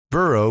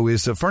Burrow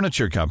is a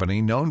furniture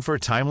company known for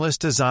timeless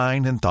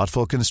design and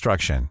thoughtful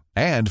construction,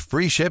 and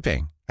free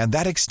shipping, and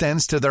that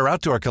extends to their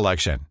outdoor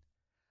collection.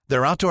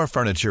 Their outdoor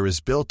furniture is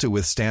built to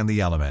withstand the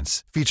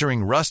elements,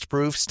 featuring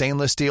rust-proof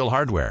stainless steel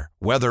hardware,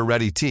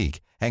 weather-ready teak,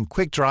 and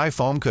quick-dry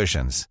foam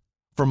cushions.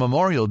 For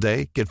Memorial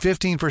Day, get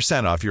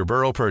 15% off your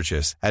Burrow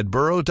purchase at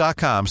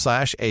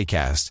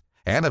burrow.com/ACAST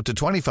and up to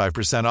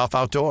 25% off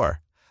outdoor.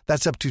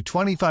 That's up to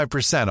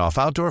 25% off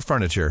outdoor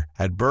furniture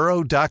at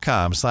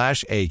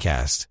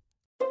burrow.com/ACAST.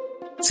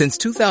 Since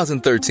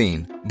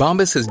 2013,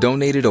 Bombas has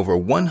donated over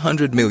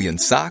 100 million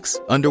socks,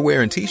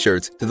 underwear, and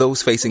T-shirts to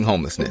those facing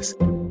homelessness.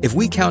 If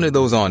we counted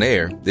those on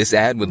air, this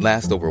ad would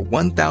last over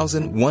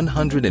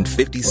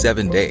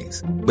 1,157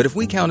 days. But if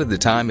we counted the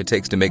time it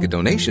takes to make a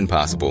donation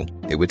possible,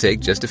 it would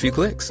take just a few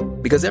clicks.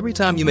 Because every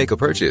time you make a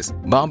purchase,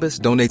 Bombas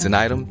donates an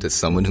item to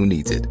someone who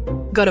needs it.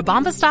 Go to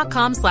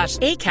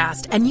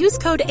bombas.com/ACAST and use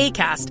code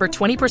ACAST for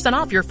 20%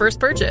 off your first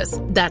purchase.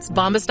 That's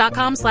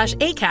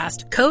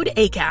bombas.com/ACAST, code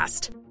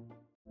ACAST.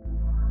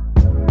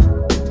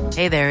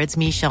 Hey there, it's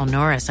Michelle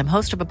Norris. I'm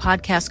host of a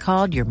podcast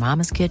called Your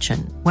Mama's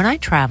Kitchen. When I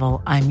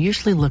travel, I'm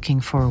usually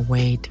looking for a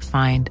way to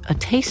find a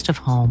taste of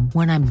home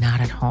when I'm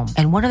not at home.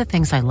 And one of the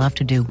things I love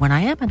to do when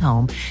I am at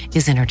home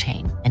is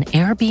entertain. And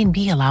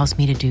Airbnb allows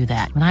me to do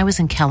that. When I was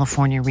in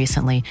California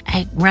recently,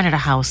 I rented a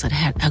house that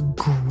had a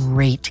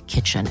great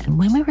kitchen. And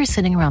when we were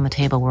sitting around the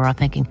table, we were all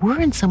thinking,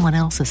 we're in someone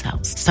else's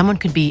house. Someone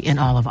could be in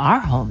all of our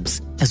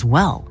homes as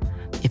well.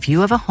 If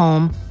you have a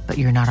home, but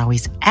you're not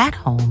always at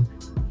home,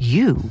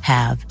 you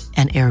have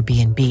an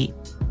Airbnb.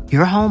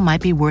 Your home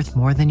might be worth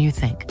more than you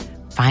think.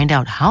 Find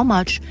out how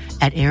much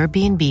at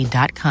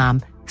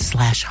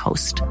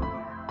airbnb.com/host.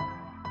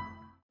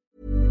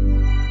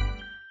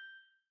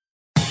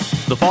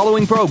 The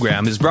following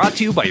program is brought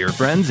to you by your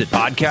friends at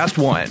Podcast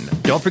One.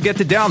 Don't forget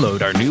to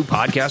download our new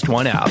Podcast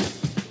One app.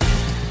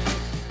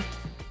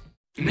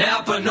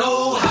 Napa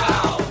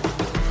Know-How.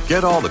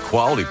 Get all the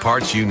quality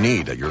parts you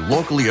need at your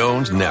locally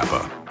owned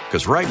Napa.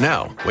 Because right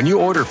now, when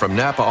you order from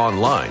Napa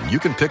online, you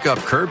can pick up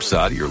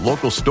curbside at your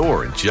local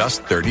store in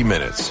just 30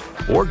 minutes.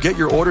 Or get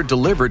your order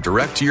delivered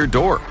direct to your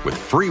door with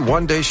free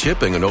one-day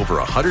shipping and over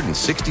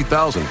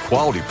 160,000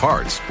 quality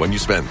parts when you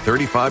spend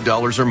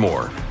 $35 or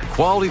more.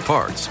 Quality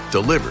parts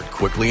delivered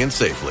quickly and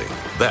safely.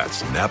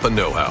 That's Napa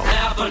Know-How.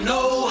 Napa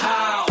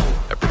Know-How.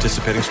 At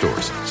participating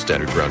stores,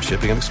 standard ground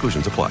shipping and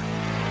exclusions apply.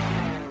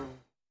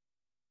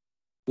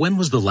 When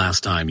was the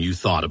last time you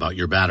thought about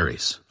your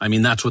batteries? I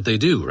mean, that's what they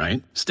do,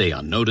 right? Stay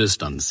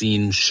unnoticed,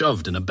 unseen,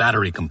 shoved in a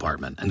battery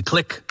compartment, and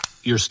click,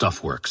 your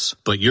stuff works.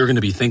 But you're going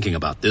to be thinking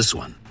about this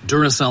one.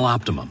 Duracell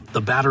Optimum,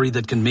 the battery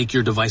that can make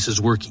your devices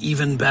work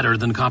even better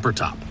than copper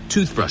top.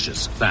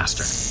 Toothbrushes,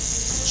 faster.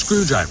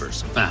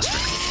 Screwdrivers, faster.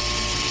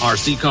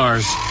 RC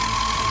cars,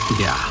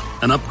 yeah,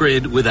 an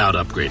upgrade without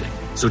upgrading.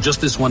 So just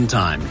this one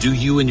time, do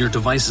you and your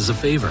devices a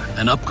favor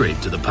and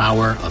upgrade to the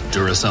power of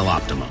Duracell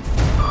Optimum.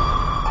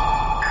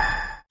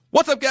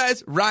 What's up,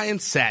 guys? Ryan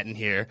Satin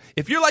here.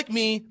 If you're like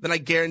me, then I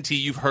guarantee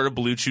you've heard of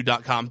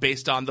BlueChew.com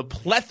based on the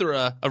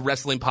plethora of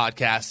wrestling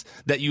podcasts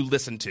that you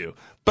listen to.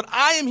 But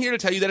I am here to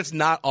tell you that it's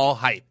not all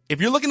hype.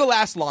 If you're looking to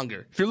last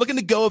longer, if you're looking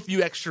to go a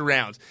few extra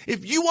rounds,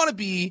 if you want to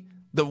be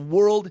the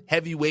world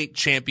heavyweight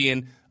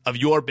champion of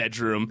your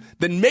bedroom,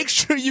 then make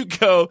sure you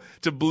go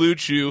to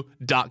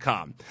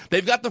BlueChew.com.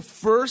 They've got the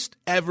first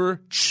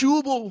ever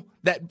chewable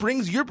that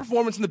brings your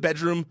performance in the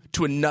bedroom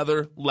to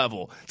another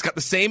level. It's got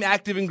the same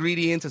active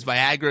ingredients as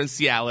Viagra and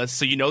Cialis,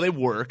 so you know they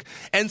work.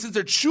 And since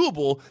they're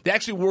chewable, they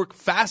actually work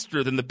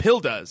faster than the pill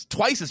does,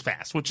 twice as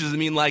fast, which is, I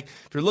mean, like,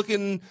 if you're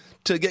looking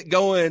to get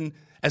going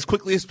as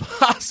quickly as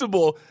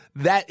possible,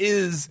 that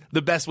is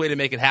the best way to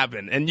make it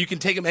happen. And you can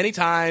take them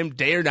anytime,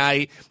 day or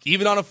night,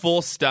 even on a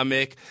full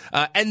stomach.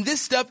 And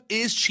this stuff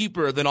is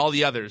cheaper than all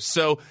the others.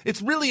 So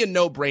it's really a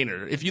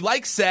no-brainer. If you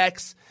like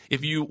sex,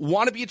 if you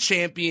want to be a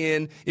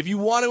champion, if you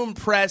want to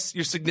impress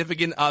your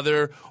significant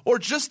other, or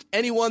just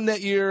anyone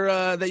that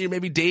you're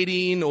maybe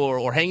dating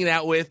or hanging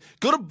out with,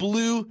 go to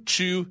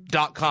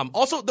BlueChew.com.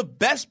 Also, the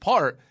best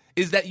part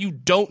is that you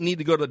don't need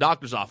to go to the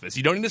doctor's office.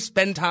 You don't need to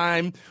spend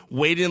time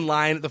waiting in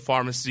line at the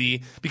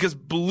pharmacy because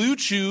Blue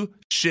Chew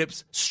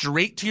ships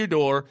straight to your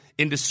door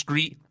in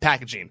discreet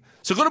packaging.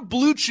 So go to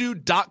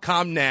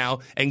BlueChew.com now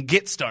and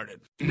get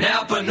started.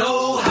 Napa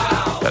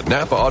Know-How. At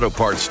Napa Auto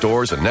Parts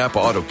stores and Napa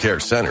Auto Care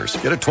Centers,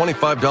 get a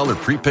 $25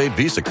 prepaid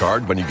Visa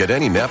card when you get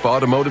any Napa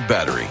Automotive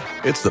battery.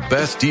 It's the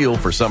best deal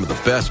for some of the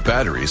best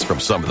batteries from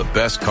some of the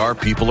best car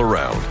people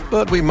around.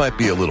 But we might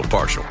be a little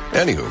partial.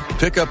 Anywho,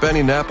 pick up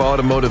any Napa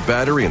Automotive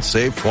battery and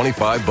save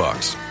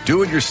 $25.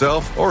 Do it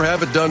yourself or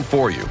have it done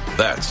for you.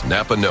 That's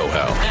Napa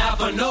Know-How.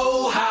 Napa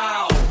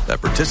Know-How. At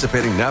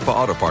participating Napa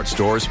Auto Parts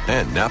stores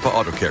and Napa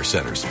Auto Care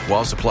Centers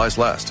while supplies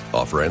last.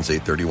 Offer ends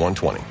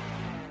 8/31/20.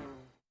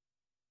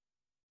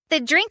 The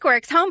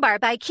DrinkWorks Home Bar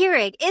by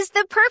Keurig is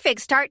the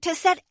perfect start to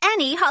set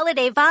any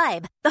holiday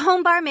vibe. The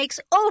home bar makes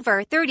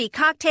over 30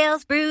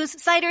 cocktails, brews,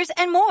 ciders,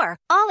 and more,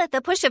 all at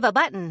the push of a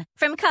button.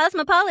 From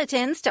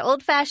cosmopolitans to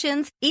old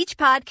fashions, each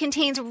pod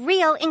contains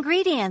real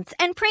ingredients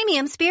and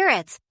premium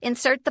spirits.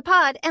 Insert the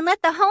pod and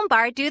let the home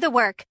bar do the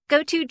work.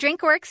 Go to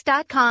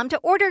drinkworks.com to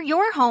order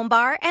your home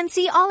bar and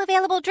see all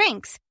available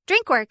drinks.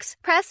 DrinkWorks,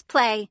 press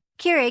play.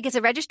 Keurig is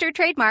a registered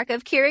trademark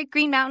of Keurig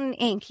Green Mountain,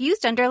 Inc.,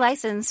 used under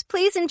license.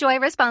 Please enjoy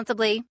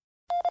responsibly.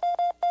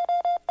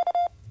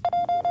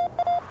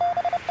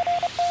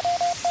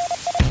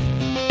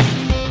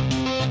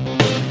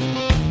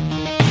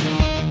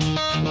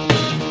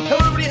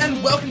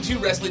 And welcome to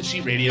Wrestling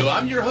Sheet Radio.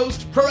 I'm your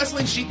host,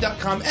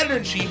 ProWrestlingSheet.com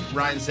editor-in-chief,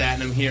 Ryan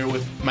Satin. I'm here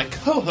with my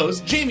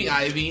co-host, Jamie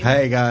Ivey.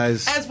 Hey,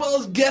 guys. As well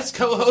as guest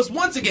co-host,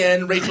 once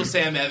again, Rachel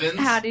Sam Evans.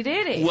 Howdy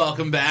doody.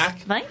 Welcome back.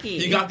 Thank you.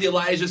 You got the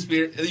Elijah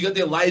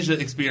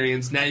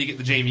experience. Now you get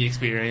the Jamie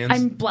experience.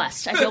 I'm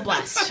blessed. I feel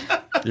blessed.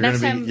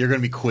 You're gonna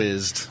be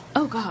quizzed.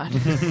 Oh, God.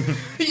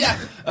 Yeah.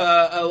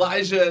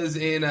 Elijah is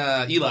in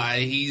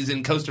Eli. He's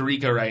in Costa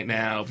Rica right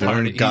now.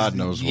 God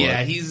knows what.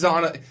 Yeah, he's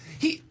on a...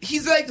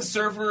 He's like a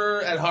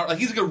surfer at heart. Like,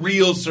 he's like a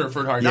real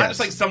surfer at heart. Not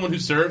just like someone who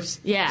surfs.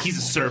 Yeah. He's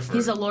a surfer.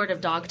 He's a Lord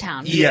of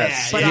Dogtown.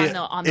 Yes. But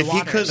on the if water.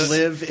 he could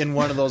live in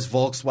one of those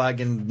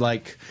Volkswagen,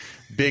 like,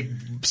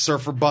 big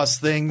surfer bus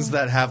things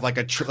that have like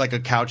a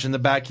couch in the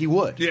back, he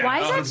would. Yeah,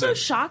 why is that so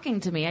shocking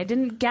to me? I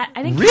didn't get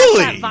that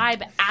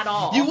vibe at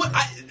all. You would...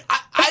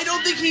 I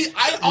don't think he...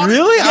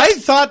 Really? Yeah. I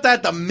thought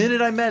that the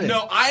minute I met him.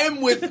 No, I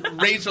am with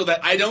Rachel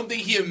that I don't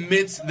think he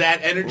emits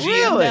that energy.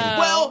 Really? No.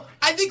 Well,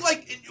 I think,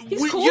 like,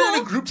 cool. You're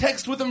in a group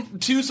text with him,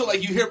 too, so,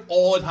 like, you hear him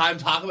all the time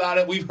talk about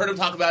it. We've heard him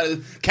talk about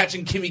it,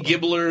 catching Kimmy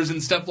Gibblers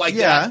and stuff like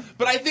that.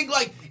 But I think,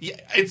 like,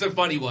 it's a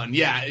funny one.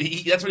 Yeah,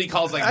 that's what he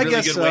calls, like,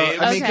 really good waves.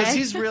 I mean, because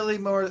he's really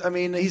more... I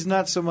mean, he's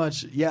not so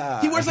much...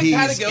 Yeah. He wears, like,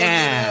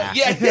 Patagonia.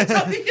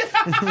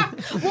 Yeah.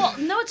 Well,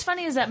 no, what's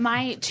funny is that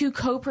my two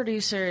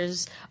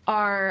co-producers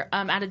are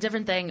at a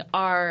different thing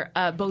are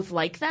both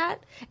like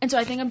that, and so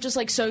I think I'm just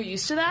like so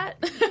used to that,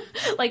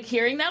 like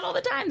hearing that all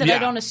the time that I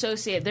don't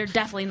associate. They're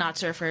definitely not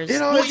surfers.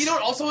 Well, you know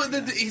what? Also,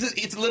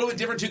 it's a little bit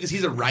different too because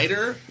he's a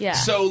writer. Yeah.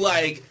 So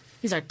like.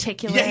 He's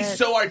articulate. Yeah, he's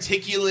so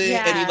articulate,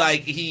 and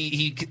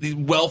he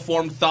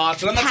well-formed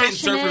thoughts. And I'm not saying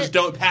surfers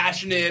don't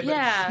passionate.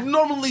 Yeah. But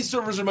normally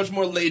surfers are much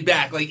more laid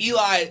back. Like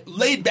Eli,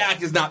 laid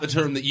back is not the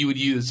term that you would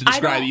use to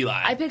describe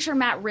Eli. I picture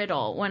Matt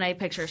Riddle when I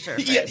picture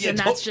surfers, and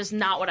that's just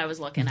not what I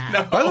was looking at.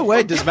 No. By the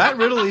way, does Matt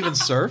Riddle even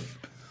surf?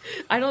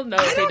 I don't know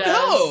if he does.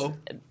 Know.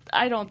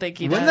 I don't think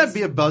he Wouldn't does. that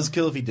be a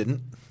buzzkill if he didn't?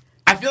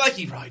 I feel like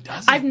he probably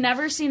doesn't. I've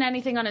never seen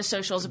anything on his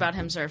socials about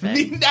him surfing.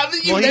 He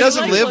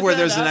doesn't live where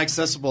there's an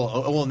accessible...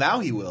 well, now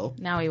he will.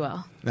 Now he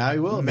will.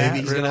 Maybe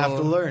he's going to have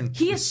to learn.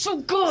 He is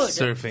so good.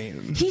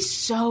 Surfing. He's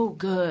so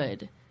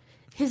good.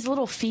 His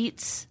little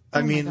feats.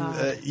 I mean,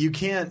 you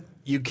can't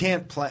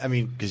plan... I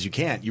mean, because you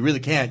can't. You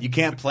really can't. You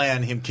can't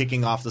plan him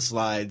kicking off the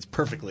slides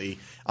perfectly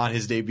on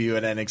his debut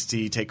at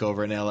NXT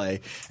TakeOver in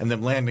LA and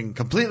then landing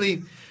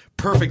completely...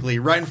 perfectly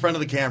right in front of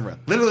the camera.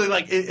 Literally,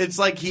 like it's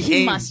like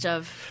he must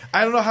have.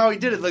 I don't know how he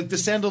did it. Like the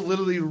sandal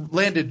literally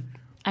landed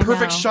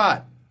perfect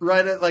shot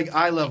right at like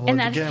eye level. And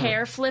that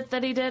hair flip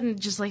that he did, and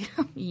just like,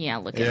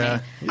 look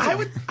at me.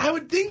 I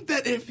would think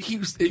that if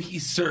he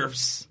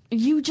surfs,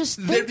 you just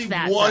think there'd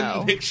be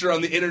one picture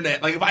on the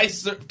internet. Like if I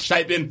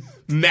type in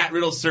Matt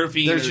Riddle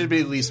surfing, there should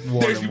be at least one.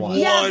 There's one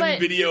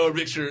video or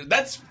picture.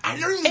 I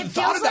never even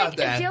thought about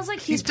that. It feels like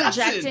he's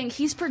projecting.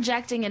 He's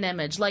projecting an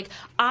image. Like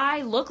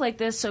I look like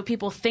this, so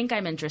people think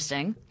I'm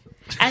interesting.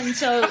 And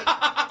so,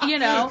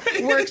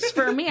 works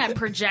for me. I'm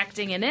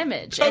projecting an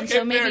image. And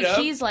so maybe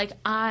he's like,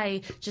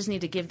 I just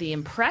need to give the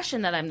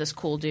impression that I'm this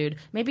cool dude.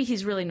 Maybe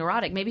he's really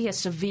neurotic. Maybe he has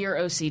severe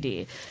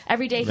OCD.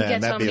 Every day he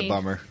gets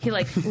home, he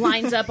like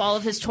lines up all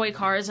of his toy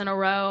cars in a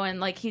row, and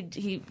like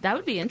he that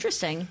would be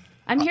interesting.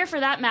 I'm here for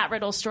that Matt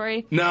Riddle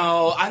story.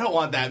 No, I don't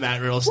want that Matt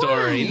Riddle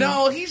story. Why?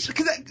 No, he's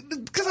because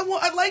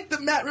I like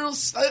the Matt Riddle.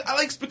 I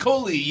like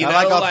Spicoli.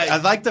 I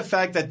like the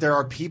fact that there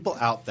are people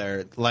out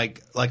there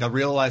like a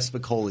real life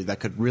Spicoli that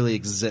could really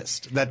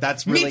exist.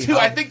 That's really me too.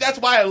 I think that's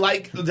why I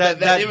like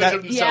that image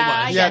of him so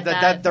much.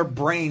 That their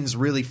brains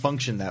really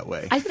function that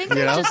way. I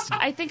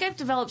think I've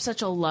developed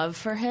such a love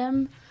for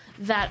him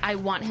that I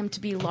want him to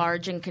be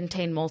large and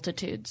contain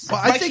multitudes. Well,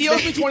 I think he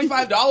owes me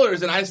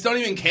 $25, and I just don't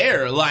even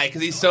care, like,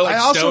 because he's so like,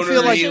 stonery,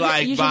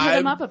 like you should hit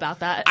him up about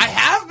that. I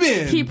have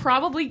been. He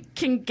probably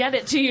can get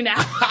it to you now.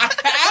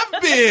 I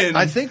have been.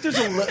 I think there's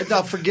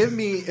now. Forgive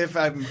me if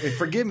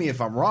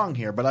I'm wrong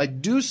here, but I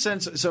do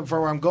sense. So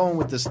for where I'm going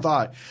with this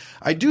thought,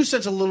 I do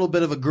sense a little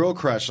bit of a girl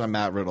crush on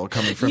Matt Riddle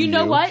coming from you. You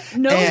know what?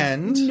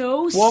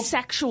 No well,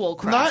 sexual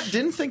crush.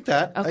 Didn't think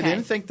that. Okay. I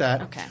didn't think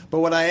that. Okay. But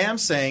what I am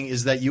saying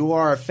is that you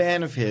are a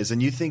fan of his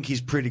and you think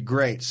he's pretty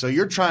great. So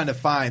you're trying to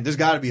find there's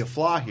got to be a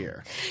flaw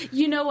here.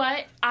 You know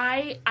what?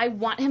 I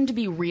want him to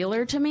be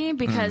realer to me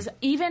because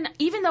even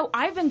though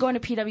I've been going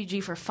to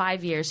PWG for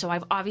 5 years, so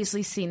I've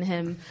obviously seen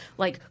him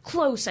like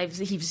close.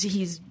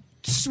 He's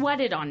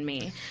sweated on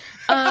me,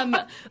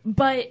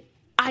 but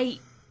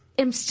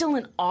am still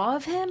in awe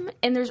of him,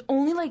 and there's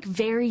only like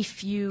very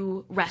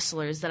few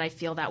wrestlers that I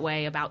feel that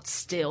way about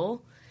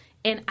still.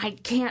 And I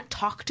can't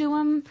talk to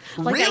him.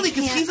 Like, really?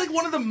 Because he's like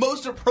one of the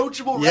most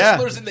approachable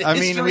wrestlers in the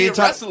history of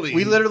wrestling.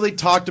 We literally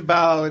talked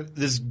about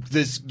this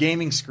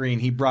gaming screen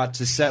he brought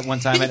to set one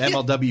time at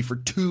MLW for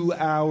 2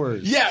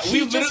 hours. Yeah, we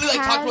literally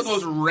talked about the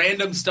most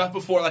random stuff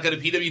before, like at a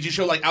PWG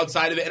show, like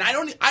outside of it. And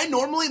I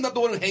normally am not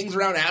the one who hangs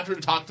around after to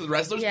talk to the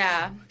wrestlers.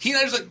 Yeah. He and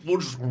I we'll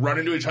just run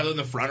into each other in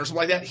the front or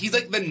something like that. He's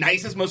like the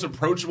nicest, most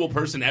approachable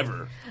person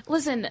ever.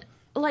 Listen,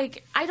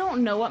 like, I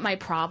don't know what my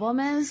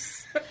problem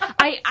is.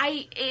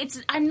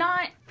 I'm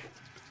not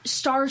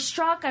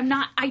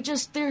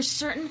starstruck. There's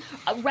certain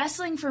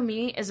wrestling for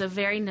me is a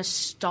very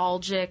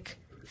nostalgic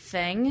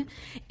thing,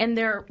 and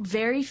there are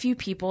very few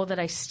people that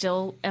I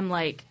still am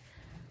like,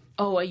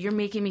 oh, you're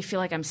making me feel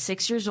like I'm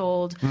 6 years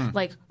old,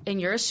 like, and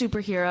you're a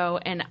superhero,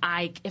 and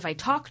if I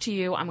talk to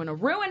you, I'm going to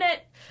ruin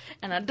it.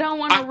 And I don't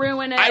want to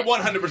ruin it. I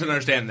 100%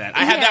 understand that.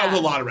 I have that with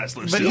a lot of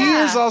wrestlers. But he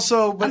is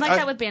also. But I'm like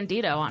that with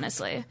Bandito,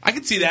 honestly. I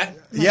can see that.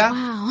 Yeah.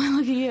 Wow,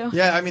 look at you.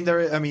 Yeah, I mean, there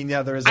is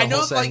a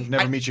whole saying,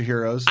 never meet your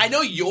heroes. I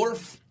know you're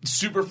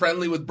super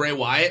friendly with Bray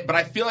Wyatt, but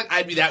I feel like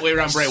I'd be that way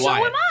around Bray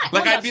Wyatt. So am I.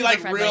 Like, I'm I'd be not like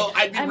super real.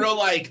 friendly.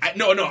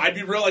 I'd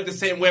be real like the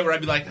same way where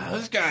I'd be like, oh,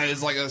 this guy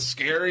is like a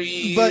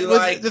scary, But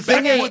like the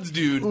thing backwoods is,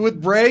 dude.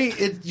 With Bray,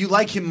 you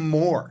like him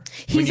more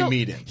when you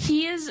meet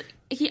him.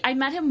 I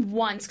met him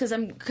once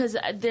because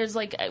there's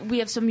like we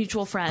have some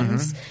mutual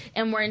friends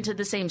and we're into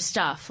the same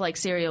stuff, like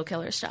serial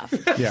killer stuff.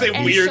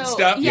 Same weird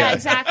stuff. Yeah,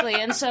 exactly.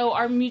 And so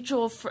our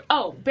mutual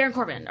Baron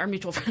Corbin, our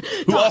mutual friend,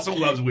 who also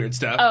loves weird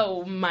stuff.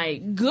 Oh my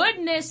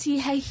goodness, he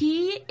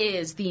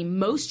is the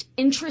most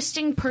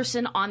interesting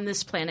person on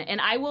this planet, and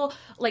I will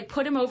like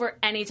put him over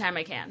anytime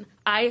I can.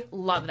 I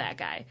love that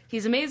guy.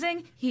 He's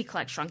amazing. He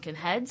collects shrunken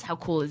heads. How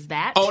cool is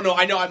that? Oh no,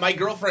 I know. My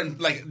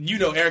girlfriend, like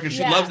Erica,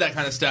 she loves that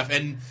kind of stuff.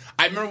 And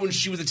I remember when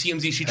she was at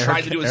TMZ, she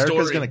tried to do a story.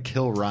 Erica's gonna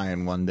kill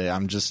Ryan one day.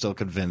 I'm just still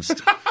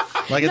convinced.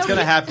 Like it's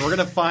gonna happen. We're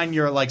gonna find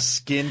your like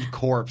skinned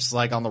corpse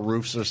like on the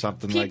roofs or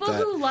something like that.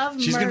 People who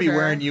love She's gonna be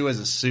wearing you as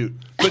a suit.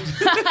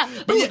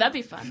 Ooh, that'd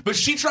be fun. But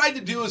she tried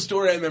to do a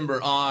story, I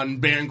remember, on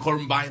Baron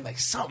Corbin buying like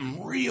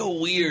something real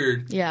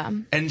weird. Yeah.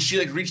 And she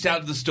like reached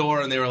out to the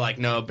store and they were like,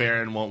 no,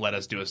 Baron won't let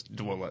us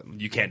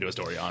you can't do a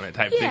story on it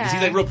type of thing. Because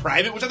he's like real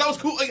private, which I thought was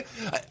cool. Like,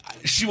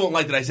 she won't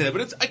like that I said that,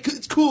 but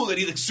it's cool that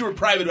he's like super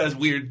private about his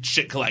weird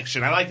shit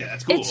collection. I like that.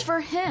 That's cool. It's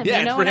for him. Yeah,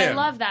 you know, it's for him.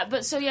 I love that.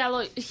 But so yeah,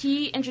 look,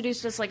 he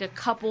introduced us like a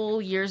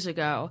couple years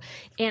ago,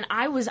 and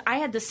I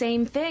had the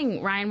same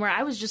thing, Ryan, where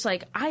I was just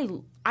like,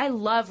 I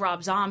love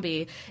Rob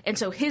Zombie, and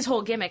so his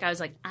whole gimmick, I was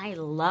like, I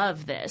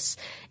love this.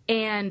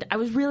 And I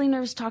was really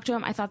nervous to talk to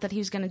him. I thought that he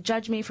was going to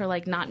judge me for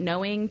like not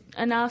knowing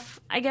enough,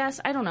 I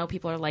guess. I don't know.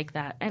 People are like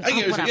that. And, I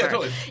get it. whatever. Yeah,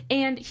 totally.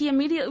 And he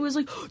immediately was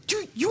like,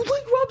 dude, you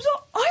like Rob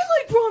Zombie? I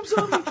like Rob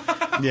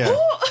Zombie. Yeah.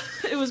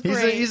 It was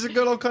great. He's a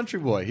good old country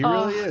boy. He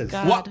really is.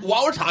 While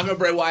we're talking about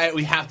Bray Wyatt,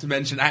 we have to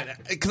mention,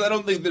 because I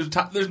don't think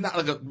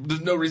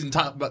there's no reason to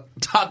talk about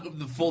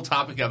the full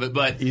topic of it,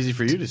 but easy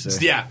for you to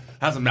say. Yeah,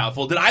 that's a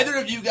mouthful. Did either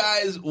of you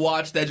guys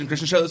watch the Edge and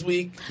Christian show this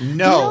week?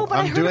 No, but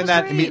I'm doing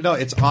that. No,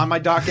 it's on my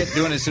docket.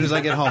 Doing it as soon as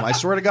I get home. I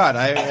swear to God,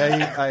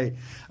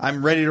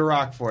 I'm ready to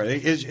rock for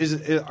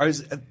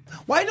it.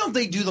 Why don't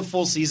they do the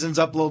full seasons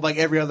upload like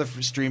every other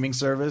streaming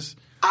service?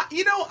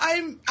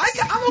 I'm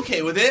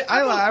okay with it.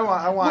 I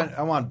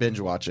want binge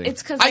watching.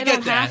 It's because they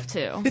don't have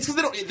to. It's because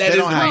they don't. That is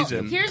the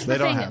reason. Here's the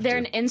thing: they're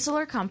an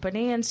insular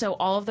company, and so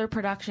all of their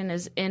production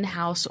is in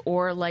house,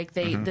 or like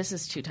they. This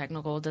is too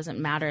technical; it doesn't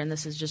matter, and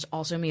this is just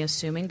also me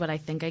assuming, but I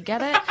think I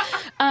get it.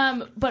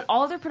 But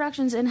all of their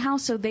production's in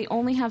house, so they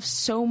only have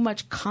so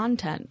much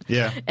content.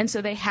 Yeah, and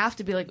so they have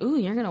to be like, "Ooh,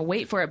 you're gonna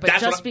wait for it," but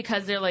just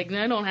because they're like,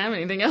 "I don't have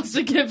anything else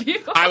to give you."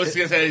 I was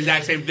gonna say the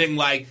exact same thing.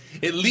 Like,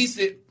 at least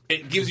it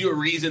gives you a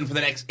reason for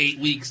the next 8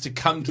 weeks to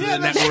come to the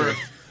network.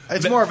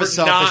 It's more of a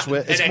selfish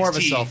wish. It's more of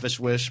a selfish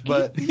wish,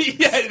 but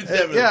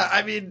yeah,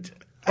 I mean,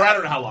 or I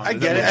don't know how long. I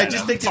get it. I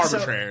just think it's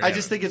arbitrary. I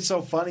just think it's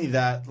so funny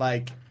that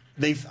like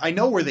I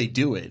know where they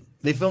do it.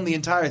 They filmed the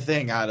entire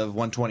thing out of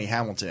 120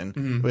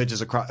 Hamilton, which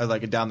is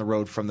like down the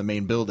road from the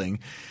main building.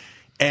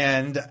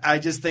 And I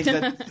just think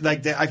that,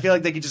 I feel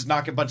like they could just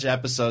knock a bunch of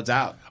episodes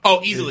out.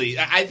 Oh, easily.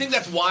 I think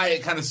that's why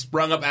it kind of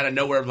sprung up out of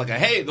nowhere. Of like,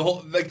 hey, the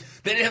whole they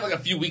didn't have like a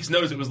few weeks'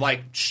 notice. It was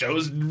like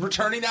shows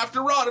returning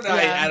after Raw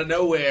tonight out of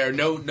nowhere.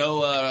 No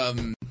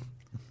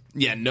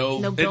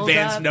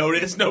advance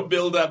notice, no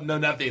build up, no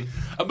nothing.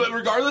 But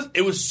regardless,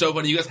 it was so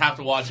funny. You guys have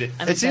to watch it.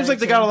 It seems like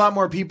they got a lot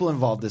more people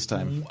involved this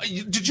time.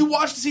 Did you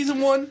watch the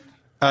season 1?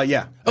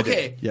 Yeah.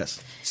 Okay. Yes.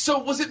 So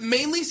was it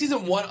mainly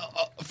season 1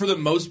 for the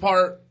most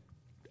part?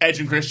 Edge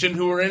and Christian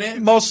who were in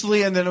it?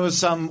 Mostly, and then it was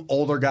some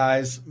older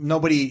guys.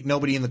 Nobody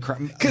in the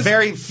crowd.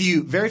 Very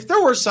few.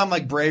 There were some,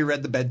 like Bray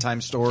read the bedtime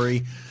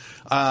story.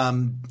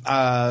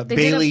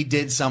 Bailey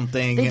did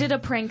something. They did a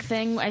prank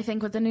thing, I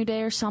think, with the New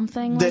Day or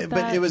something like that.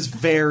 But it was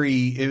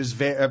very.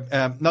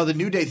 No, the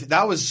New Day.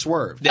 That was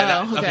Swerve.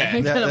 Oh,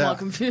 okay. I'm all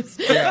confused.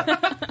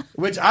 Yeah.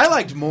 Which I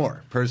liked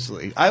more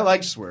personally. I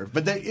liked Swerve,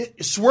 but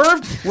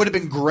Swerve would have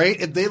been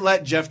great if they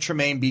let Jeff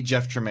Tremaine be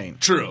Jeff Tremaine.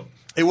 True.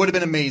 It would have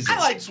been amazing. I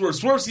liked Swerve.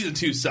 Swerve season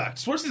 2 sucked.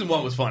 Swerve season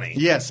 1 was funny.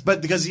 Yes,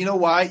 but because you know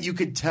why? You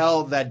could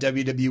tell that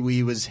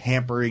WWE was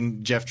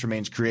hampering Jeff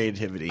Tremaine's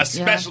creativity.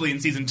 Especially in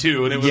season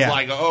 2. And it was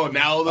like, oh,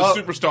 now the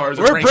superstars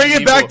are we're bringing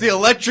people. back the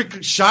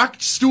electric shock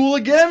stool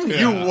again? Yeah.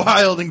 You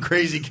wild and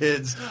crazy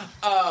kids.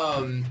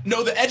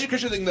 No, the Edge and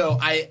Christian thing, though,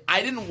 I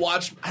didn't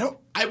watch...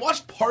 I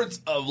watched parts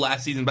of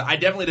last season, but I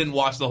definitely didn't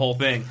watch the whole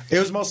thing. It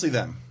was mostly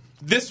them.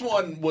 This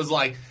one was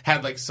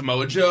had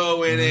Samoa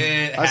Joe in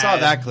it. I saw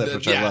that clip,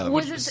 which I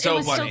love.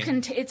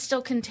 It's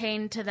still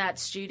contained to that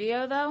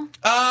studio, though?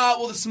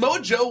 Well, the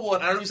Samoa Joe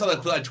one, I don't know if you saw that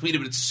clip I tweeted,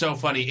 but it's so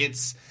funny.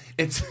 It's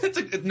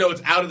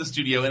out of the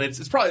studio, and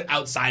it's probably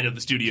outside of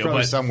the studio.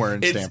 Probably but somewhere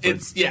in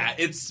Stanford.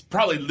 It's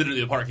probably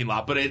literally a parking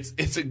lot, but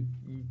it's a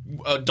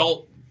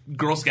adult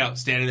Girl Scout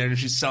standing there, and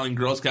she's selling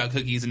Girl Scout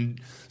cookies,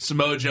 and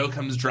Samoa Joe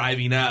comes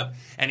driving up,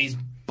 and he's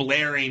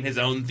blaring his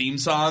own theme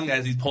song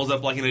as he pulls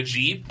up in a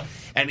Jeep,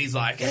 and he's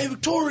like, "Hey,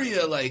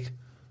 Victoria, I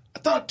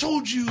thought I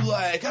told you,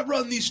 I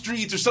run these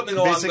streets," or something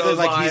along those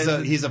lines.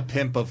 Basically, he's a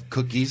pimp of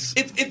cookies.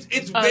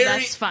 It's very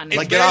that's funny.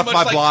 Get off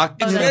my block.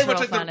 It's very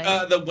much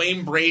like the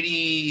Wayne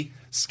Brady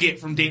skit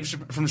from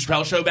from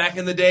Chappelle Show back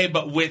in the day,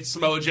 but with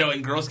Samoa Joe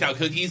and Girl Scout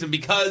cookies, and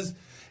because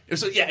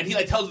and he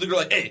tells the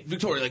girl "Hey,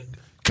 Victoria,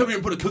 come here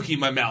and put a cookie in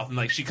my mouth,"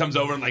 and she comes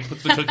over and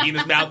puts the cookie in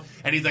his mouth,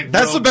 and he's like,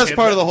 "That's the best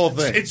part of the whole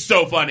thing." It's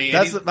so funny.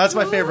 That's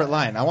my favorite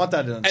line. I want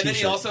that in a t-shirt. And then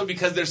he also,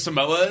 because they're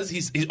Samoas,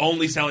 he's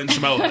only selling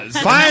Samoas.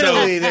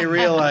 Finally, they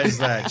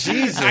realized that.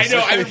 Jesus, I know.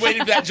 I've been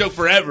waiting for that joke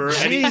forever.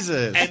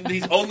 Jesus, and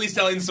he's only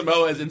selling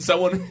Samoas, and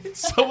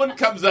someone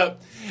comes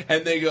up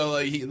and they go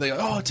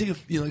 "Oh, I'll take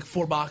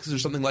 4 boxes or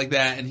something like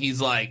that," and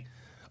he's like,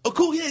 "Oh,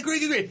 cool, yeah,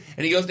 great.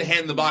 And he goes to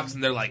hand the box,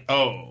 and they're like,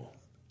 "Oh,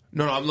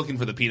 no, I'm looking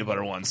for the peanut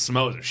butter ones.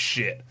 Samoas are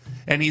shit."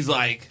 And he's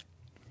like,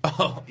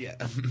 "Oh, yeah,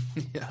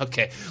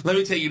 okay. Let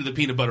me take you to the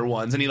peanut butter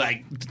ones." And he's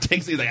like,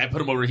 "I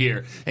put him over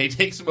here." And he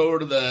takes him over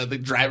to the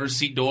driver's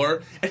seat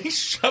door, and he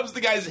shoves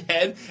the guy's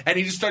head, and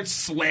he just starts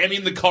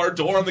slamming the car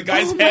door on the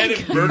guy's head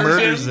and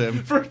murders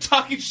him for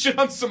talking shit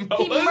on Samoas.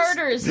 He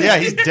murders him. Yeah,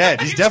 he's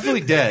dead. He's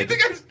definitely dead. The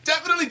guy's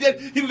definitely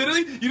dead. He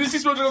literally, you just see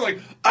Samoa Joe like,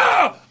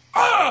 "Ah!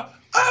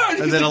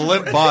 And then a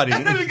limp body.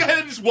 And then the guy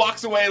that just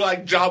walks away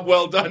job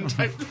well done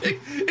type thing.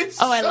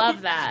 I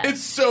love that.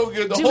 It's so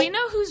good. Do we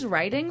know who's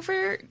writing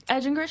for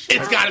Edge and Christian?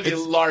 It's got to be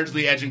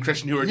largely Edge and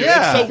Christian who are doing it.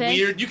 Yeah. It's so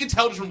weird. You can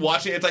tell just from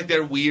watching it. It's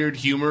their weird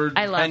humor.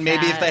 I love and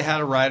maybe if they had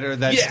a writer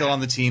that's still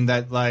on the team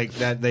that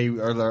they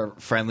are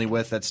friendly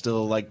with, that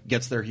still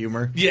gets their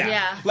humor.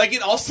 Yeah.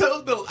 It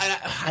also,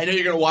 I know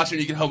you're going to watch it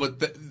and you can help,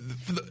 but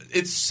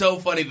it's so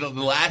funny. The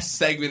last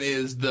segment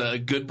is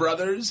the Good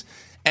Brothers,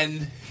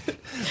 and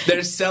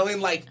they're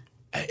selling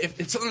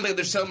it's something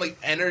they're selling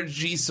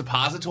energy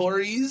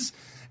suppositories,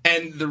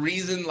 and the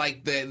reason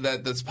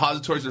the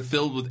suppositories are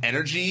filled with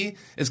energy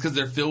is because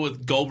they're filled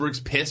with Goldberg's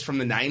piss from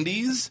the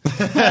 90s.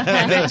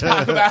 And they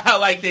talk about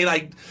how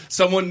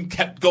someone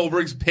kept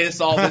Goldberg's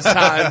piss all this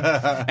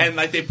time, and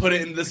they put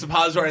it in the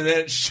suppository, and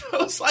then it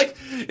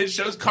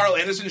shows Carl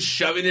Anderson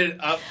shoving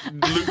it up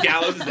Luke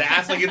Gallows'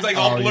 ass, it's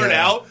all blurred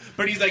out,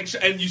 but he's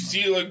and you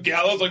see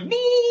Gallows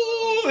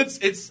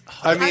it's.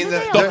 I mean,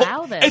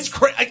 it's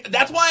crazy.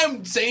 That's why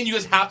I'm saying you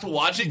guys have to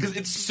watch it, because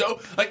it's so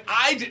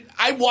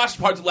I watched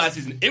parts of last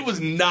season. It was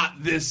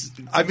not this.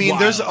 I mean,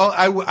 wild.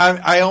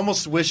 I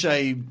almost wish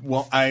I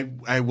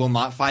will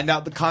not find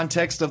out the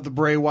context of the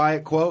Bray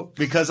Wyatt quote,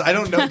 because I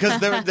don't know.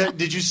 Because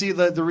did you see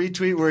the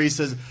retweet where he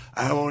says,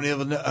 I will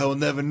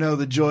never know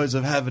the joys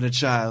of having a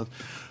child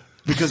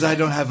because I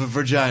don't have a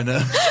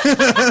vagina." He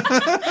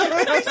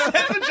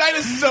said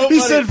vagina so funny.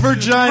 He said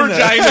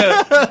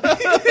vagina.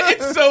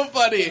 It's so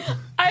funny.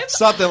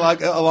 Something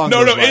along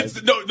those lines.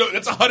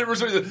 That's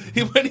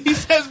 100%. When he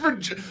says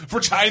for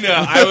China,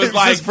 I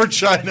was for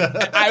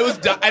China. I was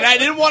done, and I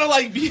didn't want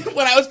to be,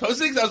 when I was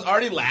posting, because I was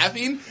already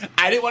laughing.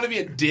 I didn't want to be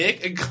a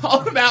dick and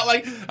call him out.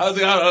 I was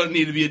I don't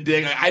need to be a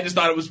dick. I just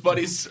thought it was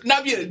funny,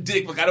 not being a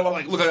dick. I don't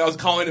want to look like I was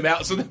calling him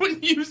out. So then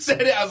when you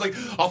said it, I was like,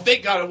 oh,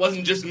 thank God it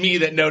wasn't just me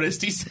that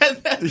noticed. He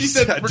said that. He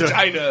said for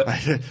China.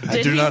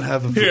 I do not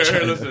have a vagina.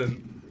 Here,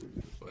 listen.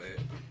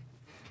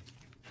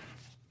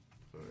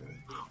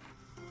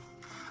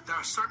 There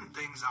are certain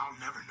things I'll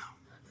never know.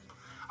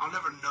 I'll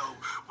never know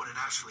what it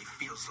actually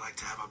feels like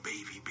to have a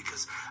baby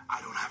because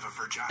I don't have a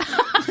vagina.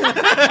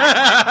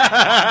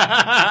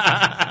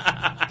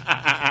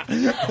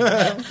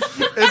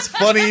 It's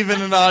funny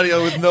even in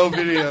audio with no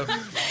video.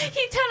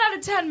 He 10 out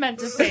of 10 meant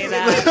to say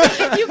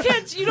that.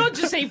 You don't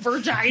just say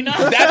vagina.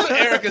 That's what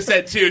Erica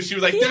said too. She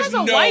was like, "There's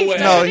no way."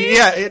 No,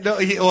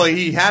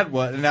 he had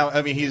one. And now,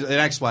 I mean, he's an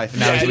ex-wife,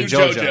 and now he's with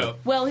JoJo.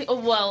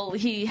 Well,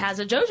 he has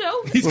a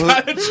JoJo. He's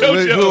got a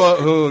JoJo.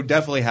 Who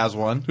definitely has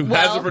one. Who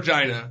has a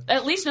vagina.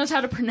 At least knows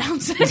how to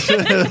pronounce it.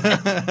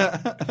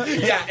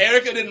 Yeah,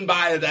 Erica didn't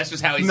buy it. That's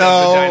just how he said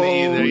vagina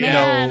either.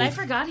 Man, I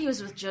forgot he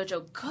was with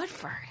JoJo. Good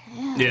for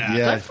him.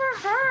 Yeah. Good for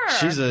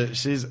her.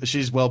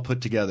 She's well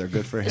put together.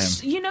 Good for him.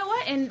 You know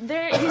what? And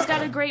he's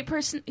got a great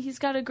person. He's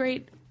got a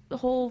great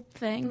whole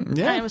thing.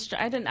 Yeah.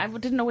 I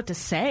didn't know what to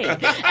say.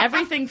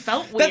 Everything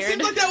felt weird. That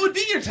seemed like that would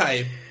be your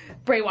type.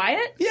 Bray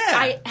Wyatt? Yeah.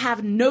 I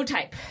have no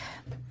type.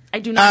 I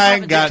do not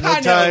have a type.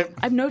 No type.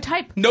 I have no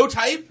type. No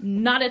type?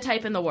 Not a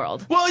type in the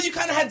world. Well, you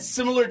kind of had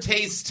similar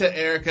tastes to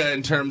Erica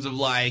in terms of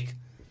like.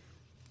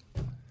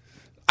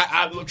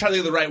 I'm trying to think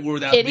of the right word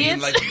without being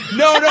like.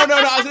 No.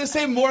 I was going to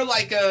say more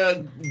like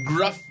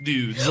gruff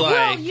dudes.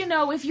 Like,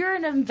 well, if you're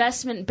an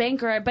investment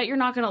banker, I bet you're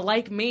not going to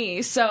like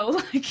me.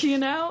 So,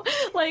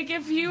 like,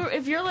 if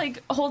you're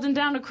like holding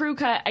down a crew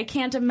cut, I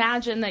can't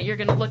imagine that you're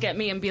going to look at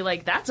me and be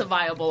like, "That's a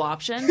viable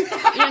option." That's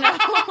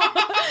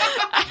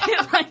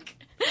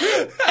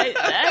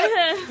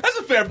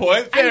a fair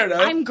point. Fair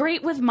enough. I'm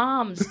great with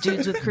moms,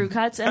 dudes with crew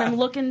cuts, and I'm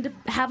looking to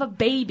have a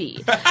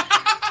baby.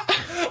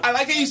 I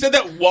like how you said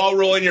that while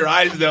rolling your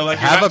eyes, though. Like,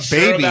 have you're not a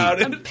baby. Sure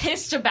about it. I'm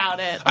pissed about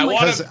it.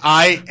 Because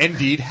I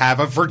indeed have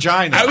a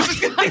vagina. I was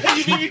just going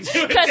to you need to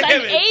do it. Because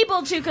I'm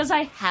able to, because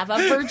I have a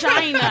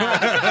vagina.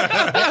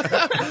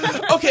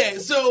 Okay,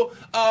 so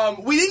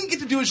we didn't get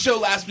to do a show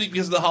last week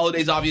because of the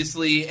holidays,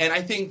 obviously, and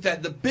I think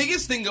that the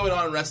biggest thing going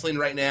on in wrestling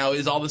right now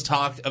is all this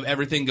talk of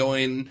everything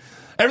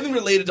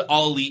related to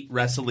All Elite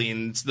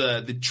Wrestling. It's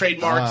the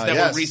trademarks that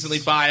were recently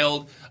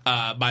filed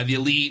by the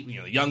Elite,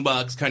 the Young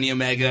Bucks, Kenny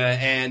Omega,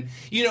 and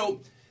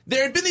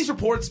there had been these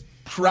reports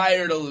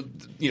prior to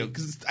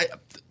because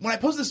when I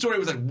posted the story, it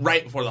was like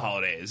right before the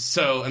holidays.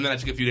 So, and then I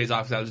took a few days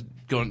off because I was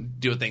going to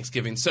do a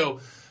Thanksgiving.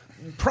 So,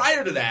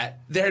 prior to that,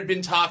 there had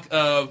been talk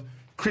of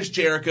Chris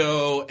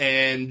Jericho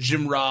and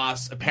Jim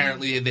Ross.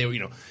 Apparently, they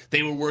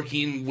were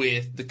working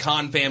with the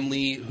Khan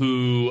family,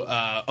 who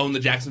own the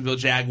Jacksonville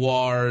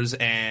Jaguars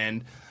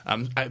and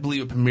I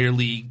believe a Premier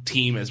League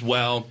team as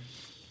well.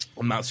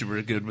 I'm not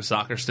super good with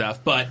soccer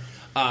stuff, but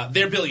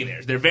they're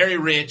billionaires. They're very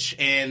rich,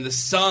 and the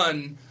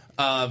son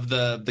of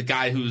the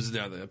guy who's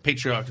the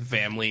patriarch of the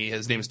family,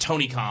 his name is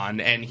Tony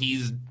Khan, and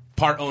he's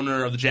part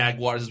owner of the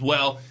Jaguars as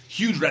well.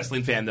 Huge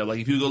wrestling fan, though. Like,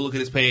 if you go look at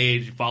his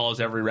page, he follows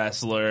every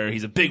wrestler.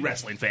 He's a big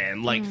wrestling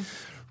fan. Like,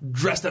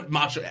 dressed up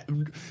Macho...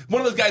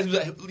 One of those guys,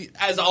 who,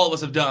 as all of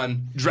us have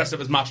done, dressed up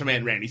as Macho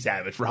Man Randy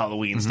Savage for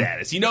Halloween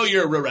status.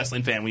 You're a real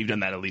wrestling fan when you've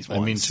done that at least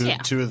once. I mean,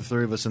 two of the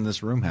three of us in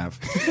this room have.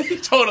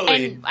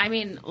 Totally. And, I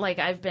mean, like,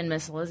 I've been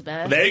Miss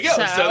Elizabeth. There you go.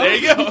 So there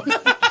you go.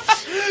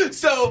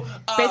 So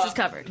bases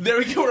covered. There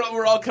we go.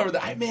 We're all covered.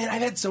 I've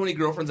had so many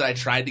girlfriends that I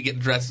tried to get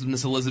dressed as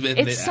Miss Elizabeth.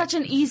 It's such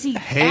an easy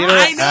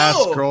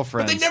hater-ass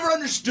girlfriend. But they never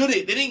understood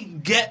it. They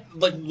didn't get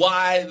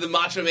why the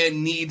Macho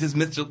Man needs his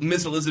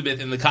Miss Elizabeth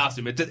in the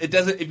costume. It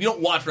doesn't. If you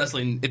don't watch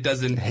wrestling, it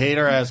doesn't.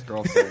 Hater-ass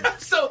girlfriend.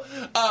 So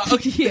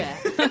okay. Yeah.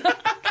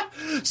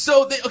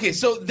 So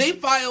they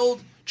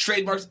filed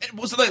trademarks.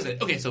 So like I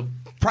said, okay. So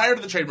prior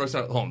to the trademarks,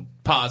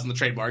 pause on the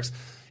trademarks.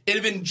 It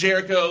had been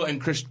Jericho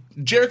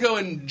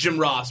and Jim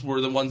Ross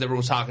were the ones everyone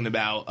was talking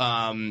about.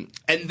 And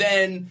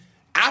then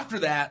after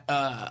that,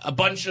 a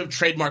bunch of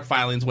trademark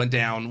filings went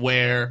down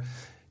where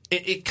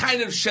it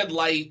kind of shed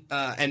light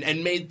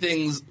and made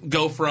things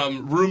go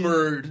from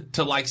rumored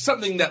to like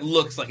something that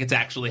looks like it's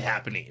actually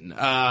happening.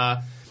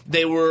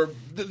 They were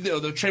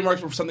the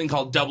trademarks were for something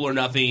called Double or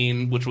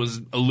Nothing, which was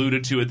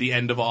alluded to at the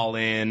end of All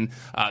In.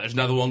 There's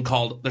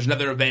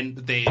another event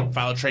that they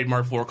filed a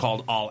trademark for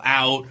called All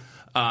Out.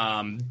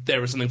 There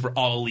was something for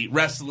All Elite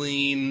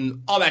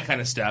Wrestling, all that kind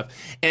of stuff.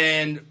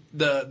 And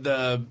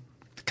the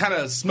kind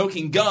of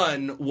smoking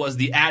gun was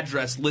the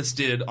address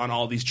listed on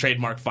all these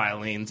trademark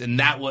filings, and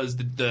that was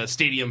the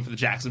stadium for the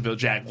Jacksonville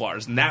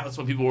Jaguars. And that was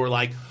when people were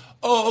like,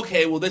 oh,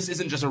 okay, well, this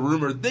isn't just a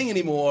rumored thing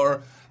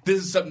anymore.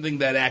 This is something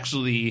that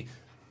actually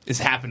is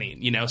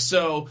happening,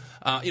 So,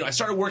 I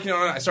started working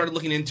on it. I started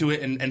looking into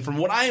it, and from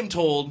what I am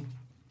told,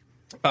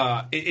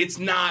 it's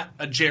not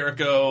a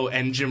Jericho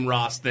and Jim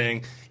Ross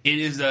thing. It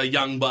is a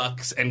Young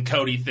Bucks and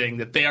Cody thing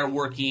that they are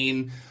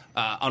working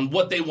on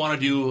what they want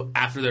to do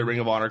after their Ring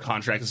of Honor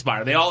contracts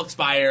expire. They all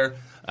expire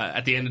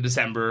at the end of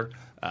December.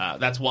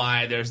 That's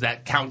why there's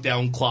that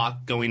countdown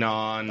clock going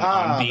on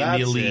being the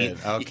Elite.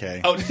 It.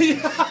 Okay. Oh,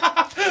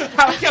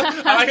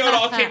 I like how it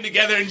all came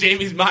together in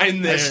Jamie's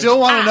mind there. I still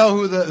want to know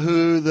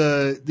who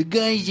the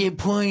guys that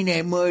point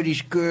at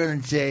Marty's girl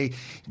and say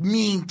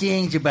mean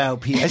things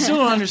about people. I still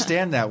don't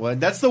understand that one.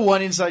 That's the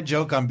one inside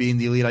joke on being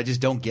the Elite I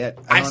just don't get.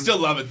 I still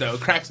love it though.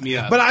 It cracks me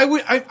up. But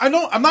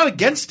I'm not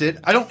against it.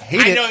 I don't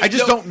hate it. I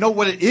just don't know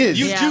what it is.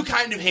 You do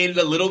kind of hate it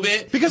a little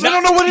bit because I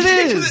don't know what it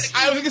is.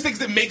 I was going to say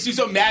because it makes you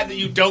so mad that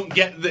you don't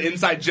get the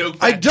inside joke.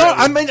 I don't.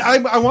 I mean,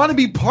 I want to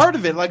be part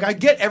of it. Like I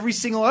get every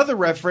single other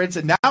reference,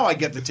 and now I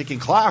get the ticking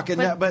clock.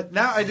 And but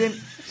now I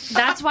didn't.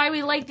 That's why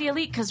we like the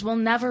Elite, because we'll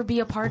never be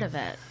a part of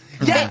it.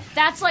 Yeah.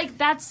 That's like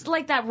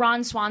that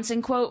Ron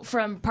Swanson quote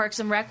from Parks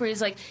and Rec, where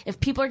he's like, if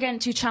people are getting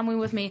too chummy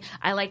with me,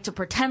 I like to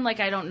pretend like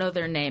I don't know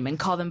their name and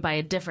call them by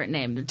a different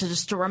name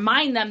to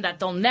remind them that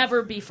they'll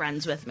never be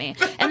friends with me.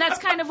 And that's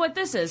kind of what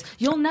this is.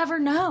 You'll never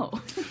know.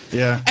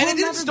 Yeah. And it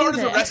didn't start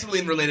as a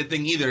wrestling related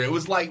thing either. It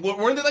was like,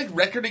 weren't they like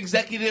record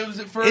executives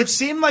at first? It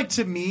seemed like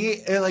to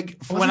me,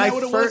 when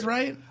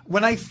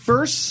I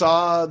first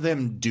saw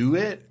them do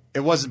it, it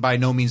wasn't by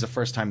no means the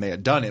first time they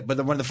had done it,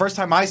 but when the first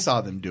time I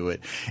saw them do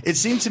it, it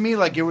seemed to me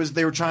like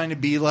they were trying to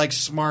be like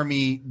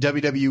smarmy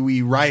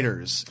WWE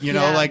writers,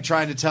 like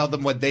trying to tell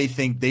them what they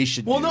think they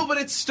should do. Well, no, but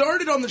it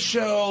started on the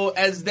show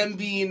as them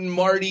being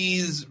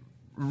Marty's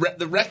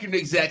the record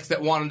execs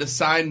that wanted to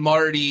sign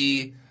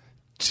Marty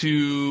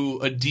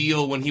to a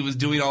deal when he was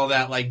doing all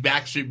that like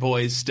Backstreet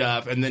Boys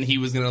stuff, and then he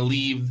was going to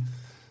leave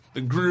the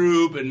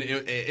group, and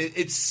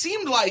it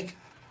seemed like.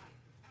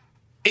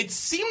 It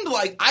seemed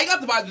like I got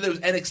the vibe that it was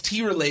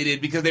NXT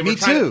related because they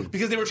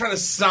were trying to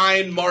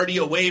sign Marty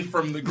away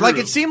from the group. Like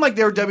it seemed like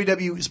they were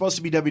supposed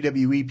to be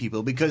WWE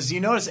people because you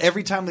notice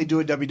every time they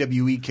do a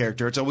WWE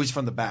character, it's always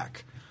from the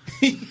back.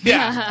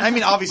 Yeah, I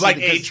mean obviously like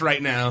H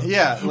right now.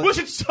 Yeah, which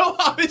is so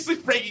obviously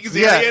Frankie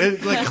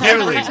Kazarian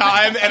every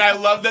time, and I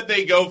love that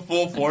they go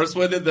full force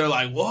with it. They're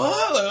like,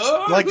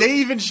 "Whoa!" Like they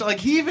even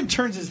he even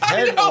turns his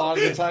head along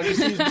the time to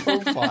see his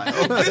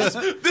profile.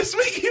 this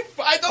week,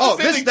 I thought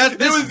the same thing. It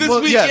was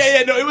this week.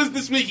 Yes. Yeah, it was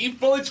this week. He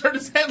fully turned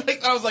his head.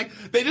 Like I was like,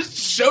 they just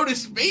showed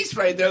his face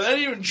right there. They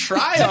didn't even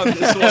try on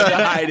this one to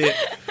hide it.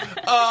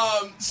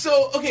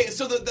 So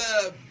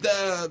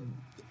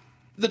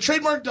the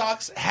trademark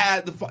docs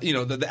had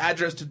the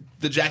address to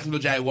the Jacksonville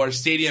Jaguars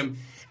Stadium,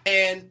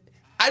 and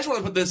I just want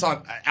to put this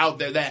out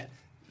there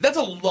that's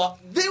a lot.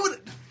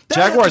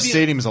 Jaguars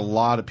Stadium is a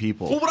lot of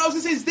people. Well, what I was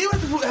going to say is they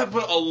would have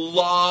put a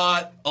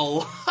lot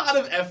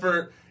of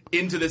effort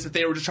into this if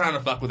they were just trying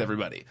to fuck with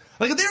everybody.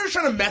 Like if they were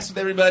trying to mess with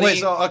everybody. Wait,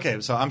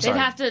 so I'm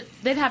sorry.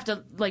 They'd have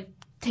to like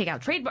take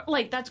out trademark.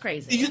 Like that's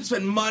crazy. You'd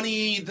spend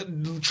money,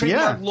 the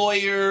trademark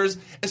lawyers,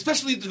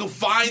 especially to go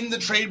find the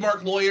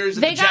trademark lawyers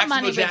that the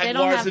Jacksonville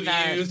Jaguars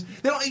have used.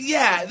 They don't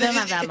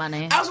have that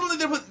money. I was wondering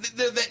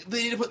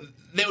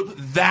they would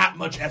put that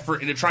much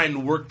effort into trying to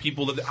work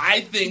people that I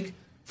think,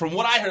 from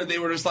what I heard, they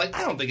were just like,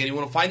 I don't think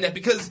anyone will find that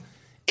because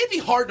it'd be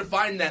hard to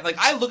find that. Like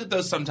I look at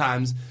those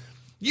sometimes.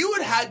 You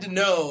would have had to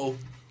know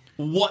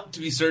what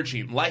to be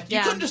searching. Like you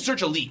couldn't just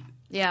search Elite.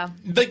 Yeah.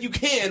 Like, you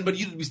can, but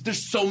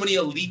there's so many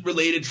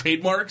Elite-related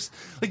trademarks.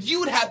 Like, you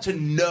would have to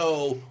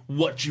know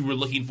what you were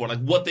looking for, like,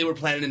 what they were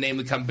planning to name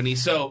the company.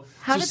 So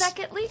how did that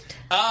get leaked?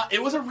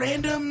 It was a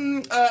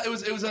random, I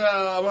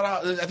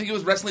think it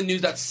was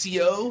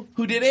WrestlingNews.co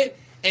who did it.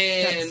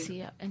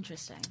 And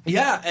interesting.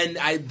 Yeah,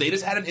 and they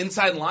just had an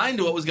inside line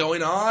to what was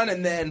going on,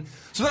 and then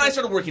I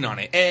started working on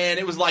it, and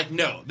it was like,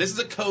 no, this is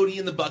a Cody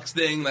and the Bucks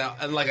thing.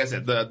 And like I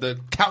said, the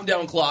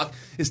countdown clock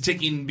is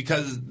ticking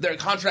because their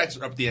contracts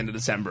are up at the end of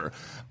December.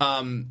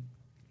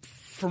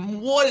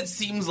 From what it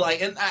seems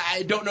like, and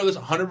I don't know this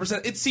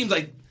 100%, it seems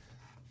like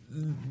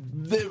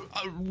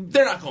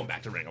they're not going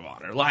back to Ring of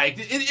Honor. Like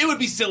it would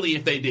be silly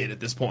if they did at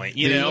this point.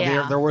 You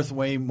know, they're worth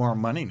way more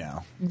money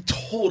now.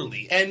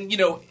 Totally, and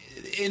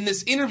in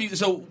this interview,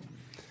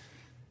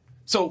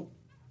 so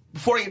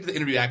before I get to the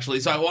interview, actually,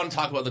 so I want to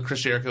talk about the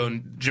Chris Jericho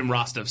and Jim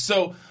Ross stuff.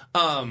 So,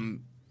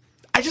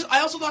 I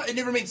also thought it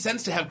never made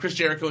sense to have Chris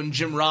Jericho and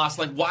Jim Ross.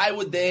 Like, why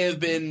would they have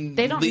been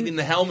leading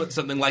the helm at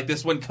something like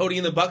this when Cody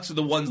and the Bucks are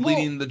the ones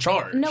leading the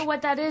charge? No,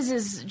 what that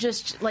is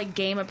just like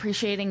game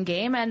appreciating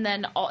game, and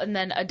then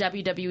a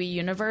WWE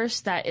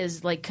universe that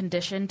is like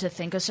conditioned to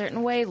think a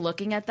certain way,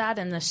 looking at that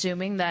and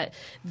assuming that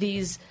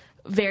these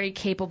very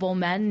capable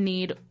men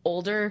need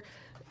older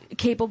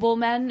capable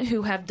men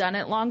who have done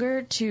it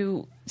longer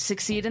to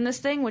succeed in this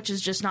thing, which is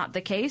just not the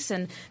case,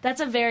 and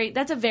that's a very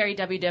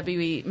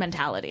WWE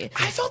mentality.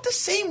 I felt the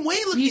same way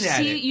looking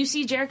at it. You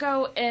see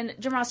Jericho and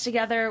Jim Ross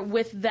together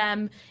with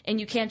them,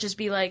 and you can't just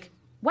be like,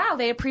 wow,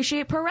 they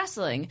appreciate pro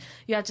wrestling.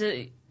 You have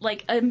to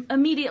like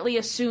immediately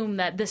assume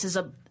that this is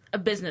a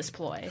business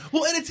ploy.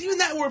 Well, and it's even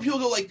that where people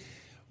go like,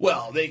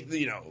 well, they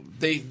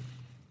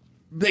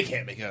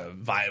can't make a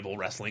viable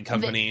wrestling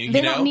company.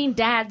 They don't need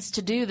dads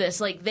to do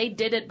this. Like, they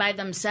did it by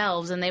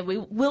themselves, and they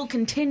will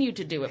continue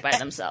to do it by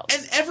themselves.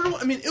 And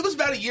everyone, I mean, it was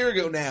about a year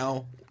ago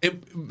now.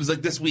 It was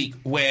like this week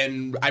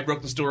when I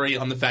broke the story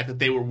on the fact that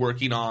they were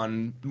working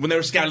on, when they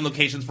were scouting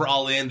locations for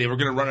All In, they were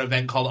going to run an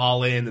event called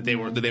All In, that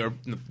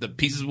the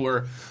pieces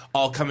were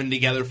all coming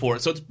together for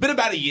it. So it's been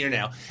about a year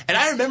now. And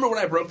I remember when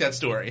I broke that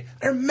story,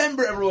 I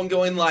remember everyone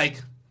going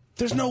like,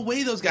 there's no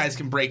way those guys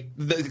can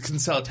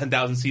sell a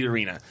 10,000 seat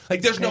arena.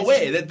 Like, there's no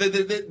way.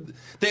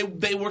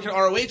 They work at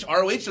ROH.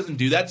 ROH doesn't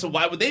do that, so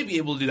why would they be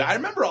able to do that? I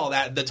remember all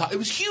that. It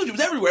was huge. It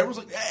was everywhere.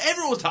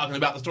 Everyone was talking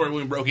about the story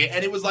when we broke it,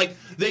 and it was like,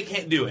 they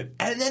can't do it.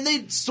 And then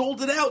they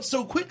sold it out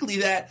so quickly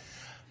that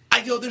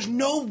I go, there's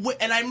no way.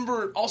 And I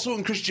remember also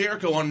in Chris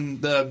Jericho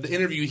on the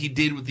interview he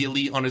did with the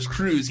Elite on his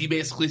cruise, he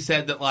basically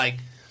said that, like,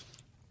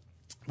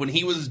 when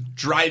he was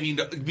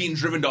being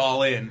driven to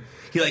All In,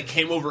 he like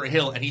came over a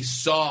hill and he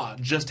saw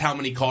just how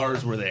many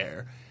cars were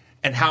there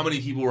and how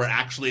many people were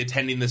actually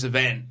attending this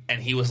event,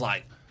 and he was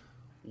like,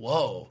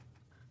 whoa,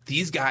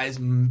 these guys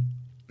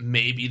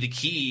may be the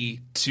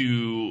key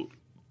to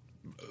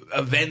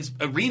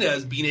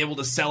arenas being able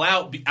to sell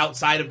out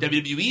outside of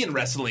WWE and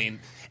wrestling.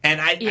 And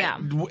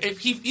if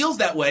he feels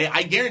that way,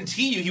 I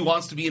guarantee you he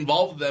wants to be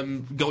involved with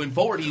them going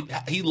forward.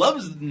 He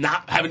loves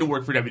not having to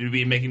work for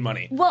WWE and making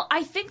money. Well,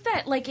 I think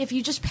that like if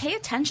you just pay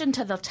attention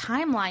to the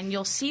timeline,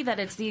 you'll see that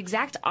it's the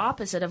exact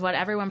opposite of what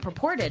everyone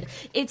purported.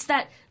 It's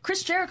that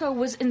Chris Jericho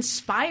was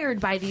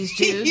inspired by these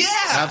dudes.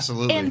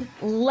 Absolutely. And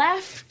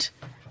left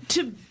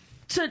to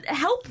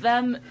help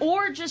them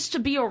or just to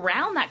be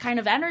around that kind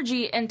of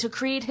energy and to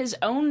create his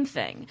own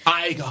thing.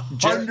 I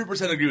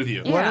 100% agree with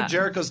you. One of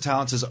Jericho's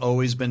talents has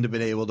always been to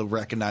be able to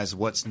recognize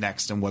what's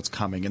next and what's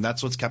coming, and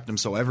that's what's kept him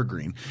so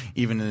evergreen,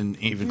 even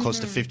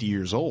close to 50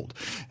 years old.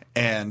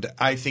 And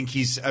I think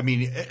he's. I mean,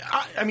 you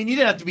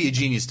didn't have to be a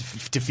genius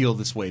to feel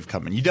this wave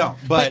coming. You don't,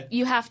 but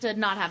you have to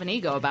not have an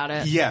ego about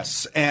it.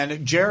 Yes,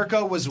 and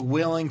Jericho was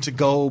willing to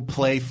go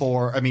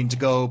to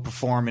go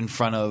perform in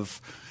front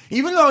of.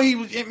 Even though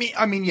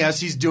yes,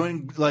 he's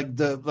doing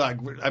the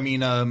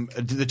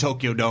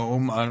Tokyo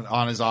Dome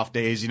on his off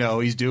days. You know,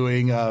 he's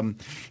doing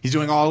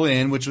All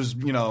In, which was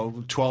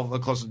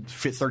 12 close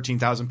to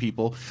 13,000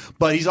 people.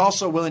 But he's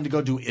also willing to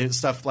go do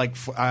stuff like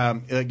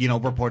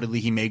reportedly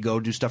he may go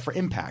do stuff for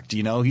Impact.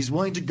 You know, he's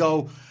willing to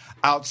go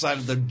outside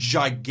of the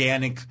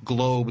gigantic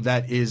globe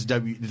that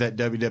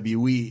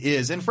WWE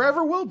is and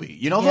forever will be.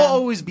 You know, they'll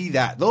always be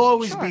that. They'll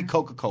always be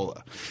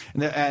Coca-Cola,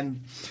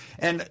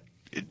 and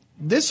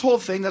this whole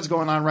thing that's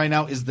going on right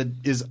now is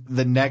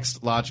the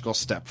next logical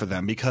step for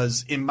them,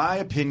 because in my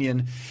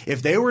opinion,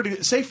 if they were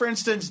to say, for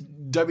instance,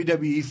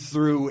 WWE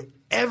threw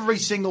every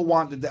single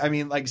one,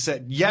 like I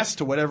said, yes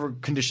to whatever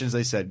conditions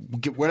they said,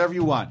 get whatever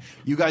you want.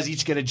 You guys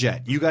each get a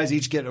jet. You guys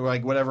each get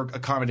like whatever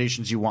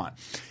accommodations you want.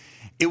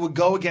 It would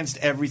go against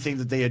everything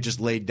that they had just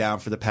laid down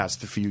for the past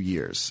few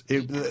years.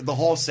 The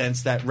whole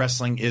sense that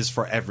wrestling is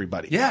for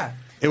everybody. Yeah.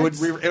 It would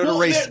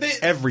erase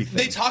everything.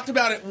 They talked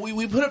about it.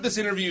 We put up this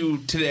interview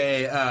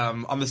today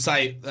on the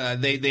site.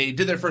 They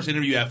did their first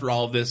interview after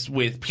all of this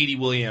with Petey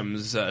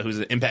Williams, who's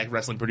an Impact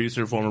Wrestling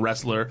producer, former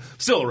wrestler,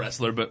 still a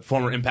wrestler, but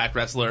former Impact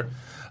wrestler.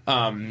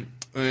 And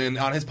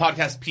on his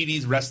podcast,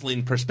 Petey's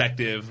Wrestling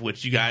Perspective,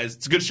 which you guys,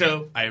 it's a good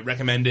show. I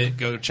recommend it.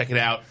 Go check it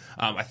out.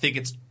 I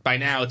think by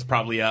now it's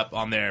probably up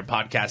on their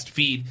podcast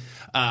feed.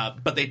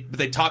 But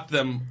they talked to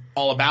them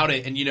all about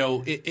it, and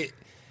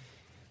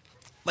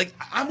like,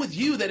 I'm with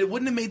you that it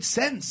wouldn't have made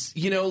sense,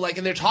 and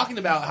they're talking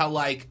about how,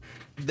 like,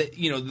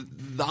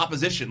 the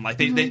opposition, like,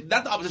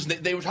 not the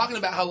opposition, they were talking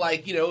about how,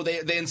 like,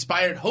 they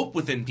inspired hope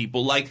within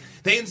people, like,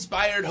 they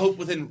inspired hope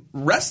within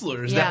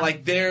wrestlers, that,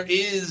 like, there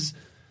is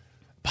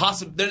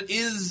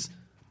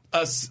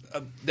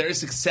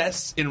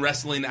success in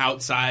wrestling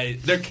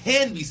outside. There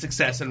can be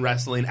success in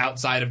wrestling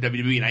outside of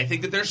WWE, and I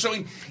think that they're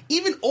showing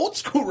even old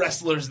school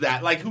wrestlers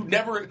that, like, who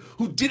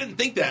didn't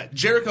think that,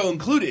 Jericho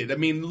included. I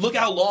mean, look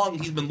how long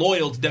he's been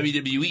loyal to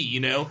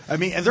WWE. I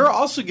mean, and they're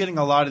also getting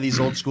a lot of these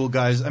old school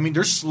guys. I mean,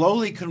 they're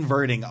slowly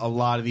converting a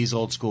lot of these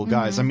old school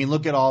guys. I mean,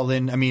 look at All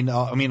In. I mean,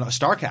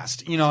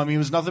 Starcast. It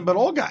was nothing but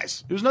old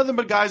guys. It was nothing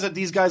but guys that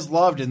these guys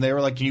loved, and they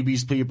were like, "Can you be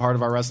a part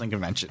of our wrestling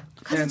convention?"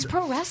 Because it's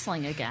pro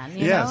wrestling again.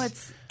 You know,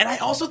 it's. And I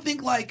also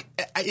think, like,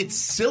 it's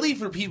silly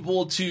for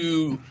people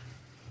for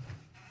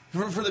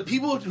the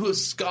people who have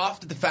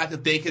scoffed at the fact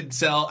that they could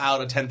sell out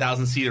a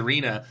 10,000-seat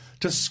arena,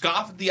 to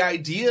scoff at the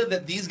idea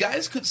that these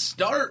guys could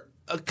start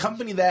a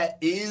company that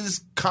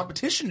is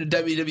competition to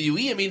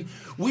WWE. I mean,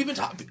 we've been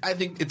talking. I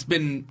think it's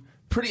been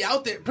pretty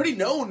out there, pretty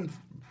known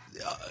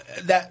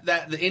that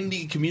the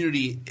indie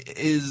community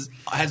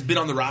has been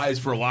on the rise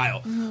for a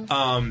while.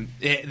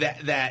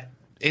 That.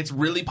 It's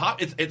really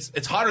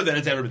it's hotter than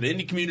it's ever been. The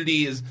indie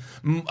community is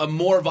a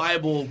more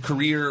viable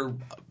career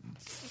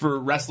for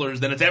wrestlers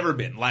than it's ever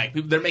been. Like,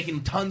 they're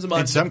making tons of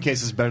money. In some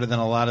cases, better than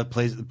a lot of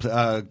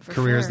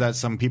careers that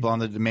some people on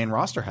the main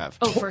roster have.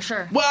 Oh, for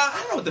sure. Well, I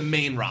don't know what the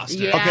main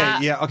roster.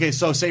 Yeah. Okay.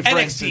 So, say for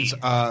NXT. instance,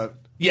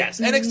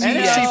 yes,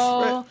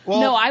 NXT.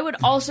 No, I would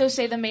also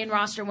say the main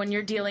roster when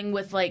you're dealing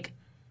with, like,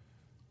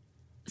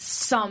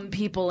 some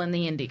people in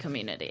the indie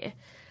community.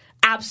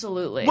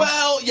 Absolutely.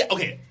 Well, yeah,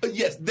 okay.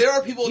 Yes, there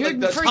are people You're like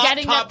the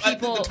forgetting top that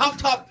people... the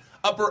top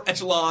upper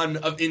echelon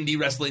of indie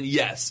wrestling,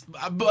 yes.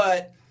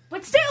 But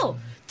still,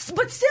 that's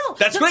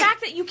the great. fact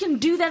that you can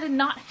do that and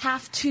not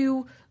have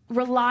to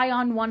rely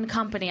on one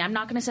company. I'm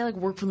not going to say, like,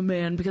 work for the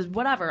man, because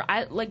whatever.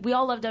 We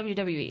all love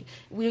WWE.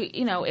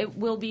 It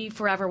will be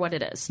forever what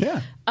it is.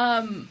 Yeah.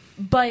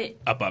 But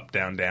up,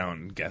 down,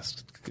 down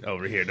guest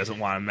over here doesn't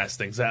want to mess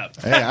things up.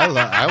 Hey, I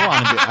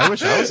want to be. I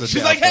wish I was a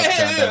She's like,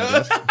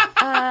 hey.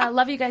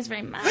 Love you guys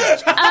very much.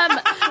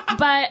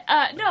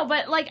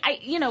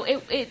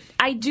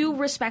 I do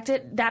respect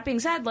it. That being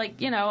said, like,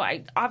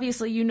 I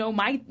obviously,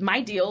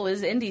 my deal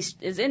is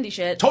indie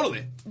shit.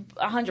 Totally.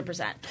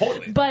 100%.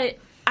 Totally. But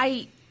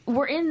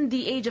we're in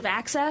the age of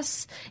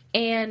access,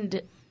 and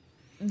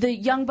the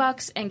Young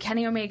Bucks and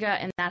Kenny Omega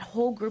and that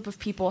whole group of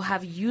people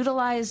have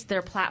utilized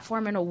their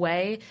platform in a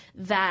way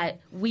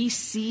that we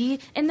see.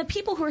 And the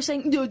people who are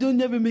saying, no, they'll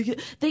never make it.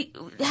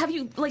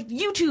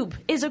 YouTube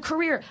is a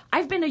career.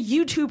 I've been a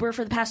YouTuber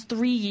for the past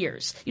 3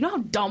 years. You know how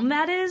dumb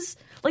that is?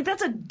 Like,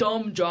 that's a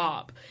dumb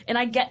job. And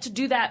I get to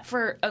do that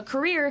for a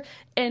career.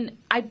 And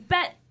I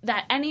bet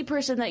that any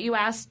person that you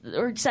asked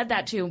or said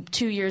that to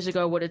 2 years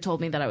ago would have told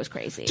me that I was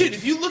crazy. Dude,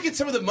 if you look at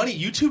some of the money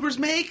YouTubers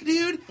make,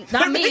 dude.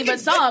 Not me, but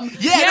some.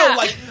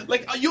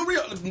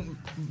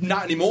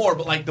 Not anymore,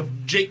 but like the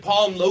Jake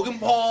Paul and Logan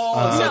Paul,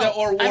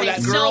 or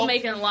that girl. Still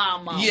making a lot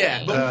of money.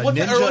 Yeah, but what's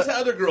that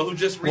other girl who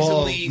just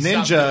recently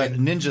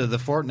Ninja, the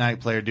Fortnite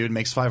player dude,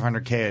 makes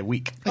 $500K a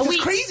week.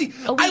 That's crazy.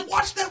 I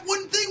watched that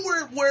one thing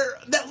where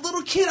that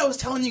little kid I was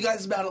telling you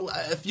guys about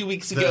a few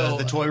weeks ago.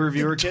 The toy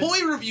reviewer kid?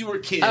 Toy reviewer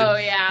kid. Oh,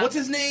 yeah. What's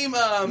his name?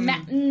 Not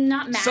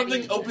Maddie.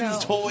 Something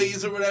opens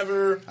toys or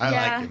whatever. I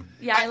like him.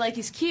 Yeah, I like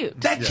he's cute.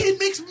 That kid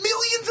makes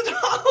millions of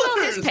dollars.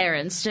 Well, his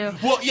parents do.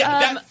 Well,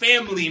 yeah, that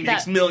family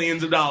makes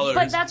millions of dollars.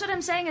 But that's what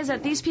I'm saying is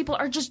that these people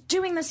are just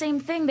doing the same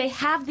thing. They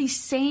have the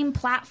same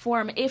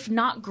platform, if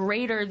not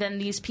greater than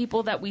these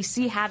people that we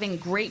see having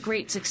great,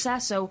 great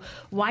success. So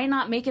why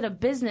not make it a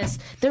business?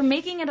 They're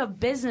making it a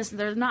business.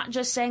 They're not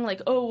just saying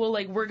like, oh, well,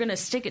 like we're going to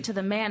stick it to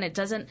the man. It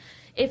doesn't.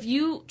 If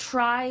you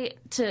try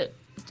to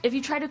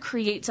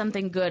create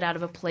something good out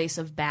of a place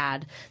of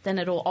bad, then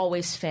it'll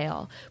always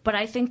fail. But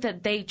I think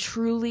that they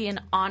truly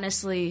and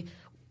honestly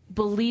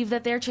believe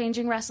that they're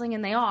changing wrestling,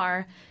 and they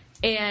are.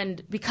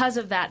 And because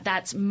of that,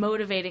 that's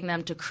motivating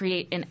them to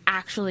create an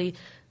actually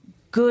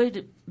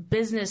good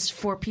business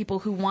for people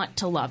who want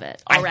to love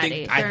it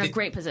already. They're in a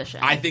great position.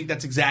 I think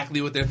that's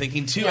exactly what they're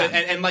thinking, too. Yeah.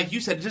 And like you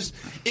said,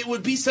 it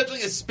would be such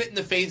like a spit in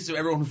the face to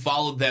everyone who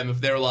followed them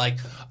if they were like,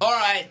 all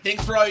right,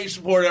 thanks for all your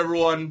support,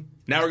 everyone.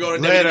 Now we're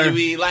going to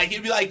WWE. Like,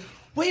 it'd be like,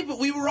 wait, but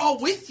we were all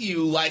with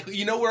you. Like,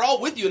 we're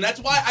all with you. And that's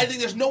why I think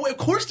there's no way. Of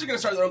course they're going to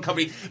start their own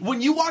company. When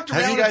you walked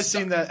around. Have you guys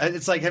seen that?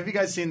 It's like, have you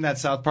guys seen that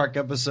South Park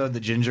episode, the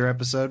Ginger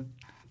episode?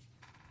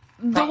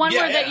 The one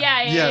where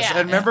Yes,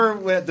 and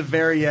remember at the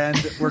very end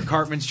where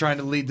Cartman's trying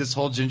to lead this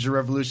whole ginger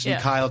revolution,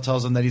 Kyle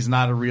tells him that he's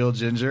not a real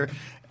ginger,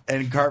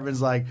 and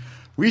Cartman's like,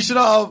 we should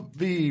all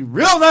be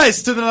real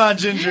nice to the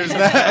non-gingers.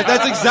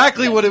 That's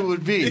exactly what it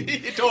would be.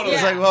 Totally.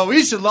 It's like, well,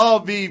 we should all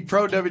be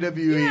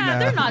pro-WWE now.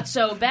 They're not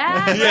so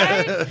bad,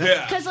 right?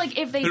 Because like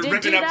if they they're did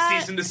ripping do up that,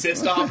 cease and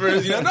desist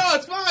offers. No,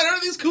 it's fine.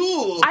 Everything's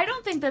cool. I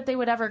don't think that they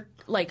would ever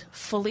like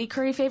fully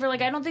curry favor.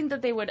 Like I don't think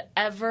that they would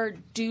ever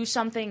do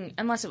something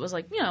unless it was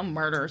like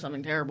murder or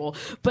something terrible.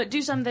 But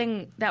do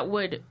something that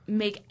would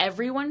make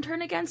everyone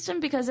turn against him.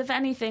 Because if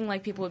anything,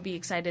 like people would be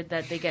excited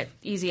that they get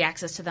easy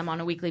access to them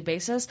on a weekly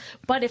basis.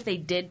 But if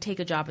they did take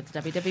a job at the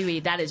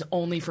WWE, that is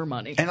only for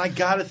money. And I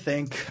gotta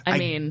think,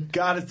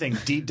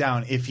 deep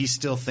down, if he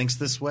still thinks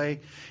this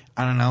way,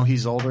 I don't know,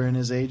 he's older in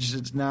his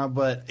age now,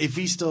 but if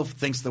he still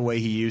thinks the way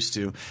he used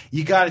to,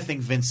 you gotta think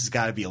Vince has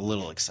gotta be a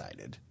little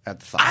excited at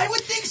the thought. I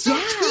would think so, too.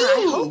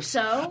 I hope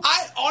so.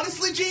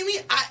 Honestly, Jamie,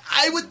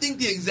 I would think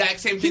the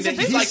exact same thing.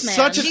 He's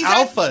such an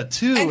alpha,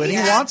 too, and he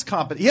wants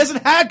competition. He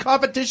hasn't had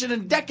competition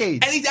in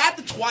decades. And he's at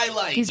the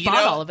twilight. He's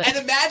bought all of it. And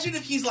imagine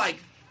if he's like,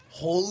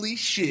 holy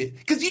shit.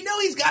 Because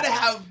he's got to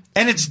have...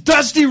 And it's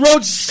Dusty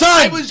Rhodes' son!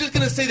 I was just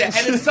going to say that.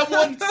 And it's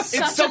someone...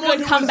 It's someone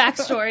who comeback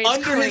story. It's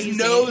under crazy. his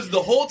nose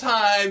the whole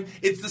time.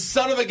 It's the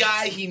son of a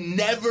guy he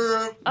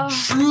never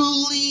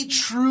truly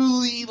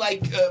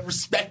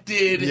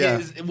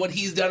respected what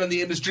he's done in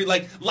the industry.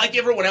 Like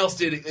everyone else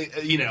did,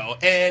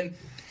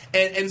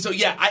 And so,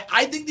 yeah,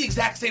 I think the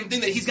exact same thing,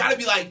 that he's got to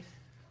be like,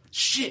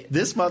 shit.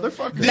 This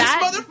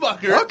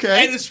motherfucker.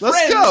 Okay. And his friends.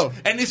 Let's go.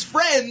 And his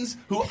friends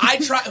who I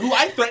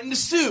threatened to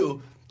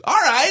sue. All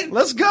right.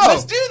 Let's go.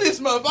 Let's do this,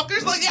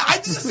 motherfuckers. Like, yeah, I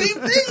did the same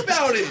thing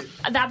about it.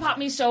 That popped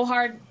me so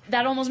hard.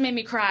 That almost made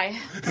me cry.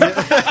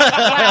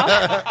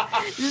 Wow.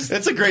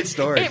 It's a great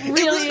story. It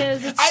really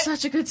is. It's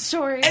such a good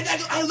story. And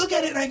I look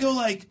at it and I go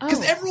like,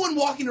 because everyone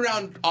walking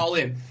around All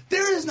In,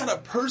 there is not a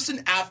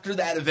person after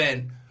that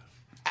event,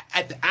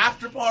 at the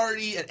after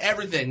party and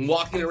everything,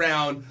 walking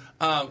around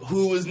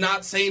who was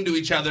not saying to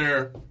each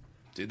other,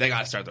 dude, they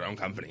got to start their own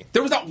company.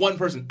 There was not one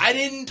person. I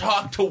didn't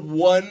talk to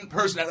one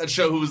person at that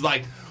show who was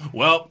like,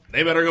 well,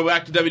 they better go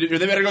back to WWE, or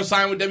they better go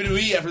sign with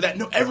WWE after that.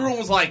 No, everyone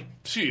was like,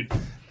 dude,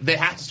 they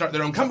have to start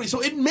their own company.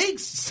 So it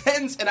makes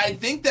sense, and I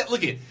think that,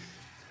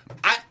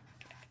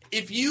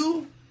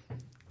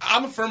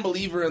 I'm a firm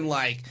believer in,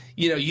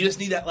 you just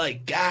need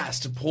that,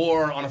 gas to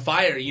pour on a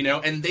fire,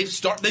 and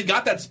they've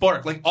got that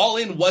spark. Like, All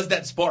In was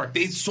that spark.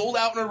 They sold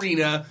out an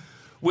arena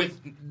with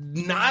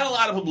not a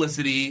lot of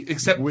publicity,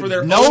 except for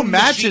their own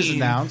matches machine.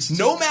 announced.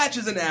 No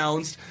matches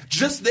announced.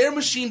 Just their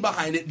machine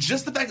behind it.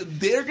 Just the fact that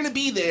they're going to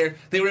be there,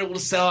 they were able to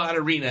sell out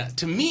an arena.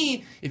 To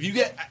me,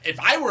 if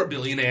I were a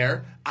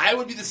billionaire, I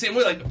would be the same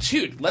way. Like,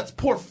 dude, let's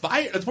pour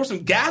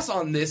some gas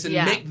on this and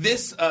make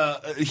this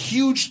a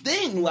huge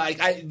thing.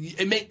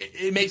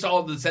 It makes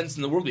all the sense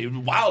in the world.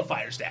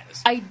 Wildfire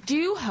status. I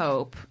do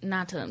hope,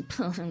 not to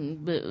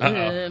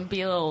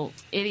be a little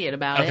idiot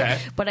about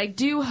it, but I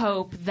do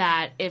hope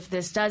that if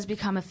this does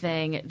become a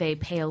anything, they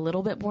pay a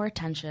little bit more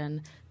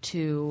attention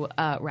to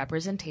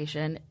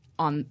representation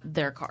on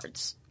their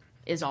cards,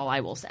 is all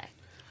I will say.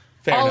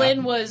 Fair All enough.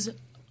 In was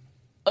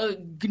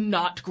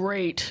not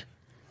great.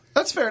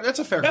 That's fair. That's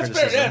a fair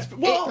criticism. Fair,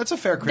 well, that's a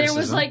fair criticism.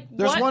 There was like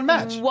There's one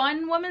match.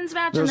 One women's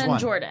match, There's and then one.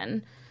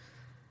 Jordan.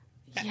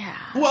 Yeah.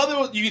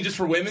 Well, you mean just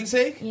for women's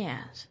sake?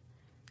 Yes.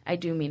 I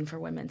do mean for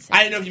women's sake. I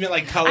didn't know if you meant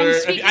like color. I'm I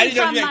speaking didn't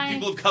know if from you meant my-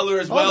 people of color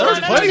as Oh, well. there's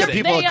or plenty just of women's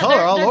people sake. of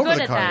color all they're over good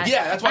the at card. that.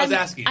 Yeah, that's why I was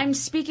I'm- asking. I'm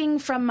speaking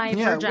from my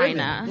Yeah,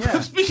 vagina. women.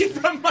 Yeah. Speaking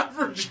from my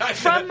vagina.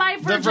 From my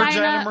The vagina,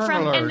 vagina from,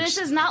 and murderers. this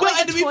is not Well,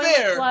 like and a to be toilet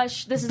fair,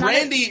 flush. This is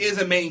Brandy not. is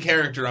a main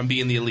character on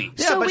Being the Elite.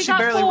 Yeah, So but we she got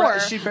barely four.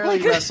 she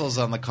barely wrestles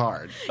on the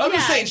card. I'm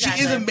just Yeah, saying she is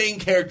a exactly. main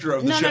character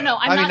of the No, show. no, no.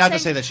 I'm I mean, not not to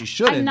saying, say that she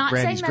shouldn't. I'm not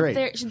Brandy's saying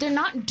that great. they're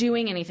not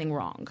doing anything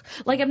wrong.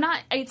 Like I'm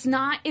not. It's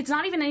not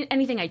even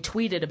anything I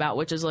tweeted about,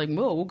 which is like, oh,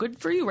 well, good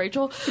for you,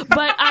 Rachel.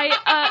 But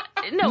I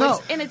no.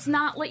 It's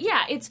not like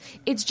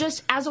it's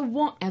just as a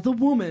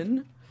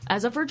woman,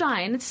 as a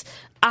vagina.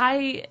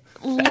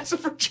 As a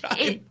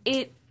vagina.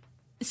 It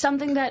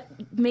something that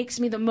makes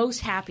me the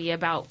most happy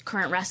about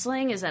current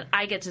wrestling is that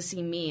I get to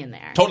see me in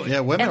there. Totally. Yeah,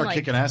 women And, are like,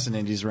 kicking ass in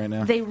indies right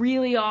now. They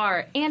really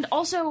are. And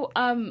also,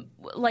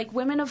 like,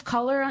 women of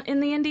color in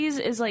the indies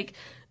is, like,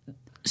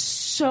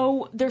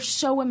 they're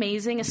so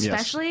amazing,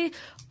 especially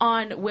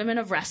on Women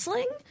of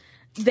Wrestling.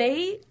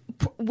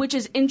 Which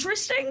is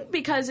interesting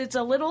because it's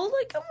a little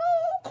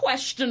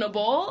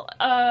questionable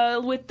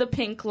with the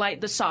pink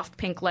light, the soft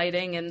pink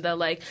lighting and the,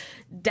 like,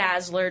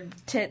 dazzler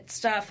tit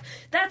stuff.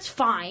 That's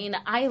fine.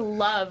 I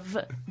love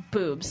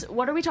boobs.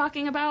 What are we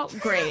talking about?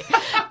 Great.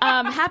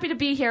 Happy to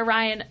be here,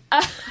 Ryan.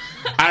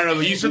 I don't know,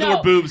 but you said the No,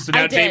 word boobs, so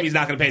now I did. Jamie's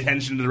not going to pay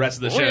attention to the rest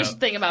of the What show. is the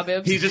thing about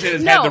boobs? He's just in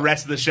his No. head the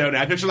rest of the show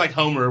now. I picture like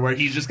Homer, where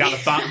he's just got a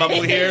thought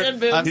bubble here. And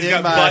boobs. He's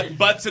got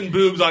butts and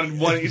boobs on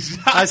one each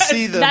side. I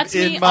see them That's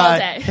me in all my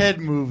day. head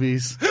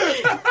movies.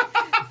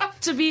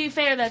 To be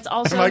fair, that's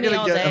also Am I me gonna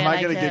all get? day. Am and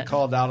I gonna can't- get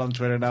called out on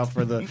Twitter now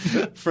for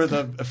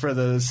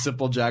the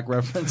Simple Jack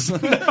reference?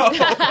 As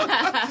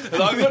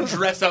long as you don't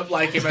dress up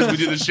like him as we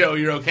do the show,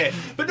 you're okay.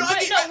 But no, I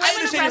Women of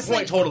understand your wrestling-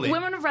 point totally.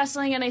 Women of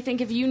Wrestling, and I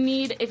think if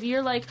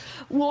you're like,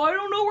 well, I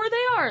don't know where they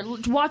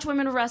are, watch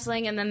Women of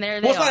Wrestling, and then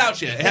there they Well, it's are. not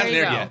out yet. It There hasn't you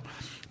aired go. yet.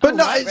 But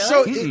no, what, I-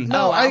 so really?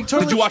 no, Oh, I wow.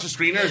 totally. Did you watch a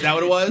screener? Is that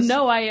what it was?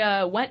 No,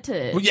 I went to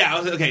it. Well, yeah, I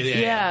was okay.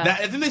 Yeah, Yeah.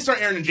 I think they start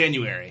airing in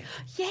January.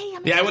 Yay!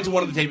 I'm Yeah, I went to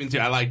one of the tapings too.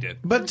 I liked it.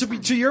 But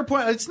to your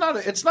point, it's not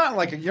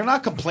like you're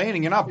not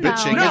complaining, you're not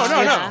bitching. No,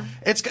 no.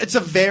 It's a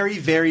very,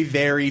 very,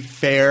 very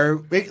fair.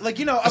 Like,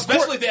 you know, of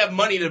Especially course, if they have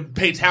money to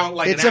pay talent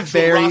like It's an a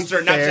actual very roster,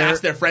 and not to fair-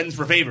 ask their friends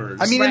for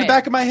favors. I mean, in the Right.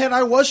 back of my head,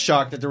 I was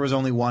shocked that there was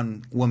only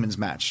one women's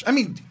match. I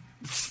mean,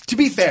 to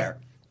be fair,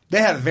 they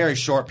had a very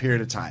short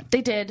period of time.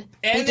 They did.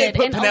 and they they did.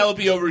 put And,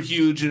 Penelope over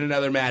huge in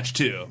another match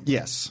too.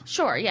 Yes.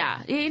 Sure, yeah.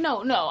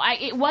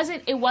 It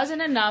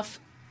wasn't enough.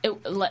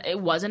 It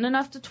wasn't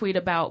enough to tweet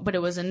about, but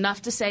it was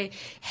enough to say,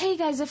 hey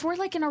guys, if we're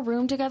like in a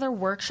room together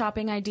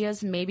workshopping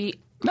ideas, maybe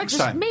Next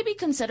just time. maybe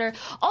consider.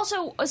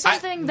 Also,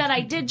 something that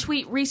I did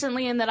tweet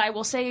recently and that I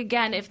will say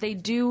again, if they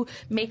do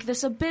make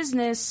this a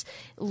business,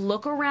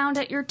 look around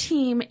at your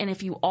team, and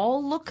if you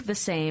all look the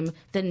same,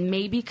 then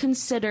maybe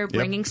consider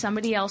bringing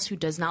somebody else who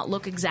does not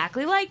look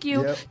exactly like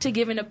you to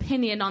give an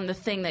opinion on the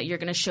thing that you're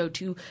going to show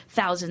to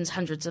thousands,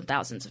 hundreds of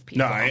thousands of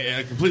people. No,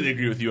 I completely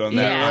agree with you on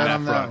that. Yeah. On Right that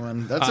on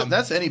front. that one.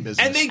 That's any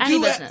business. And they Any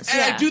do, business,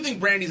 and I yeah. do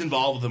think Brandy's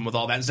involved with them with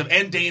all that and stuff,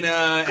 and Dana,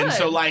 and Good.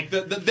 so like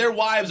their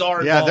wives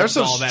are. yeah, involved there's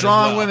some with all that as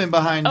strong well. women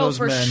behind Oh, those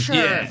for men. sure,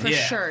 Yeah, for yeah.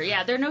 sure.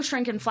 Yeah, they're no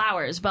shrinking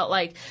flowers, but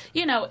like,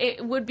 you know,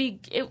 it would be.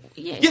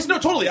 Yes, no,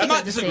 totally. I'm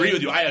not disagreeing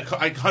with you. I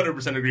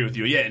 100% agree with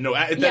you. Yeah, no,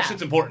 that Yeah.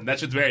 shit's important. That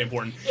shit's very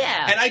important.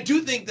 Yeah. And I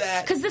do think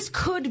that Because this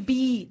could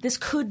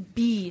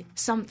be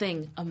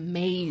something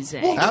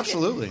amazing. Well,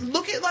 Absolutely.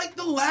 Look at like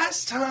the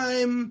last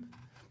time.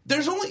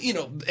 There's only,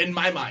 in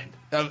my mind,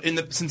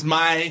 since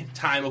my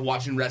time of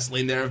watching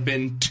wrestling, there have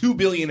been 2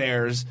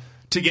 billionaires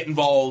to get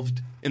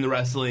involved in the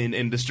wrestling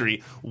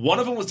industry. One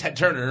of them was Ted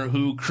Turner,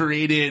 who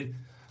created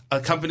a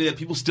company that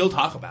people still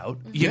talk about.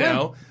 You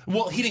know,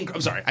 well, he didn't.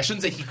 I'm sorry, I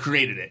shouldn't say he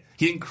created it.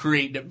 He didn't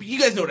create it. But you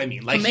guys know what I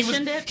mean. Like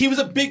Commissioned it? he was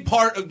a big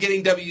part of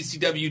getting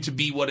WCW to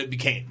be what it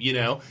became. You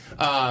know,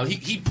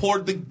 he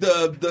poured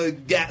the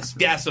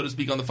gas, so to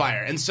speak, on the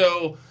fire, and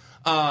so.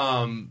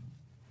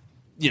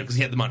 Because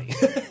he had the money,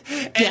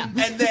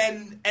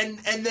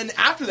 and then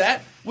after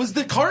that was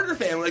the Carter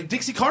family, like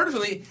Dixie Carter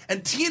family,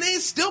 and TNA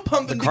is still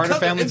pumping. The Carter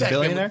because of family's a Impact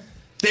billionaire? Family.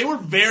 They were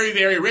very,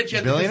 very rich.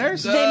 Yeah,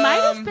 Billionaires? They might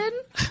have been.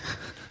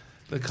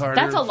 The Carter.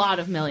 That's a lot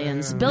of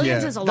millions.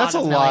 Billions Yeah, is a lot. that's a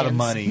of lot of millions.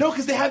 money. No,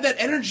 because they have that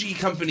energy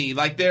company.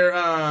 Like they're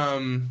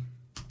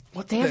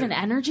They have an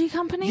energy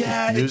company.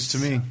 Yeah, News to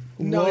me.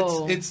 No,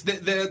 Whoa. it's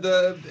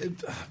the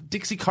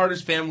Dixie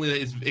Carter's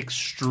family is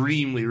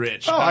extremely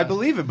rich. Oh, I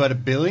believe it, but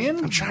 $1 billion?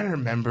 I'm trying to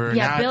remember. Now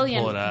Yeah, I have to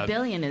pull it up.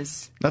 billion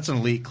is That's an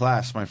elite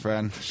class, my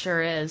friend.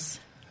 sure is.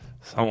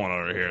 Someone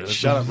over here.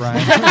 Shut up,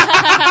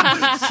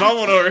 Ryan.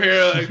 Someone over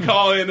here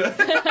calling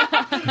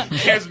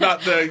cares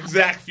about the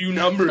exact few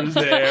numbers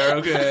there.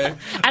 Okay.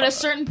 At a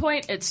certain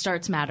point, it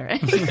starts mattering.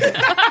 Wait,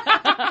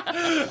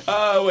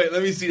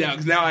 let me see now,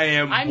 because now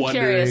I'm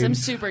wondering. Curious. I'm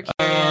super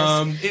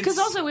curious. Because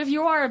also, if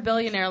you are a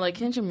billionaire, like,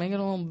 can't you make it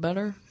a little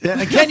better? Yeah,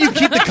 and can't you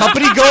keep the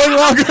company going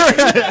longer?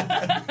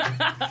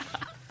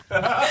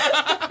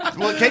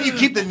 Well, can you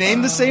keep the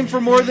name the same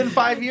for more than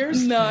 5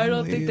 years? No, I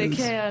don't think they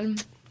can.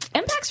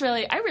 Impact's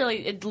really, I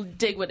really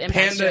dig what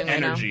Impact's Panda doing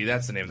right Energy, now.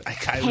 that's the name.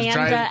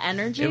 Panda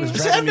Energy?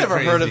 I've never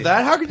heard of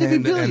that. How could you be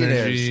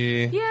billionaires?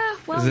 Energy. Yeah,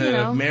 well, is you an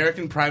know.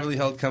 American privately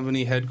held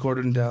company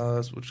headquartered in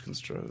Dallas, which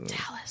constructs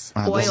Dallas.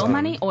 Oil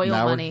money? Oil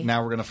money.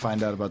 Now we're going to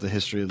find out about the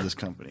history of this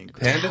company.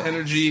 Panda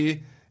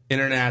Energy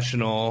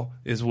International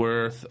is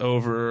worth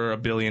over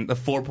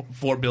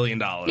 $4 billion.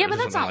 Yeah, but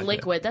that's not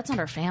liquid. That's not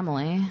our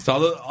family.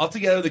 So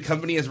altogether, the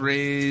company has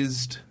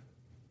raised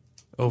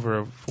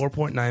over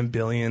 $4.9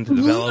 billion to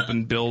develop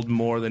and build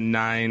more than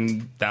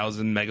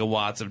 9,000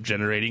 megawatts of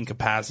generating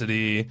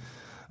capacity.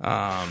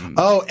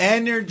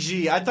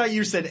 Energy. I thought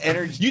you said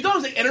energy. You thought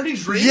it was an energy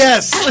drink?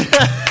 Yes.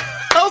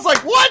 I was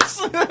like, what?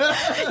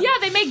 Yeah,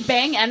 they make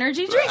Bang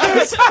energy drinks.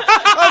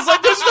 I was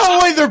like, there's no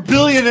way they're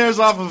billionaires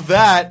off of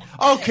that.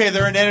 Okay,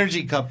 they're an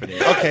energy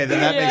company. Okay, then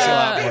that makes a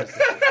lot more sense.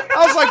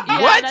 I was like,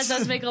 Yeah, what? that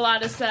does make a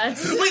lot of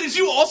sense. Wait, did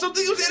you also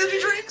think it was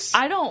energy drinks?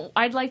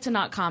 I'd like to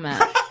not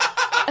comment.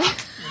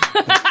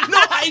 No,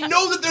 I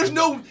know that there's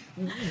no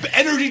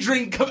energy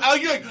drink.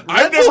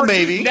 Red Bull,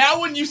 maybe.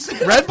 Now when you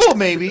say Red Bull,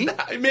 maybe.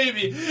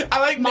 Maybe. I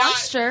like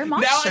Monster. Now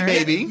I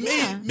maybe.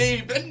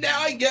 Maybe. But now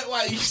I get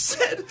why you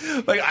said,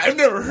 like, I've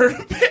never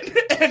heard of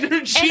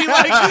energy.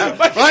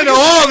 I know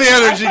all the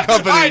energy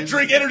companies. I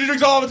drink energy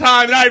drinks all the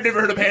time, and I've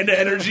never heard of Panda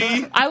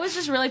Energy. I was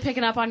just really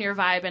picking up on your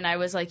vibe, and I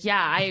was like,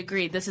 yeah, I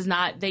agree. This is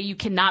not, that you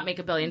cannot make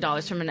 $1 billion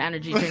from an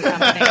energy drink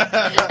company.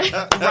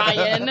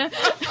 Ryan.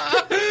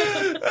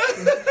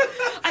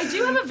 I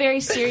do have a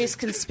very serious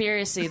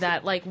conspiracy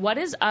that, like, what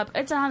is up?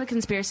 It's not a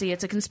conspiracy,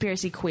 it's a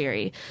conspiracy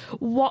query.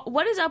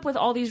 What is up with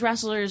all these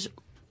wrestlers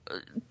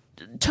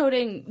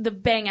toting the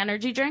Bang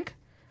energy drink?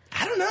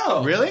 I don't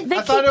know. Really? They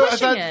I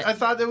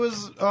thought there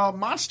was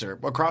Monster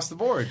across the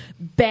board.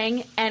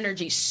 Bang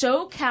Energy.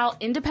 SoCal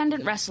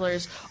independent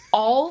wrestlers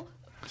all...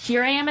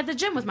 Here I am at the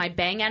gym with my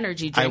Bang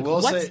energy drink.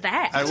 What's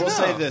that? I will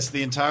say this.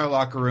 The entire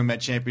locker room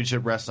at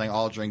Championship Wrestling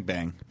all drink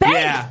Bang. Bang?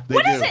 Yeah.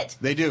 What is it?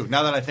 They do.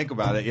 Now that I think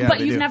about it, yeah. But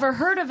they you've do. never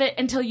heard of it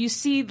until you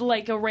see,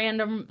 like, a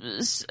random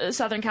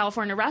Southern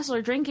California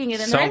wrestler drinking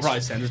it in Someone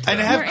probably sends it to And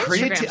them. they have Their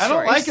creatine. Instagram I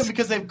don't like stories. them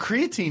because they have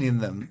creatine in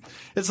them.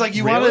 It's like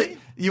you Really?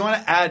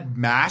 want to add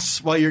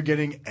mass while you're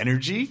getting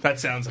energy. That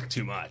sounds like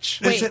too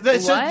much. Wait, They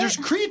said what? there's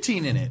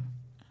creatine in it.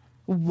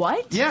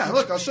 What? Yeah,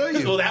 look, I'll show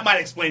you. Well, that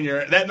might explain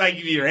that might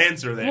give you your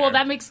answer there. Well,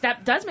 that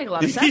does make a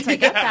lot of sense. I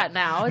get that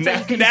now. It's like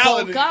you can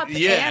Now bulk up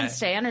yeah. and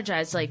stay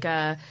energized, like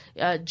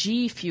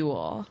G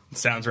Fuel.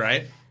 Sounds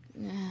right.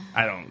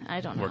 I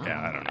don't know. work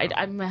out. I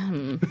don't know.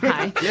 I'm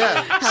hi.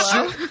 Yeah.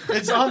 Hello.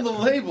 It's on the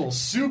label.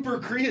 Super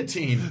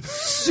creatine.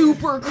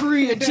 Super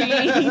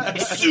creatine.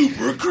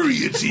 Super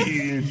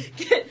creatine.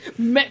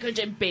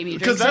 Mecogen baby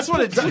drinks. Because that's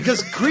what it does.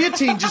 Because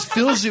creatine just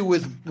fills you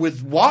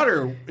with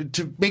water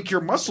to make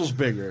your muscles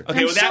bigger.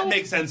 Okay, well, that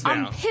makes sense now.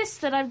 I'm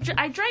pissed that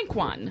I drank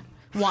one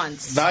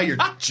once. Now you're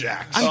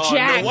jacked. I'm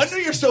jacked. No wonder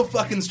you're so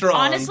fucking strong.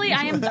 Honestly,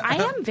 I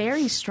am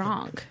very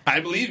strong.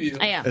 I believe you.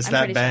 I am. It's I'm that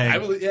pretty bang. I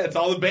believe, yeah, it's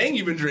all the bang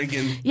you've been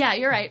drinking. Yeah,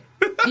 you're right.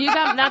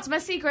 That's my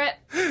secret.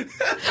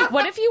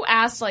 What if you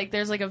asked, like,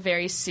 there's like a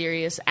very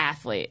serious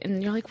athlete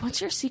and you're like,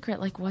 what's your secret?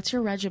 Like, what's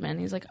your regimen?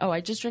 He's like, oh,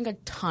 I just drink a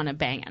ton of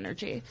Bang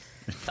energy.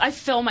 I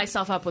fill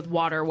myself up with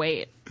water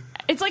weight.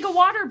 It's like a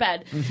water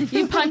bed.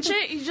 You punch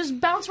it, you just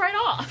bounce right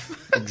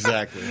off.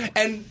 Exactly.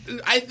 And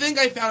I think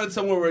I found it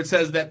somewhere where it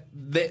says that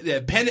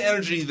Panda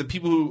Energy, the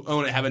people who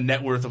own it, have a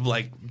net worth of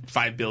like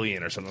 $5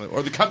 billion or something,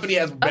 or the company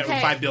has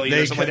 $5 billion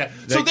or something like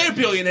that. So they're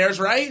billionaires,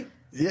 right?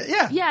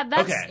 Yeah. Yeah,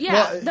 that's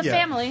Okay. the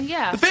family.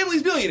 Yeah, The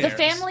family's billionaires. the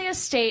family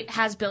estate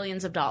has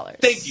billions of dollars.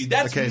 Thank you.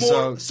 That's Okay,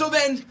 more. So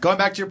then, Going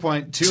back to your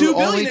point,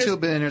 only two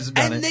billionaires have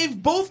done and it.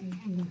 they've both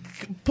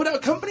put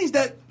out companies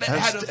that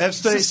Have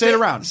stayed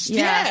around.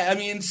 Yeah, I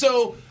mean,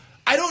 so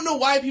I don't know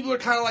why people are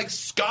kind of like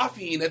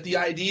scoffing at the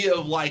idea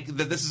of like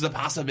that this is a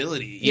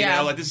possibility. You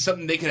know, like this is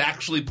something they could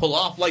actually pull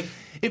off. Like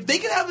if they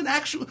could have an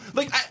actual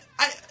like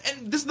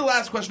and this is the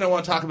last question I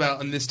want to talk about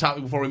on this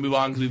topic before we move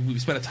on because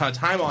we've spent a ton of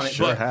time on it.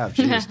 Sure have.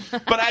 Jeez.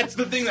 But it's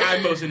the thing that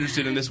I'm most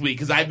interested in this week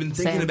because I've been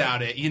thinking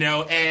about it. You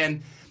know,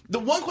 and the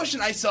one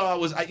question I saw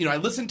was I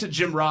listened to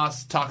Jim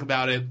Ross talk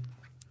about it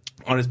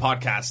on his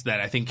podcast that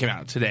I think came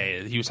out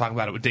today. He was talking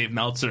about it with Dave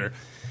Meltzer.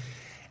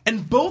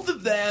 And both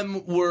of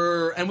them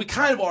were, and we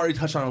kind of already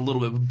touched on it a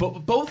little bit,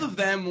 but both of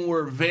them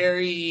were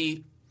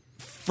very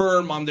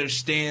firm on their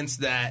stance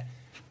that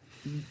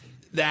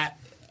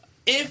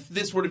if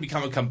this were to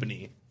become a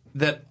company,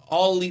 that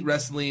All Elite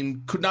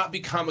Wrestling could not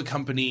become a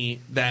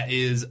company that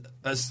is,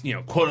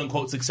 quote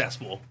unquote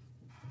successful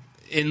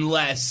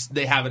unless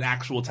they have an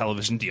actual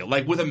television deal,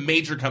 like with a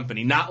major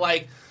company, not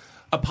like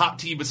a pop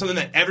TV, but something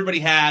that everybody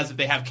has if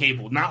they have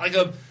cable, not like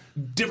a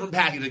different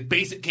package, like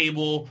basic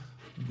cable,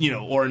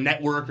 or a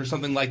network or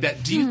something like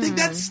that. Do you think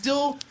that's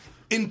still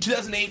in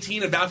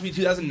 2018, about to be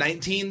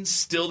 2019,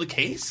 still the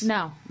case?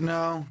 No,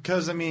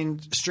 because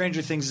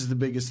Stranger Things is the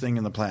biggest thing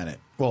in the planet.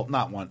 Well,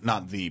 but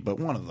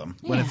one of them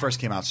when it first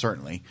came out,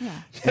 certainly. Yeah,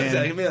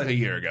 maybe like a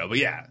year ago, but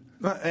yeah.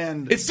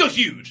 And it's still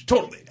huge,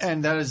 totally.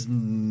 And that is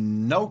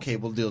no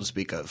cable deal to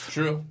speak of.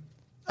 True.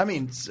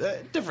 It's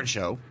a different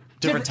show,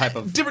 different type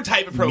of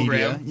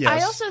program. Media, yes.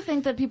 I also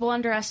think that people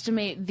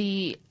underestimate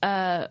the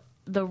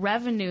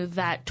revenue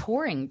that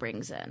touring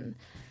brings in.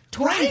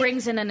 Touring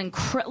brings in an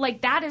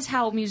that is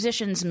how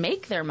musicians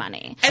make their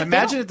money. And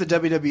imagine if the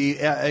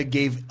WWE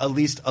gave at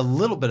least a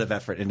little bit of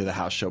effort into the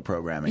house show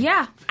programming.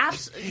 Yeah,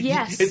 absolutely.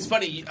 Yes. It's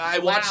funny. I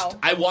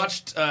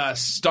watched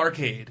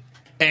Starcade.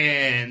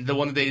 And the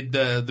one that they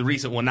the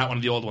recent one, not one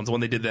of the old ones, the one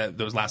they did that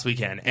was last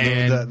weekend.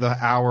 And the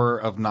hour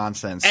of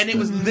nonsense. And it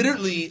was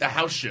literally a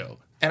house show.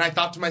 And I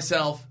thought to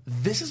myself,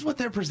 this is what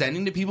they're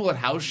presenting to people at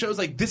house shows?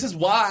 Like, this is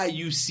why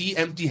you see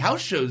empty house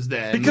shows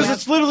then. Because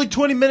it's literally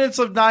 20 minutes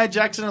of Nia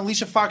Jackson and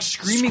Alicia Fox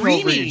screaming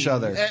over each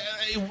other.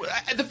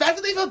 The fact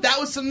that they felt that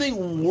was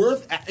something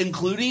worth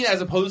including as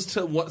opposed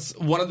to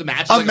one of the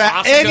matches,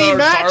 any or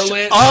match?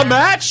 Charlotte. A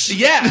match?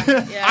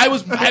 Yeah. I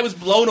was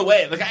blown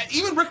away. Like,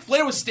 even Ric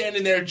Flair was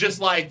standing there just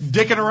like...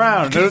 dicking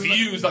around.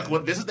 Confused. Like,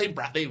 what, this is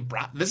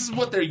this is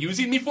what they're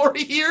using me for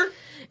here?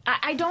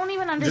 I don't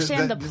even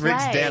understand the play.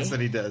 Rick's dance that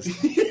he does.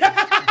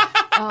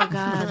 Oh,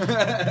 God.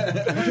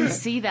 I can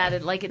see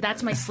that.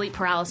 That's my sleep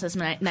paralysis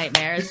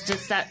nightmare. It's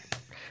just that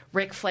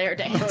Ric Flair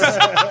dance.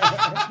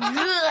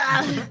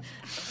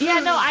 Yeah,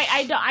 no,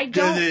 I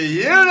don't.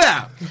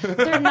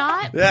 They're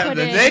not putting...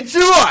 They do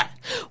it.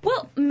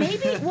 Well,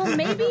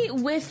 maybe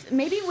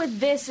with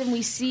this, and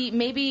we see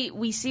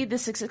the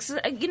success.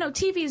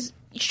 TV's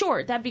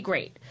sure that'd be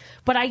great,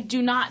 but I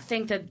do not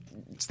think that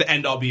it's the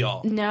end all be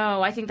all.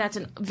 No, I think that's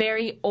a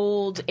very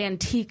old,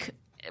 antique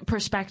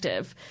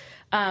perspective,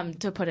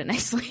 to put it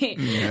nicely.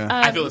 Yeah.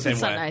 I feel the same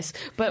it's way. Not nice,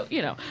 but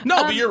No,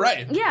 but you're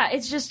right. Yeah,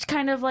 it's just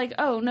kind of like,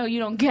 oh no, you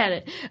don't get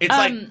it.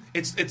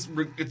 It's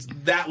it's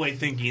that way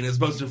thinking as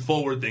opposed to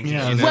forward thinking.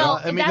 Yeah,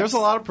 Well, there's a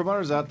lot of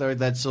promoters out there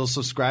that still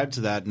subscribe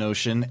to that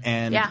notion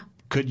and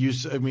could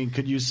use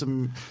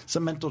some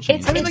mental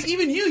change.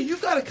 Even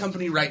you've got a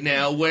company right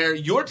now where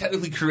you're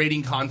technically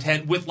creating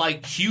content with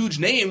huge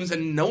names,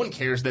 and no one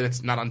cares that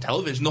it's not on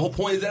television. The whole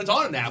point is that it's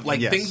on an app.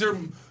 Things are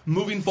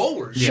moving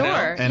forward. Sure,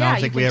 and I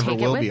don't think we ever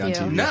will be on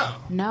TV.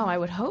 No, I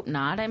would hope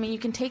not. You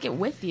can take it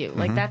with you.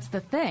 Mm-hmm. That's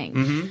the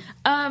thing.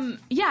 And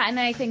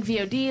I think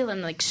VOD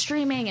and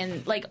streaming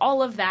and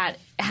all of that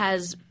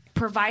has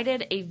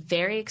provided a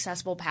very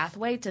accessible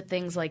pathway to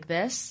things like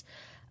this.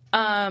 Oh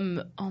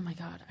my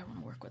God, I want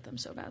to work with them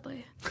so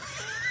badly.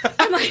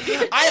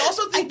 I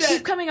also think I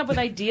keep coming up with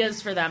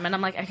ideas for them, and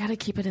I'm like, I gotta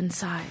keep it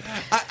inside.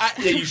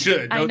 Yeah, you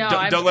should. I know.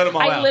 Don't let them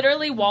all out. I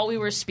literally, while we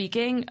were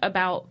speaking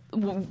about,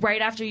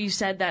 right after you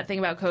said that thing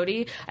about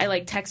Cody, I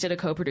texted a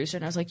co-producer,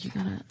 and I was like,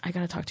 I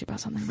gotta talk to you about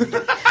something.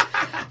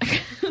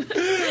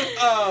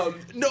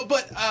 No,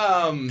 but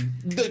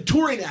the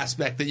touring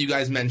aspect that you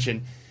guys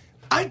mentioned,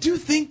 I do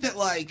think that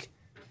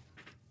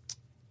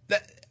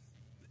that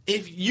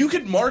if you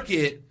could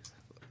market,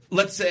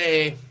 let's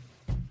say,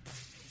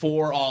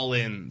 4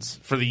 all-ins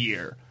for the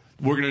year.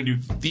 We're going to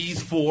do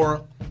these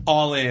 4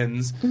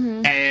 all-ins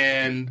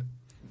and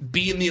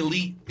be in the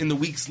elite in the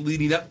weeks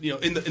leading up.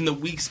 In the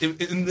weeks in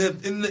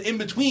the in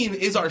between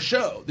is our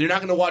show. You're not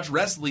going to watch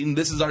wrestling.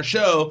 This is our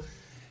show.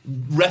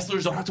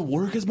 Wrestlers don't have to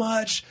work as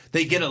much.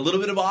 They get a little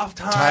bit of off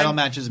time. Title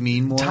matches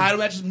mean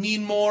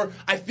more.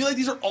 I feel like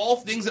these are all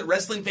things that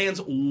wrestling fans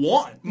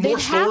want. More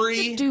story.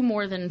 Have to do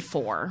more than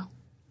 4.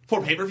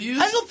 For pay-per-views?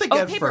 I don't think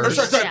at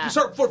first.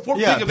 Sorry, for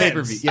big events.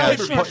 Pay-per-view. Yeah,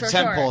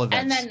 Sure.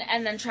 events.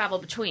 And then travel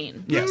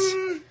between. Yes.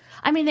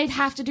 They'd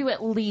have to do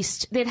at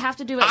least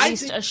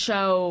a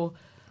show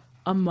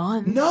a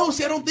month. No,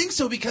 see, I don't think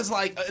so because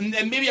and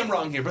maybe I'm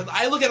wrong here, but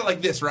I look at it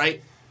like this,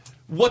 right?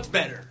 What's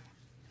better?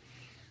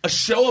 A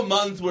show a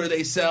month where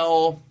they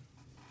sell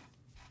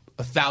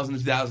 1,000,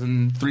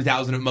 2,000,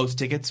 3,000 at most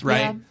tickets,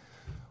 right? Yeah.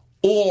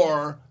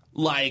 Or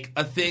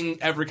a thing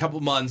every couple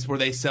of months where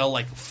they sell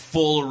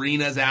full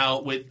arenas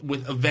out with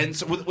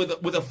events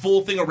with a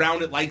full thing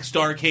around it like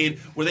Starcade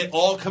where they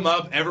all come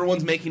up,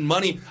 everyone's making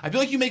money. I feel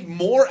like you make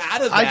more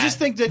out of that. I just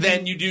think that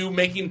than you do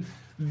making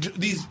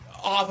these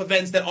off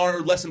events that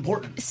are less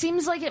important.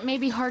 Seems like it may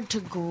be hard to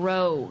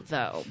grow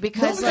though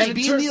because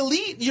being the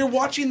elite, you're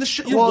watching the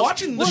show.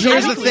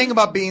 Here's the thing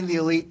about being the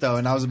elite, though,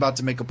 and I was about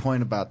to make a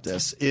point about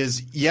this: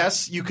 is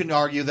yes, you can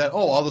argue that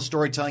all the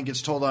storytelling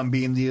gets told on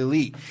being the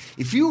elite.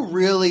 If you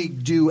really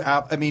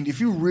if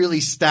you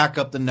really stack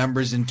up the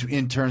numbers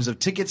in terms of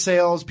ticket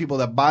sales, people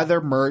that buy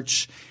their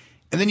merch,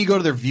 and then you go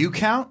to their view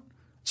count,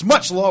 it's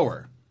much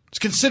lower. It's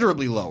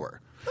considerably lower.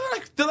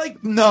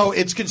 No,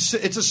 it's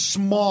a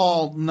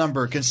small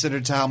number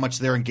considered to how much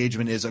their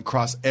engagement is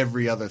across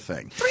every other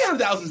thing.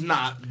 300,000 is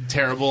not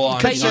terrible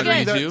on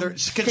considering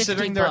YouTube.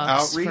 Considering their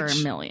outreach for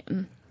 $1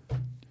 million.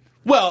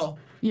 Well,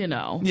 you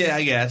know. Yeah,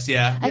 I guess.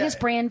 Yeah. I guess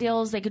brand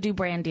deals. They could do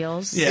brand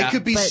deals. Yeah. It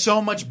could be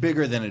so much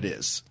bigger than it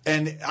is,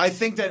 and I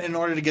think that in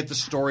order to get the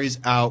stories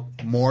out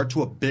more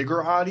to a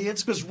bigger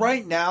audience, because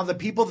right now the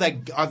people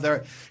that are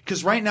there,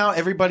 because right now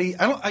everybody,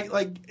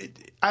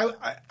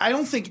 I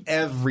don't think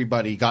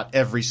everybody got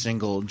every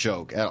single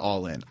joke at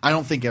All In. I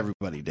don't think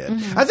everybody did.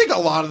 Mm-hmm. I think a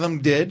lot of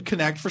them did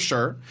connect for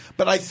sure,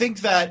 but I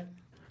think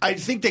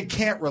they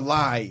can't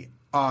rely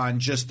on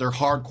just their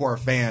hardcore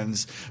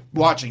fans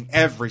watching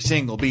every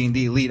single Being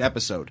the Elite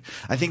episode.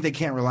 I think they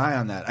can't rely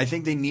on that. I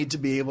think they need to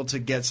be able to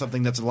get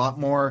something that's a lot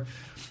more.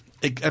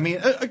 I mean,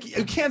 I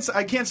can't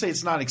say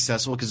it's not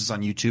accessible because it's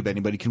on YouTube.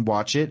 Anybody can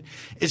watch it.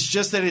 It's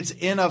just that it's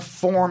in a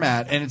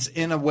format and it's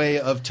in a way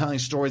of telling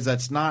stories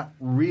that's not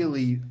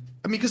really.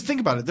 I mean, because think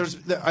about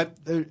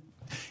it.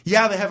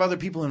 Yeah, they have other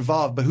people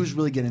involved, but who's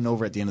really getting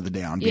over at the end of the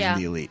day on Being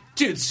the Elite?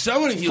 Dude,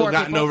 so many people have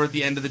gotten over at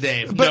the end of the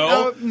day.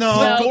 But,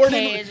 no.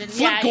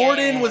 Flip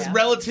Gordon was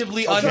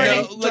relatively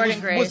unknown. Jordan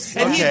Grace.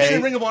 And he'd been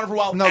in Ring of Honor for a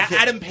while.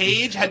 Adam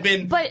Page had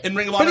been in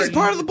Ring of Honor. But he's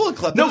part of the Bullet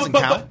Club. That doesn't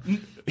count.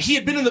 He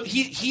had been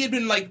he had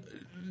been like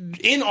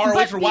in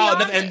ROH for a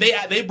while, and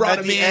they brought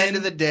him in. At the end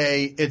of the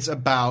day, it's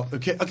about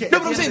okay. No,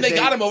 but I'm saying they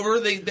got him over.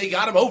 They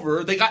got him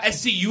over. They got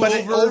SCU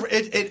over.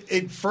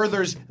 It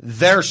furthers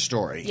their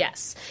story.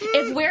 Yes,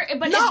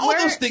 not all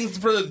those things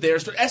further their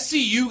story.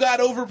 SCU got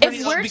over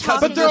pretty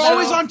because, but they're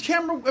always on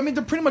camera. I mean,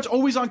 they're pretty much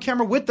always on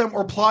camera with them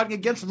or plotting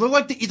against them. They're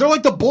like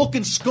the bulk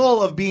and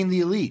skull of Being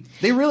the Elite.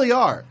 They really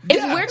are.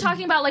 If we're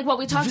talking about like what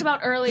we talked about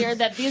earlier,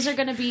 that these are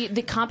going to be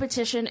the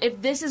competition. If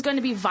this is going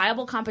to be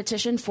viable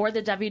competition for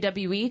the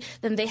WWE,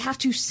 then they have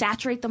to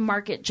saturate the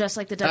market just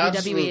like the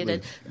WWE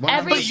did.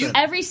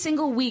 Every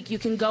single week you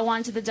can go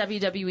on to the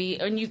WWE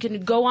and you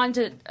can go on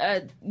to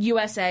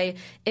USA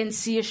and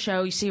see a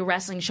show. You see a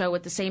wrestling show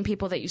with the same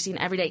people that you've seen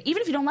every day.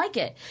 Even if you don't like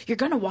it, you're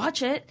going to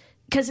watch it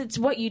because it's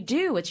what you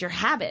do. It's your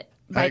habit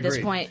by this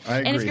point. I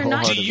agree. And if you're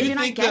not,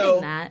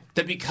 getting that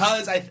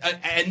because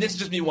and this is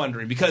just me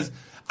wondering, because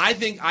I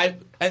think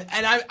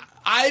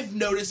I've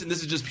noticed, and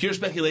this is just pure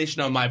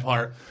speculation on my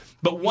part,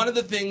 but one of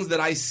the things that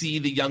I see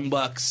the Young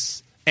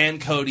Bucks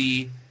and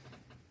Cody,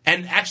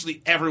 and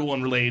actually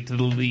everyone related to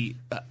the Elite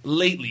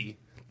lately,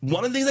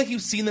 one of the things I keep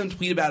seeing them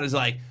tweet about is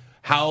like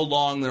how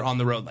long they're on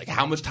the road, like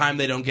how much time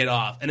they don't get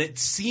off. And it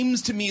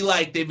seems to me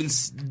like they've been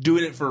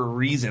doing it for a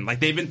reason. Like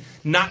they've been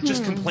not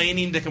just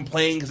complaining to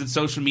complain because it's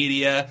social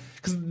media,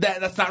 because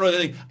that's not really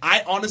the thing.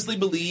 I honestly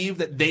believe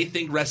that they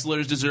think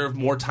wrestlers deserve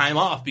more time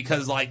off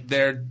because like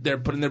they're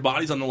putting their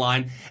bodies on the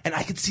line. And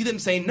I could see them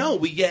saying, no,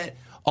 we get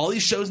all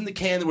these shows in the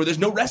can where there's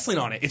no wrestling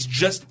on it. It's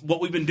just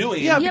what we've been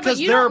doing. Yeah, because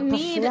they're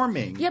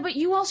performing. Yeah, but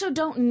you also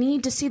don't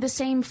need to see the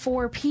same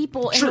four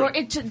people in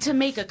order to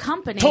make a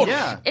company. Totally.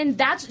 Yeah. And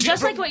that's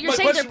just like what you're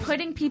saying. They're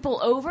putting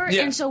people over.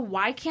 Yeah. And so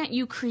why can't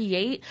you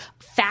create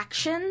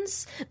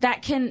factions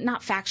that can,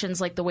 not factions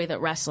like the way that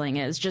wrestling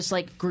is, just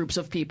like groups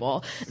of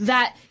people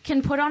that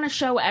can put on a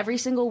show every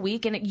single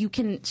week and you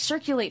can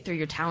circulate through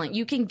your talent.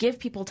 You can give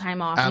people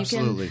time off.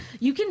 Absolutely.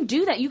 You can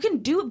do that. You can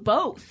do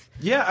both.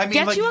 Yeah, I mean,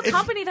 get you a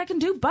company that can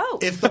do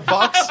both. If the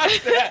Bucks,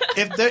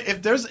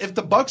 if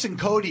the Bucks and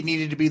Cody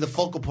needed to be the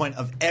focal point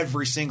of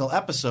every single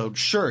episode,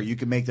 sure, you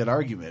can make that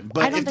argument.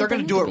 But if they're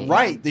going to do it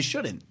right, they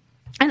shouldn't.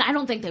 And I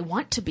don't think they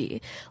want to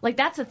be. Like,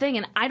 that's the thing.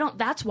 And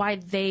that's why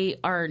they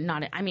are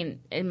not, I mean,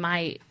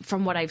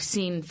 from what I've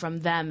seen from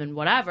them and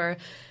whatever,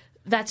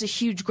 that's a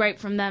huge gripe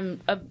from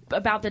them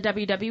about the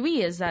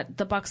WWE is that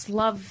the Bucks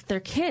love their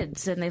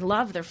kids and they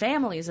love their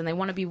families and they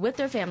want to be with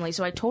their families.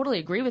 So I totally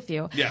agree with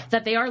you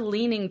that they are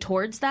leaning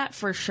towards that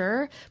for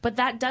sure. But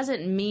that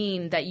doesn't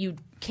mean that you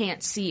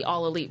can't see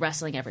All Elite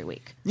Wrestling every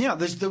week. Yeah,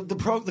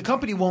 the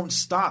company won't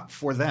stop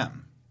for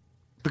them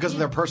because of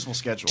their personal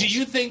schedules. Do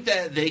you think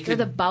that they could?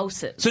 They're the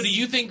bosses. So do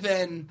you think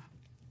then,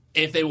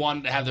 if they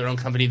wanted to have their own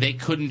company, they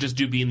couldn't just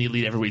do Being the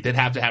Elite every week? They'd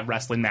have to have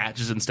wrestling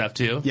matches and stuff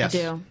too? Yes. I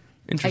do.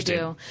 Interesting. I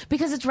do.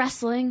 Because it's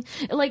wrestling.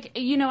 Like,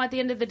 you know, at the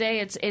end of the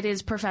day, it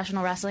is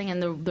professional wrestling,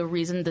 and the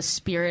reason, the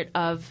spirit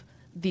of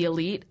the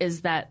Elite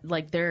is that,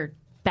 like, they're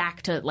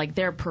back to, like,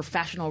 they're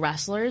professional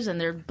wrestlers, and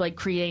they're, like,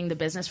 creating the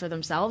business for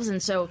themselves,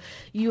 and so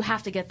you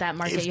have to get that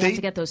market, you have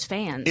to get those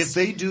fans. If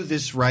they do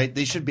this right,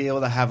 they should be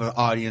able to have an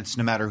audience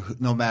no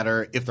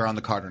matter if they're on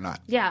the card or not.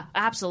 Yeah,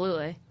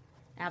 absolutely.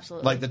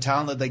 Absolutely. Like, the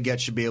talent that they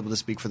get should be able to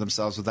speak for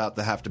themselves without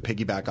the have to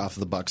piggyback off of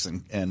the Bucks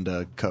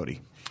and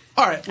Cody.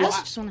 All right. Well,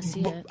 I just want to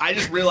see it. I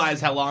just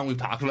realized how long we've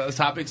talked about this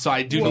topic, so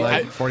I do.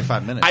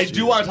 45 minutes. I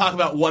do want to talk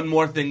about one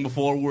more thing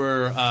before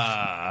we're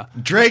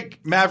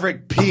Drake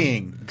Maverick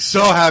peeing.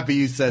 So happy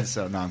you said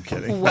so. No, I'm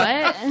kidding. What?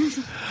 No,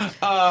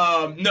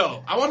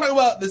 I want to talk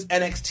about this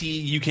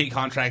NXT UK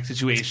contract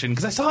situation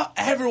because I saw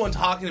everyone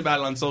talking about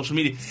it on social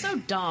media. So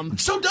dumb.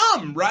 So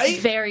dumb, right?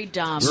 Very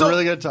dumb. We're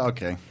really going to talk.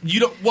 Okay.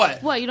 You don't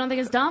what? What? You don't think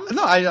it's dumb?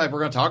 No, we're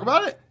going to talk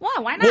about it. Why?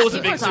 Why not? What was the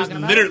People big? are talking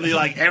about literally, it.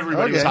 like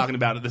everybody was talking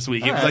about it this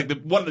week. It was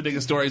like one of the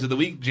biggest stories of the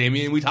week,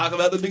 Jamie, and we talk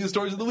about the biggest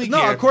stories of the week.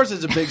 No, here. of course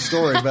it's a big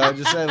story, but I'm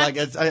just saying, like,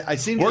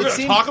 we're going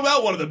to talk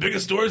about one of the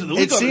biggest stories of the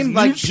week.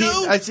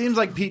 It seems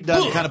like Pete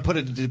Dunne kind of put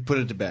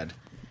it to bed.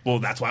 Well,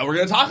 that's why we're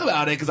going to talk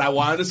about it, because I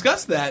want to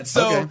discuss that.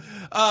 So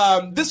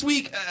this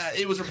week,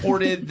 it was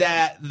reported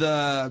that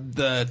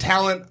the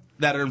talent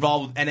that are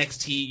involved with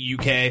NXT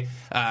UK,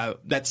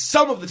 that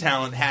some of the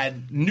talent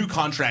had new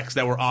contracts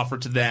that were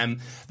offered to them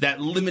that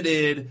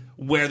limited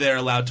where they're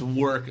allowed to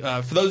work.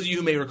 For those of you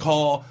who may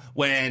recall,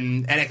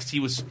 when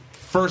NXT was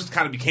first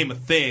kind of became a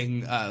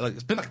thing,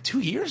 it's been like 2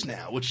 years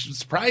now, which is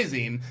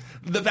surprising.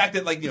 The fact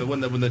that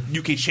when the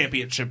UK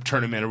Championship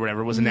tournament or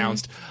whatever was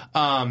announced,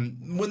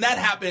 when that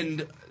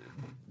happened,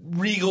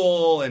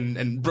 Regal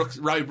and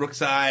Robbie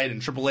Brookside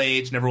and Triple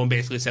H and everyone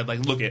basically said,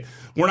 look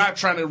we're not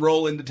trying to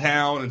roll into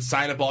town and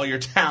sign up all your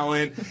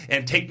talent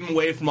and take them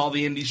away from all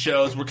the indie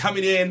shows. We're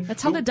coming in.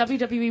 That's how the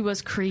WWE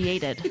was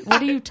created.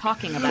 What are you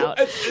talking about?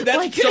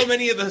 That's so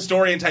many of the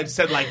historian types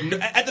said, no,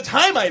 at the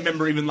time I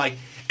remember even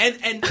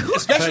and especially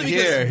but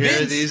because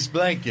here are these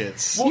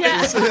blankets. Well,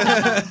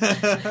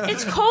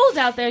 it's cold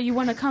out there. You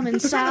want to come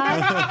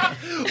inside?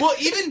 Well,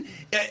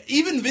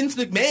 even Vince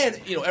McMahon,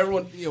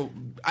 everyone,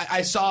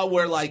 I saw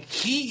where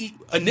he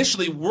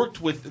initially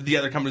worked with the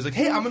other companies,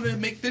 hey, I'm going to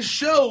make this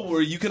show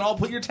where you can all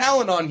put your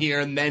talent on here,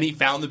 and then he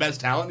found the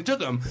best talent and he took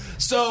them.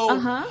 So,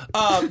 everyone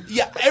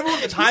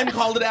at the time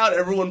called it out.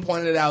 Everyone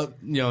pointed it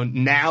out.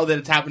 Now that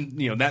it's happened,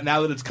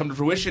 now that it's come to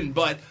fruition,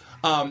 but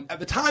at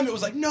the time it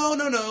was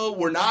no,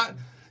 we're not.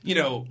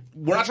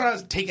 We're not trying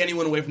to take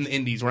anyone away from the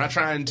indies. We're not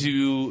trying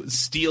to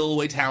steal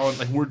away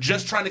talent. We're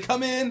just trying to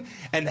come in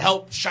and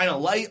help shine a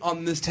light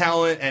on this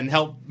talent and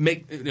help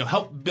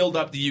help build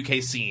up the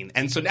UK scene.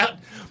 And so now,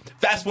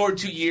 fast forward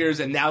 2 years,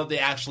 and now that they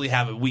actually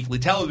have a weekly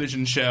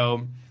television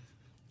show,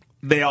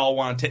 they all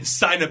want to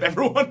sign up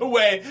everyone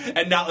away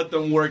and not let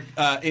them work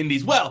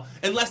indies. Well,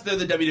 unless they're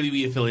the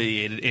WWE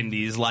affiliated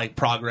indies like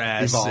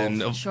Progress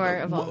and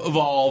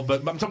Evolve.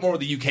 But I'm talking more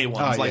with the UK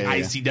ones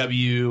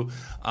ICW,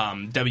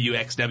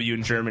 WXW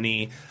in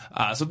Germany.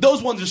 So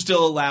those ones are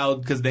still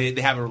allowed because they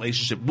have a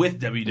relationship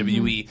with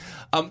WWE.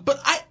 But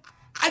I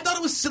thought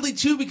it was silly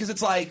too, because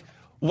it's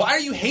why are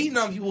you hating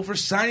on people for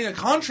signing a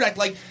contract?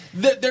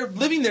 They're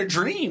living their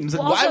dreams.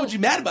 Well, why would you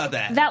be mad about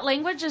that? That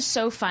language is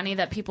so funny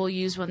that people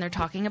use when they're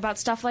talking about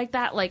stuff like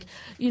that.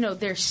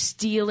 They're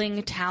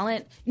stealing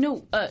talent.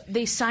 No,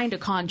 they signed a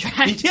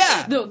contract.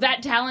 Yeah. No,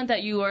 that talent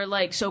that you are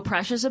so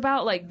precious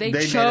about, they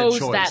chose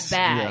that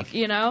bag,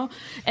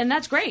 And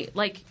that's great.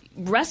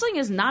 Wrestling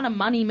is not a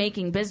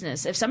money-making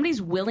business. If somebody's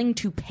willing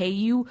to pay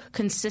you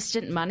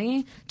consistent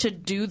money to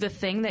do the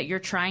thing that you're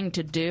trying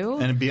to do,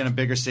 and be on a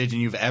bigger stage than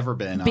you've ever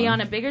been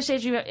on a bigger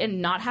stage and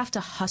not have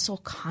to hustle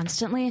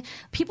constantly,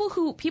 people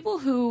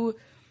who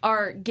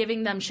are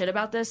giving them shit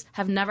about this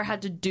have never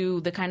had to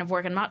do the kind of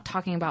work. I'm not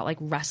talking about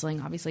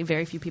wrestling. Obviously,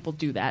 very few people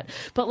do that,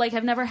 but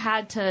have never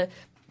had to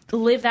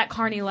live that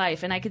carny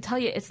life. And I can tell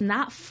you, it's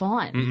not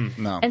fun.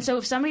 No. And so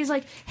if somebody's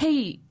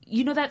hey,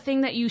 you know that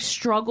thing that you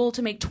struggle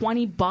to make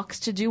 $20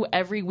 to do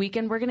every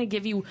weekend? We're going to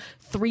give you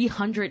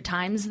 300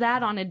 times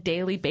that on a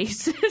daily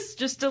basis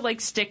just to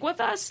take with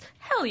us.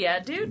 Hell yeah,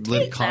 dude!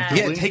 Live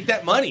comfortably. Yeah, take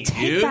that money, dude.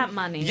 Take that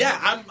money.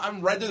 Yeah,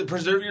 I'm ready to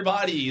preserve your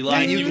body. You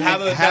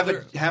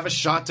have a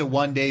shot to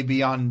one day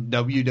be on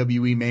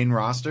WWE main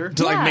roster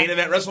to main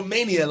event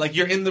WrestleMania.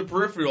 You're in the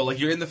peripheral.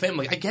 You're in the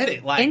family. I get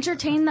it.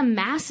 Entertain the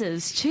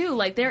masses too.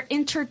 They're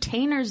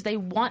entertainers. They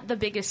want the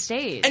biggest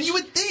stage. And you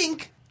would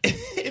think,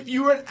 if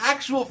you were an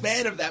actual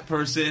fan of that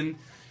person,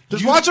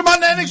 just watch them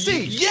on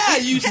NXT. Yeah,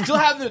 you still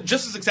have them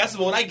just as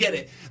accessible, and I get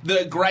it.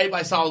 The gripe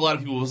I saw a lot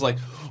of people was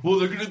well,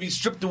 they're going to be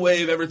stripped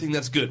away of everything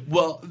that's good.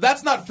 Well,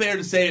 that's not fair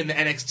to say in the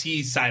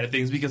NXT side of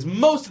things, because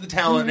most of the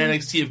talent in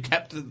NXT have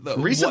kept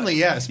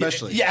recently,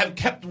 especially have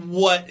kept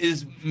what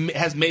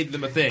has made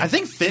them a thing. I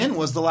think Finn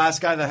was the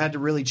last guy that had to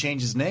really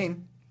change his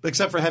name.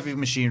 Except for Heavy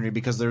Machinery,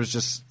 because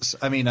there's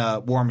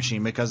War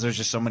Machine, because there's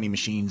just so many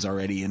machines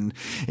already in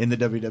the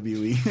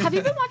WWE. Have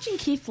you been watching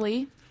Keith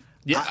Lee?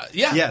 Yeah.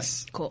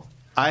 Yes. Cool.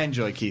 I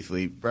enjoy Keith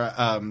Lee.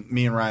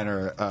 Me and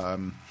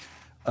Ryan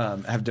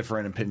have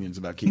different opinions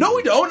about Keith Lee. No,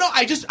 we don't. No,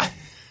 I just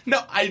it's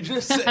not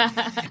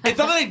that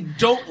I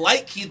don't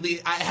like Keith Lee.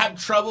 I have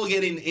trouble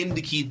getting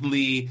into Keith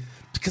Lee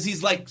because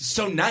he's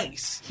so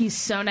nice. He's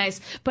so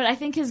nice. But I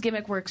think his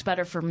gimmick works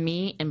better for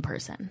me in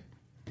person.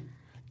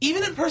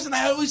 Even in person,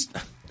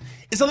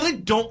 it's not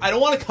that I don't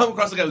want to come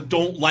across I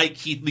don't like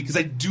Keith Lee, because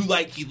I do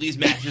like Keith Lee's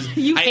matches.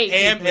 I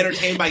am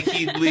entertained by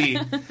Keith Lee.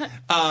 It's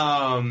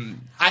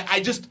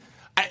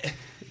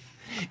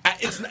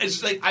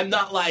I'm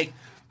not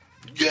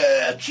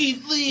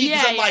Keith Lee.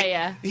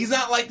 Yeah. He's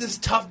not this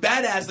tough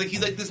badass. He's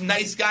this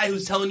nice guy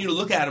who's telling you to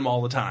look at him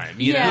all the time.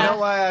 You know? You know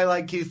why I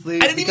like Keith Lee?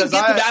 I didn't even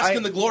get the Bask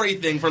in the Glory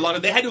thing for a lot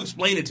of. They had to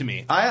explain it to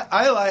me.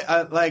 I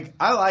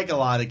like a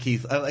lot of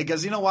Keith.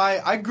 Because you know why?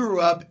 I grew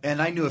up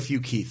and I knew a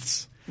few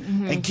Keiths.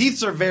 Mm-hmm. And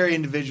Keiths are very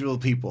individual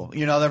people.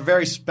 They're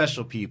very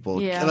special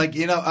people. Yeah.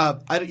 You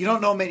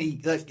don't know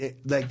many.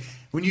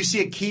 When you see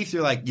a Keith,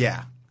 you're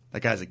yeah,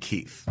 that guy's a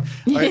Keith.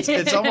 Or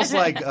it's almost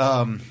not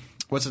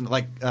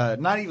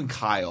even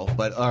Kyle,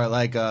 but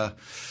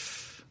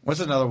what's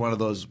another one of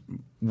those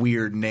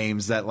weird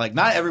names that like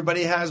not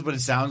everybody has, but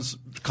it sounds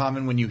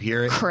common when you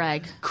hear it.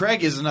 Craig.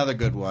 Craig is another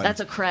good one. That's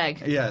a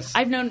Craig. Yes.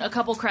 I've known a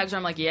couple Craigs where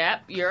I'm like,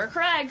 yep, you're a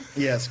Craig.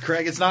 Yes,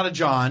 Craig. It's not a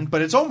John,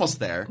 but it's almost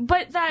there.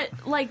 But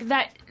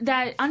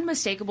that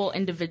unmistakable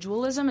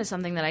individualism is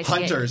something that I see.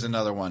 Hunter's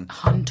another one.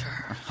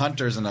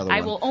 Hunter's another one.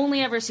 I will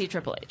only ever see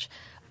Triple H.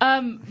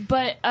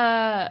 But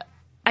I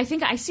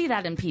think I see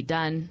that in Pete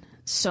Dunne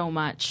so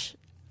much.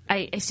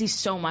 I see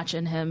so much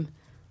in him.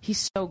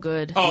 He's so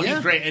good. Oh, he's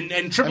great.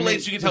 And Triple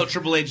H, you can tell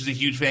Triple H is a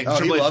huge fan.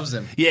 He loves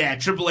him. Yeah,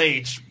 Triple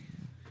H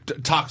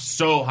talks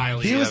so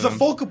highly He of was the him.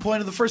 focal point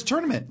of the first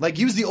tournament. Like,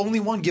 he was the only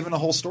one given a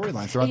whole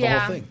storyline throughout the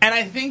whole thing. And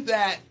I think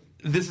that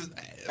this is...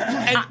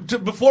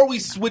 before we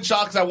switch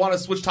off, because I want to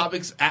switch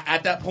topics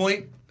at that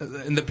point,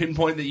 in the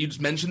pinpoint that you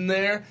just mentioned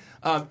there,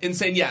 in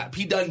saying, yeah,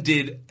 Pete Dunne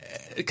did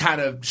kind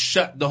of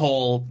shut the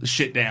whole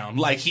shit down.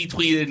 Like, he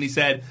tweeted and he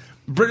said...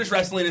 British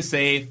wrestling is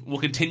safe. We'll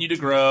continue to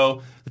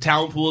grow. The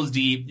talent pool is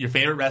deep. Your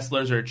favorite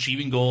wrestlers are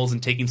achieving goals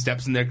and taking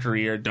steps in their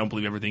career. Don't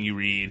believe everything you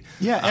read.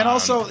 Yeah, and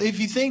also, if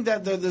you think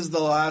that this is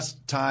the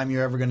last time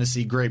you're ever going to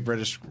see great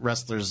British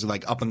wrestlers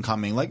like up and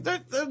coming, like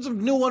there's a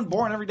new one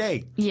born every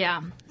day.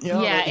 Yeah, You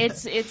know, yeah.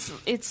 like-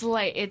 It's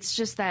like it's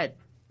just that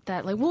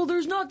like, well,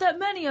 there's not that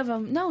many of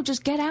them. No,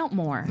 just get out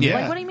more. Yeah.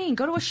 Like, what do you mean?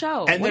 Go to a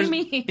show. And What do you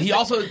mean? He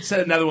also said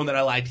another one that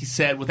I liked. He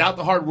said, without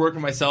the hard work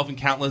of myself and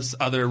countless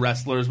other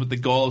wrestlers with the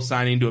goal of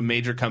signing to a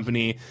major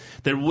company,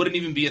 there wouldn't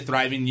even be a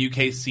thriving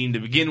UK scene to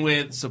begin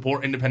with.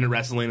 Support independent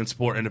wrestling and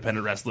support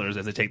independent wrestlers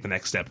as they take the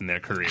next step in their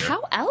career.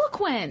 How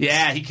eloquent.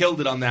 Yeah, he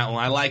killed it on that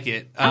one. I like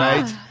it.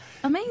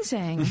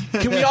 Amazing.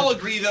 Can we all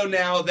agree, though,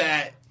 now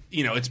that,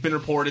 you know, it's been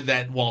reported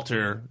that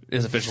Walter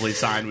is officially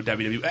signed with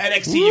WWE.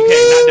 NXT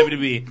UK, not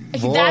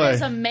WWE. That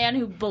is a man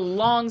who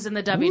belongs in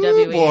the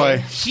WWE. boy.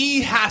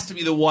 He has to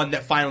be the one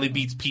that finally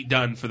beats Pete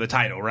Dunne for the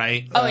title,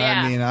 right? Oh,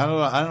 yeah. I mean, I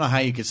don't know how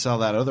you could sell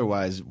that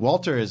otherwise.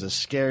 Walter is a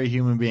scary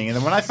human being, and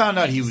then when I found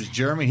out he was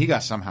German, he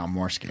got somehow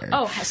more scary.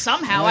 Oh,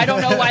 somehow. I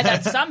don't know why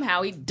that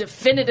somehow. He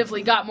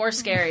definitively got more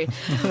scary.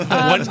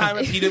 One time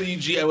at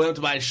PWG, I went up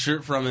to buy a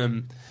shirt from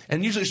him.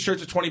 And usually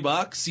shirts are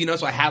 $20, you know,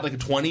 so I had like a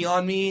 20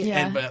 on me.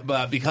 Yeah. And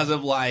but because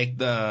of like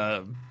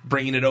the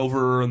bringing it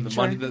over and the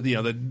money,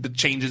 the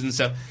changes and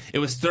stuff, it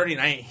was 30,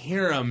 and I didn't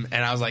hear him.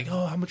 And I was like,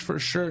 "Oh, how much for a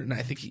shirt?" And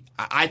I think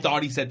I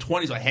thought he said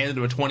 20, so I handed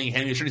him a 20. He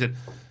handed me a shirt. He said,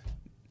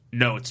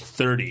 "No, it's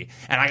 30."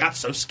 And I got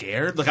so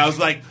scared. Like I was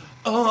like,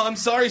 "Oh, I'm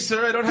sorry,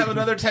 sir. I don't have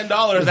another $10."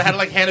 I had to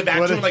like hand it back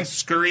to him and like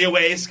scurry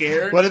away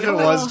scared. What if it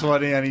was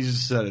 20 and he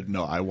just said,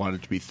 "No, I want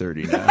it to be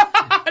 30 now"?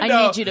 I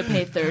need you to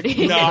pay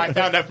 30. No, I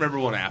found out from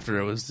everyone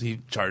after. He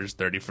charged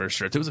 30 for a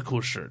shirt. It was a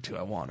cool shirt too.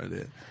 I wanted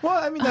it. Well,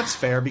 I mean that's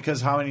fair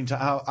because how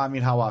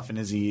often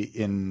is he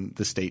in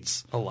the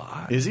States? A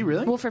lot. Is he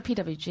really? Well, for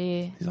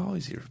PWG. He's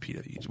always here for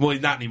PWG. Well,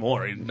 he's not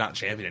anymore. He's not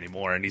champion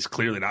anymore, and he's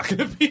clearly not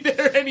going to be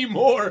there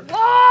anymore.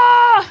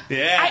 Ah!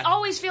 Yeah. I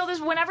always feel this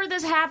whenever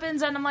this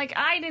happens, and I'm like,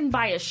 I didn't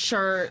buy a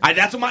shirt.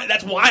 That's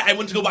why I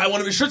went to go buy one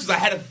of his shirts, because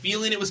I had a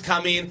feeling it was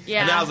coming.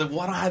 Yeah. And then I was like,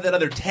 why don't I have that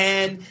other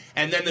 10?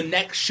 And then the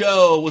next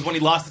show was when he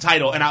lost the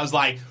title, and I was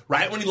like,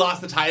 right when he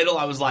lost the title,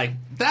 I was like,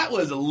 that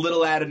was a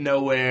little out of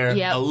nowhere,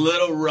 Yep. a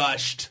little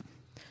rushed.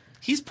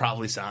 He's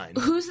probably signed.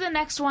 Who's the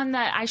next one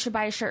that I should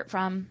buy a shirt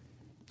from?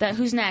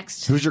 Who's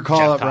next? Who's your call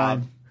Jeff up, Cobb.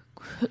 Ryan?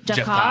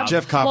 Jeff Cobb?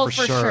 Jeff Cobb well, for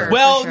sure.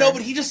 Well, for no, sure.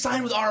 but he just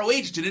signed with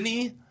ROH, didn't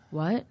he?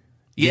 What?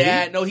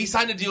 Yeah, no, he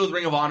signed a deal with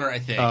Ring of Honor, I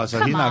think. Oh, so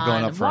Come he's not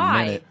going on, up for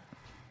why? a minute.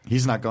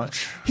 He's not going.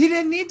 He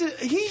didn't need to.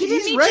 He's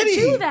didn't need to ready.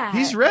 do that.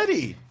 He's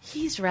ready.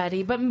 He's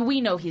ready, but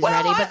we know he's Well,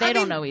 ready, but they I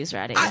don't mean, know he's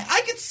ready.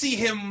 I could see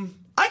him.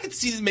 I could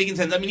see this making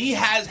sense. I mean, he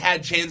has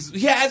had chances.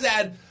 He has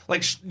had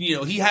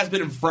he has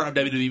been in front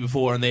of WWE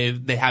before, and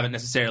they haven't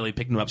necessarily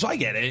picked him up. So I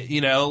get it.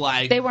 You know,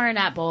 like They weren't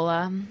at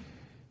Bola.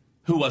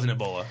 Who wasn't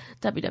Ebola?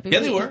 WWE. Yeah,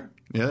 they were.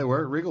 Yeah, they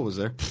were. Regal was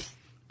there.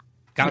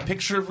 Got a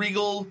picture of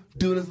Regal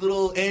doing his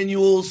little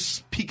annual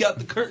peek out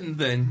the curtain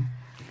thing.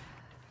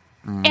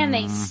 And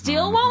they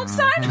still won't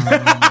sign him?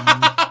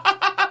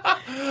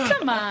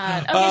 Come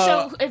on. Okay,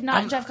 so if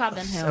not Jeff Cobb,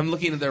 then who? I'm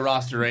looking at their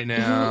roster right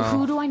now.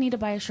 Who do I need to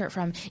buy a shirt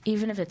from?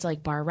 Even if it's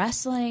like bar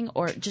wrestling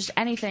or just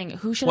anything,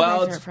 who should I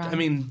buy a shirt from? I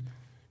mean,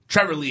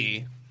 Trevor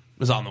Lee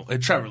is going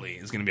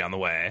to be on the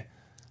way.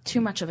 Too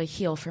much of a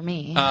heel for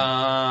me.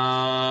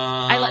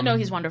 I no,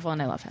 he's wonderful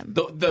and I love him.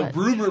 The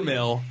rumor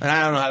mill, and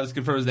I don't know how this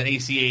confirms that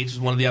ACH is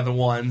one of the other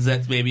ones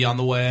that's maybe on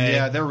the way.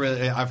 Yeah, they're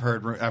really. I've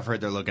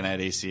heard they're looking at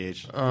ACH.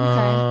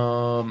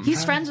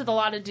 He's friends with a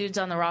lot of dudes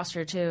on the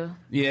roster too.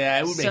 Yeah,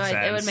 it would make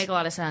sense. It would make a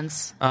lot of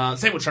sense.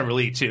 Same with Trevor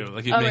Lee too.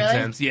 Like it makes really?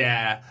 sense.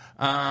 Yeah.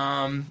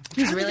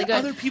 He's really good.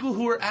 Other people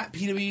who are at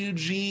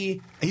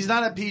PWG. He's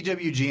not at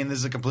PWG, and this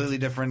is a completely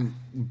different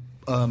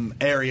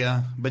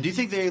area. But do you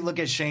think they look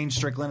at Shane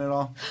Strickland at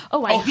all?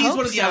 He's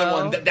one of the so.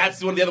 other ones.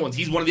 That's one of the other ones.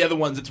 He's one of the other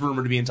ones that's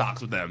rumored to be in talks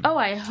with them. Oh,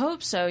 I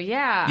hope so.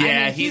 Yeah.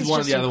 Yeah, I mean, he's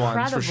one of the just other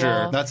ones for sure.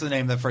 incredible. That's the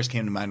name that first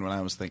came to mind when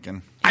I was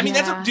thinking. I mean,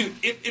 dude.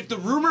 If the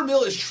rumor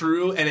mill is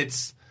true, and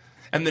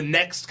the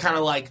next kind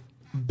of like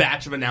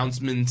batch of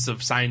announcements of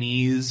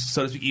signees,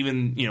 so to speak,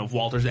 even if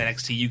Walter's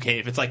NXT UK,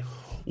 if it's like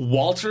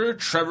Walter,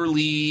 Trevor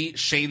Lee,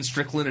 Shane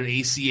Strickland, and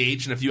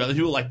ACH, and a few other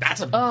people, like, that's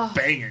a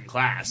banging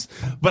class.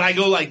 But I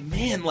go, like,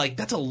 man, like,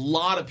 that's a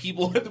lot of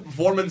people at the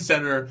Performance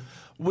Center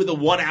with a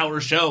 1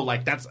 hour show.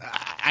 Like, that's,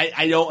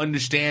 I don't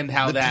understand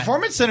how the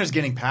Performance Center is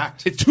getting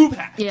packed. It's too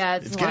packed. Yeah,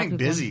 it's getting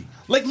busy.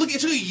 Like, look,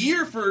 it took a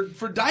year for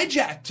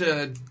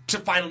Dijak to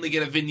finally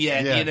get a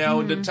vignette, you know,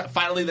 and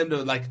finally them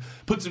to, like,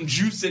 put some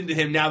juice into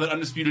him now that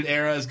Undisputed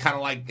Era is kind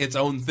of like its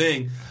own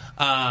thing.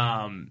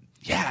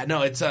 Yeah,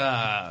 no, it's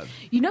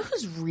You know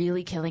who's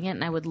really killing it,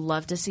 and I would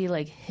love to see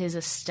like his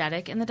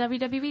aesthetic in the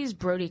WWE is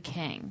Brody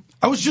King.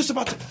 I was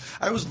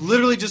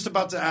literally just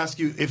about to ask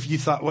you if you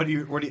thought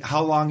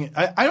how long?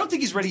 I don't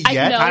think he's ready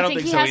yet. I don't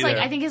think he has either.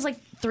 I think he's like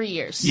 3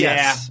 years.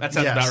 Yeah, that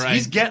sounds about right.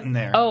 He's getting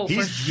there. Oh,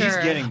 for sure. He's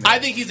getting there. I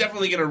think he's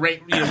definitely going to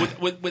rate, you know,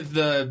 with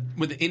the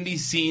indie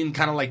scene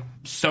kind of like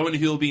so into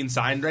who being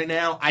signed right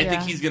now. I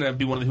think he's going to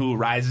be one of the who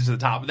rises to the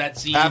top of that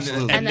scene.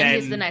 Absolutely. And then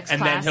he's the next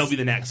and class. then he'll be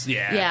the next.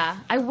 Yeah. Yeah.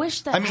 I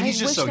wish that. I mean, he's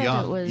just so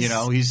young. You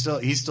know, he's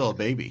still a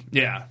baby.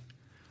 Yeah.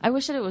 I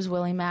wish that it was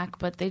Willie Mack,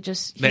 but they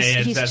just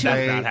that's not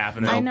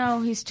happening. I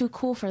know he's too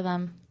cool for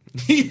them.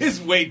 He is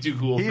way too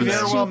cool for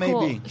that. Cool.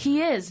 Maybe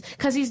he is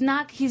because he's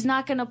not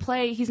gonna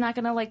play. He's not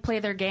gonna like play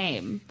their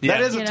game. Yeah.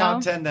 That is a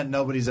top 10 that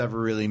nobody's ever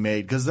really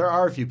made because there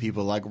are a few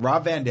people like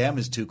Rob Van Dam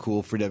is too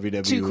cool for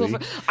WWE. Too cool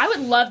I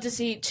would love to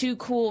see too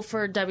cool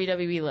for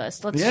WWE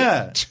list.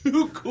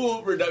 Too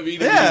cool for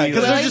WWE. Yeah,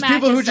 because there's just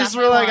people who just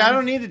were like, one. I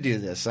don't need to do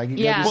this. I can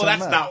go do Well,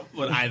 that's else. not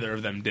what either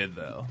of them did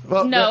though.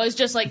 Well, no, it's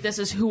just like this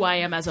is who I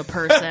am as a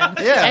person,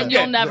 and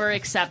you'll never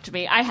accept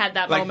me. I had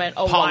that moment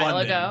a while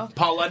ago.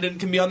 Paul London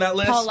can be on that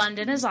list. Paul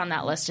London is on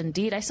that list.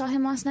 Indeed, I saw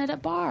him last night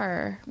at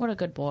bar. What a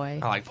good boy!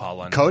 I like Paul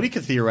London. Cody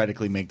could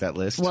theoretically make that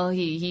list. Well,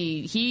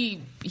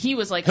 he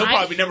was like, he'll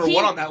probably be number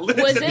one on that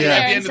list. Was in there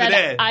and the said,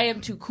 day. "I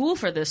am too cool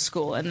for this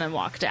school," and then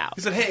walked out.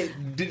 He said, "Hey,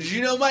 did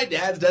you know my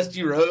dad's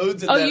Dusty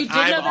Rhodes and you that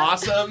did I'm know that?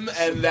 awesome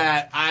and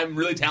that I'm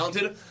really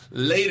talented?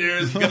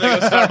 Later, gonna go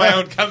start my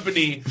own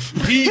company.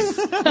 Peace,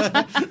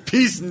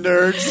 peace,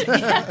 nerds.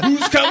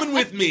 Who's coming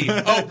with me?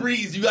 Oh,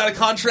 Breeze, you got a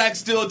contract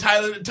still?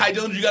 Ty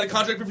Dillinger, you got a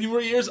contract for a few more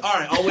years? All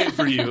right, I'll wait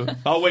for you.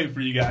 I'll wait for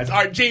you guys. All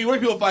right, Jamie, where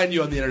can people find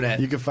you on the internet?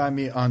 You can find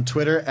me on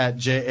Twitter at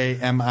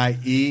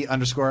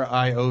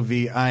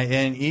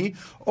JAMIE_IOVINE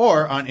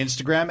or on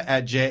Instagram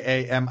at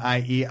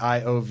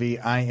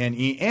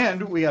JAMIEIOVINE.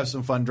 And we have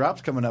some fun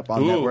drops coming up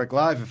on Network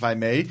Live, if I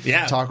may.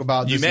 Yeah, talk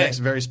about this next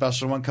very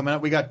special one coming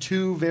up. We got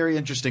two very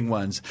interesting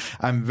ones.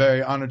 I'm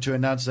very honored to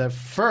announce that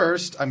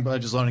first. I'm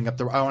just loading up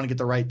I want to get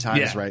the right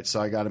times right,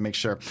 so I got to make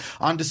sure.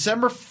 On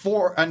December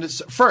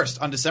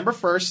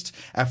 1st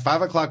at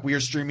 5 o'clock, we are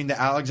streaming the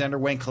Alexander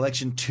Wang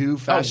Collection 2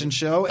 fashion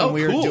show, and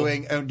we are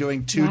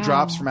doing two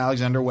drops from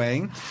Alexander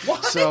Wang.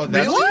 What? So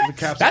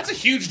That's a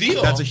huge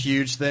deal. That's a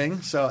huge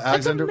thing. So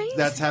Alexander,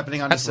 that's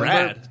happening on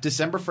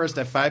December 1st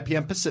at 5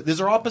 p.m. Pacific.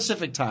 These are all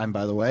Pacific time,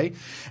 by the way.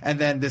 And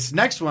then this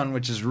next one,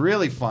 which is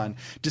really fun,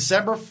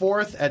 December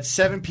 4th at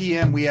 7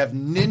 p.m. we have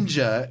Ninja.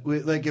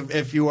 Like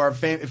if you are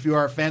fans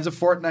of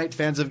Fortnite,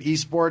 fans of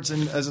esports,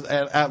 and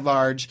at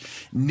large,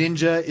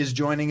 Ninja is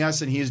joining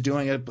us, and he is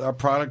doing a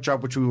product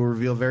drop which we will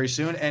reveal very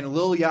soon. And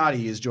Lil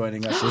Yachty is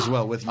joining us as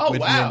well with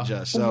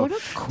Ninja. So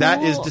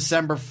that is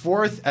December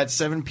 4th at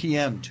 7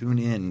 p.m. Tune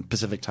in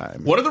Pacific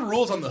time. What are the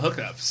rules on the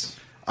hookups?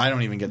 I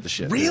don't even get the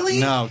shit. Really?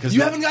 No, because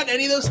you haven't gotten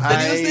any of those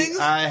things.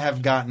 I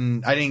have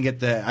gotten. I didn't get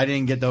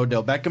the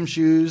Odell Beckham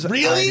shoes.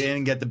 Really? I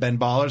didn't get the Ben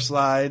Baller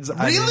slides.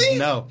 Really?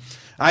 No.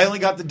 I only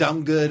got the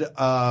dumb good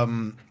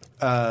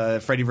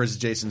Freddy versus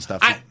Jason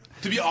stuff.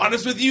 To be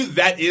honest with you,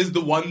 that is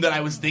the one that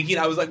I was thinking.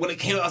 I was like, when it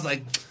came out, I was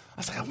like,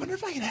 I wonder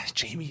if I can ask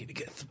Jamie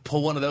to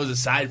pull one of those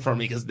aside for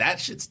me because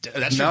that shit's dope.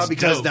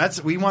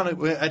 We want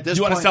to at this.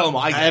 You want to sell them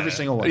all? Every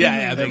single one.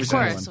 Yeah,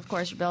 of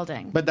course, you're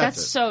building. But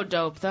that's so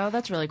dope, though.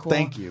 That's really cool.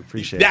 Thank you,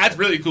 appreciate it. That's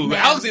really cool.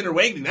 Yeah. Alexander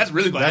Wang thing. That's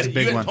really cool. That's a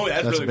big one.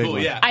 That's really cool.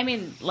 Yeah. I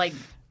mean, like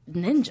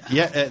Ninja.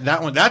 Yeah,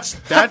 that one. That's.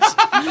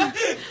 I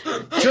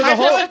feel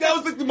like that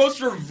was like the most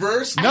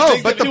reverse. No,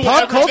 but the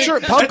pop culture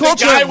at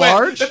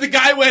large. That the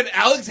guy went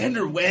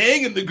Alexander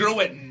Wang and the girl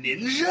went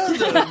Ninja,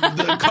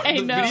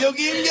 the video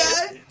game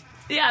guy.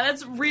 Yeah,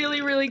 that's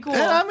really, really cool.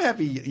 And I'm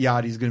happy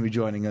Yachty's going to be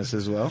joining us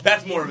as well.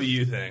 That's more of a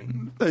you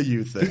thing. A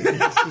you thing.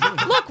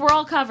 Look, we're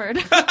all covered.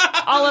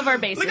 All of our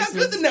bases. Look how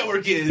good the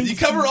network is. You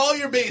cover all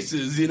your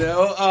bases, you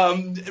know?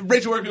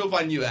 Rachel, where can people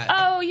find you at?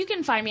 Oh, you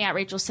can find me at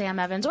Rachel Sam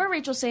Evans or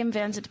Rachel Sam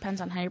Vans. It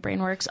depends on how your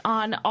brain works.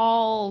 On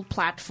all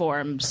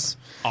platforms.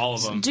 All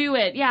of them. Do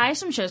it. Yeah, I have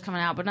some shows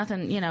coming out, but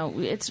nothing,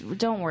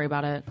 don't worry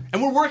about it.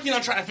 And we're working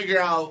on trying to figure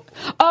out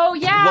what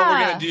we're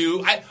going to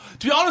do.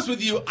 To be honest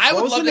with you, I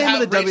would love to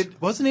have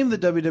what's the name of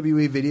the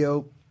WWE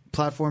video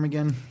platform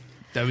again?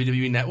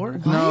 WWE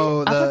Network?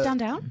 No, Up, Up,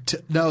 Down?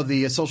 No,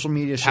 the social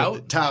media show.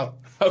 Tout.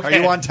 Okay. Are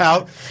you on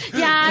Tout?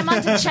 Yeah, I'm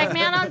on Check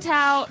Me Out on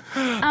Tout.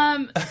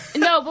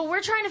 No, but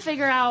we're trying to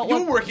figure out.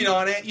 We're working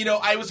on it.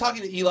 I was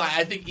talking to Eli.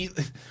 I think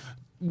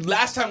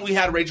last time we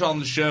had Rachel on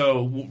the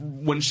show,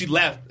 when she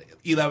left,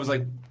 Eli was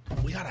like,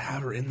 we got to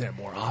have her in there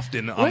more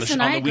often on Listen,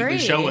 the I weekly agree.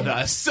 show with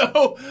us.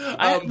 So,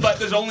 but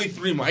there's only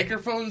 3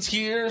 microphones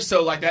here,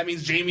 so like that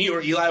means Jamie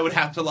or Eli would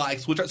have to like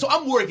switch. So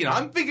I'm working on.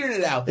 I'm figuring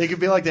it out. It could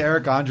be like the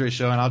Eric Andre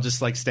show, and I'll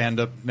just like stand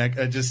up.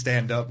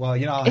 Well,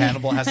 you know how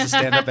Hannibal has to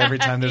stand up every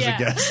time there's a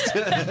guest.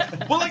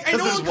 Well, like I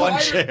know This is on one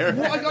Collider, chair.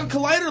 well, like on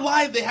Collider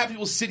Live, they have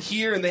people sit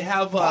here and they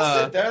have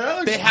I'll sit there. That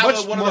looks they have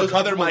much one of more those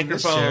other comfortable than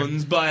this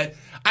microphones, but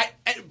I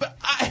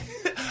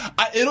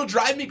it'll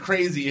drive me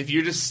crazy if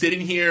you're just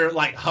sitting here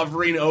like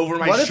hovering over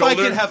my What shoulder. if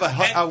I could have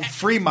a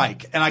free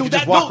mic and I could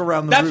just walk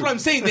around the room? That's what I'm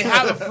saying. They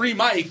have a free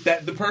mic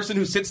that the person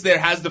who sits there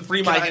has the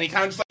free mic and he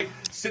kind of just like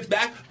sits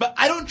back. But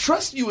I don't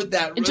trust you with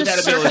that ability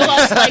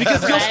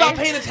because you'll stop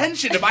paying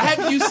attention. If I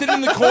have you sit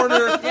in the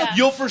corner,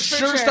 you'll for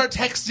sure start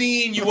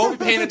texting. You won't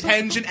be paying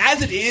attention.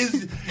 As it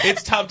is,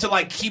 it's tough to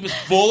like keep his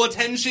full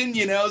attention,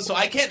 you know. So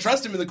I can't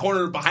trust him in the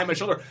corner behind my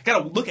shoulder. I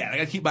gotta look at it. I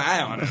gotta keep my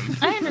eye on him.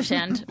 I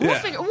understand.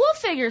 We'll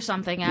figure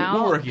something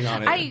out. We're working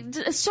on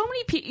it. So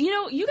many people, you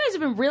know, you guys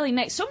have been really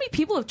nice. So many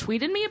people have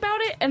tweeted me about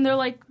it, and they're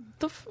like,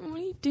 what are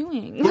you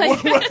doing?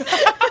 Like,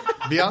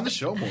 be on the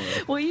show more.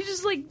 Will you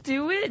just like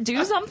do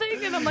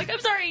something? And I'm like, I'm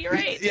sorry, you're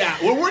right. Yeah,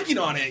 we're working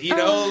on it. You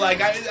know, like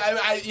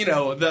I you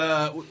know,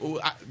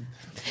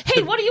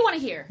 hey, what do you want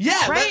to hear?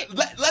 Yeah, right?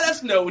 let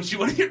us know what you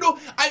want to hear.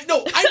 I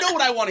know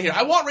what I want to hear.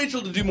 I want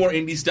Rachel to do more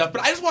indie stuff,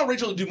 but I just want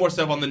Rachel to do more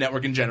stuff on the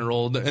network in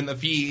general, and the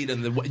feed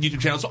and the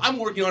YouTube channel. So I'm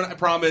working on it. I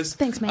promise.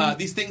 Thanks, man.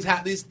 These things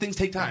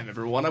take time,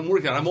 everyone. I'm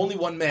working on it. I'm only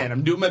one man.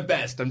 I'm doing my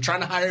best. I'm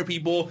trying to hire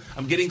people.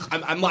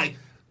 I'm like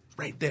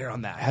right there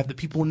on that. I have the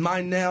people in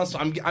mind now, so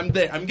I'm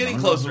there. I'm getting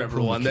closer,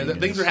 everyone.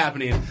 Things are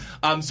happening.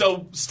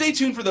 So stay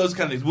tuned for those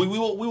kind of things. We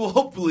will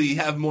hopefully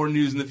have more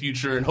news in the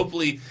future, and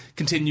hopefully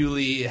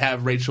continually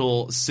have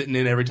Rachel sitting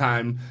in every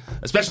time,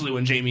 especially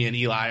when Jamie and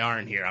Eli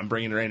aren't here. I'm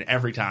bringing her in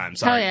every time.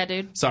 Sorry. Hell yeah,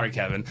 dude. Sorry,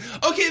 Kevin.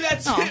 Okay,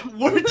 that's it.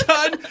 We're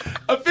done.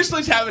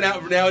 Officially tapping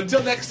out for now.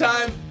 Until next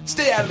time,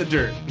 stay out of the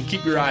dirt and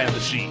keep your eye on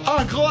the sheet.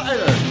 On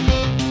Collider.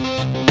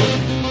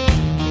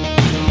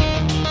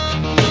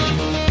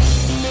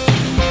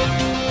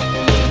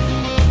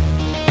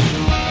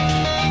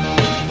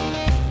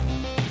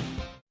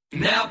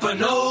 Napa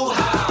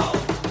know-how.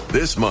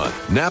 This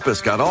month,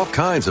 Napa's got all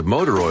kinds of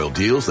motor oil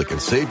deals that can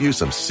save you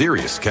some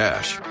serious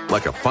cash.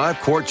 Like a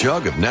 5-quart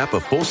jug of Napa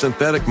full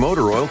synthetic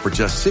motor oil for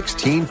just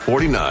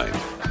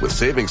 $16.49. With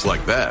savings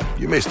like that,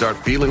 you may start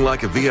feeling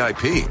like a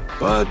VIP.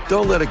 But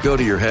don't let it go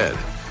to your head.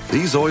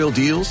 These oil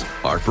deals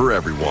are for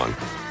everyone.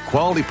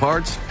 Quality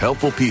parts,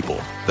 helpful people.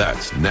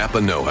 That's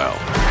Napa know-how.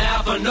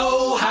 Napa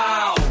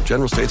know-how.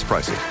 General states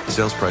pricing.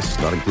 Sales prices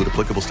not include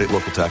applicable state,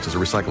 local taxes, or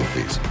recycling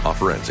fees.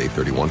 Offer ends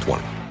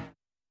 8/31/20.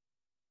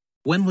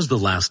 When was the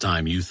last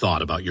time you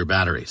thought about your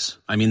batteries?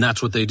 I mean,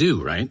 that's what they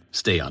do, right?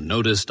 Stay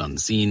unnoticed,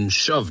 unseen,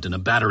 shoved in a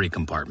battery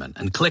compartment,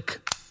 and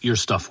click, your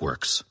stuff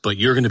works. But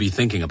you're going to be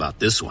thinking about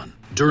this one.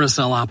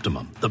 Duracell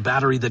Optimum, the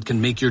battery that can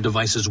make your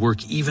devices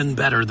work even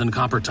better than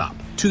copper top.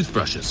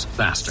 Toothbrushes,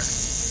 faster.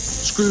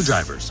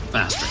 Screwdrivers,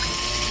 faster.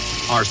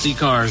 RC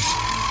cars,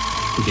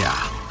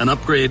 yeah, an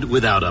upgrade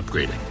without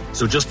upgrading.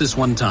 So just this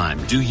one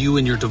time, do you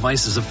and your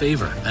devices a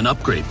favor and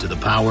upgrade to the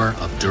power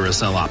of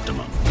Duracell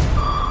Optimum.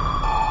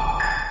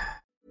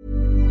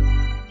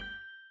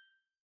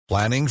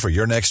 Planning for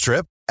your next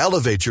trip?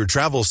 Elevate your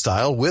travel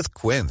style with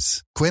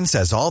Quince. Quince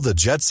has all the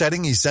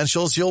jet-setting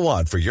essentials you'll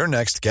want for your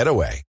next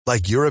getaway,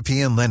 like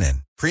European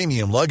linen,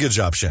 premium luggage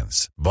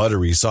options,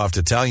 buttery soft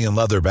Italian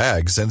leather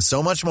bags, and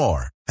so much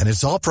more. And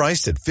it's all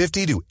priced at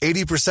 50 to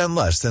 80%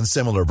 less than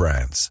similar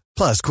brands.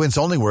 Plus, Quince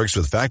only works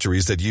with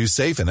factories that use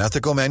safe and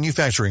ethical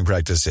manufacturing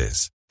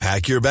practices.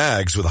 Pack your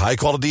bags with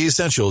high-quality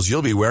essentials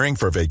you'll be wearing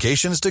for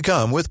vacations to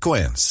come with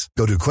Quince.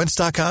 Go to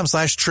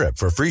quince.com/trip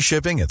for free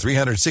shipping and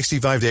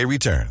 365-day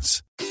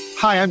returns.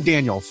 Hi, I'm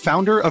Daniel,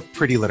 founder of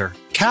Pretty Litter.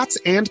 Cats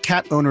and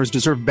cat owners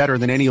deserve better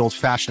than any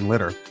old-fashioned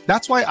litter.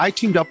 That's why I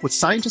teamed up with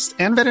scientists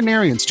and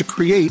veterinarians to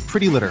create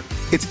Pretty Litter.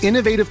 Its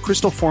innovative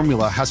crystal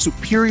formula has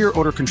superior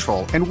odor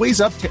control and weighs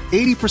up to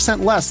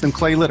 80% less than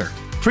clay litter.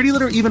 Pretty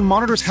Litter even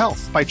monitors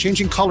health by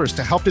changing colors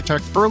to help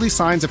detect early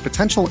signs of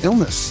potential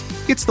illness.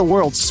 It's the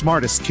world's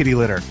smartest kitty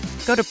litter.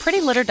 Go to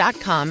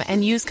prettylitter.com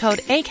and use code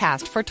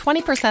ACAST for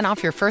 20%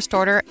 off your first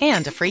order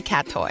and a free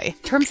cat toy.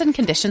 Terms and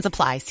conditions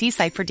apply. See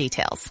site for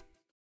details.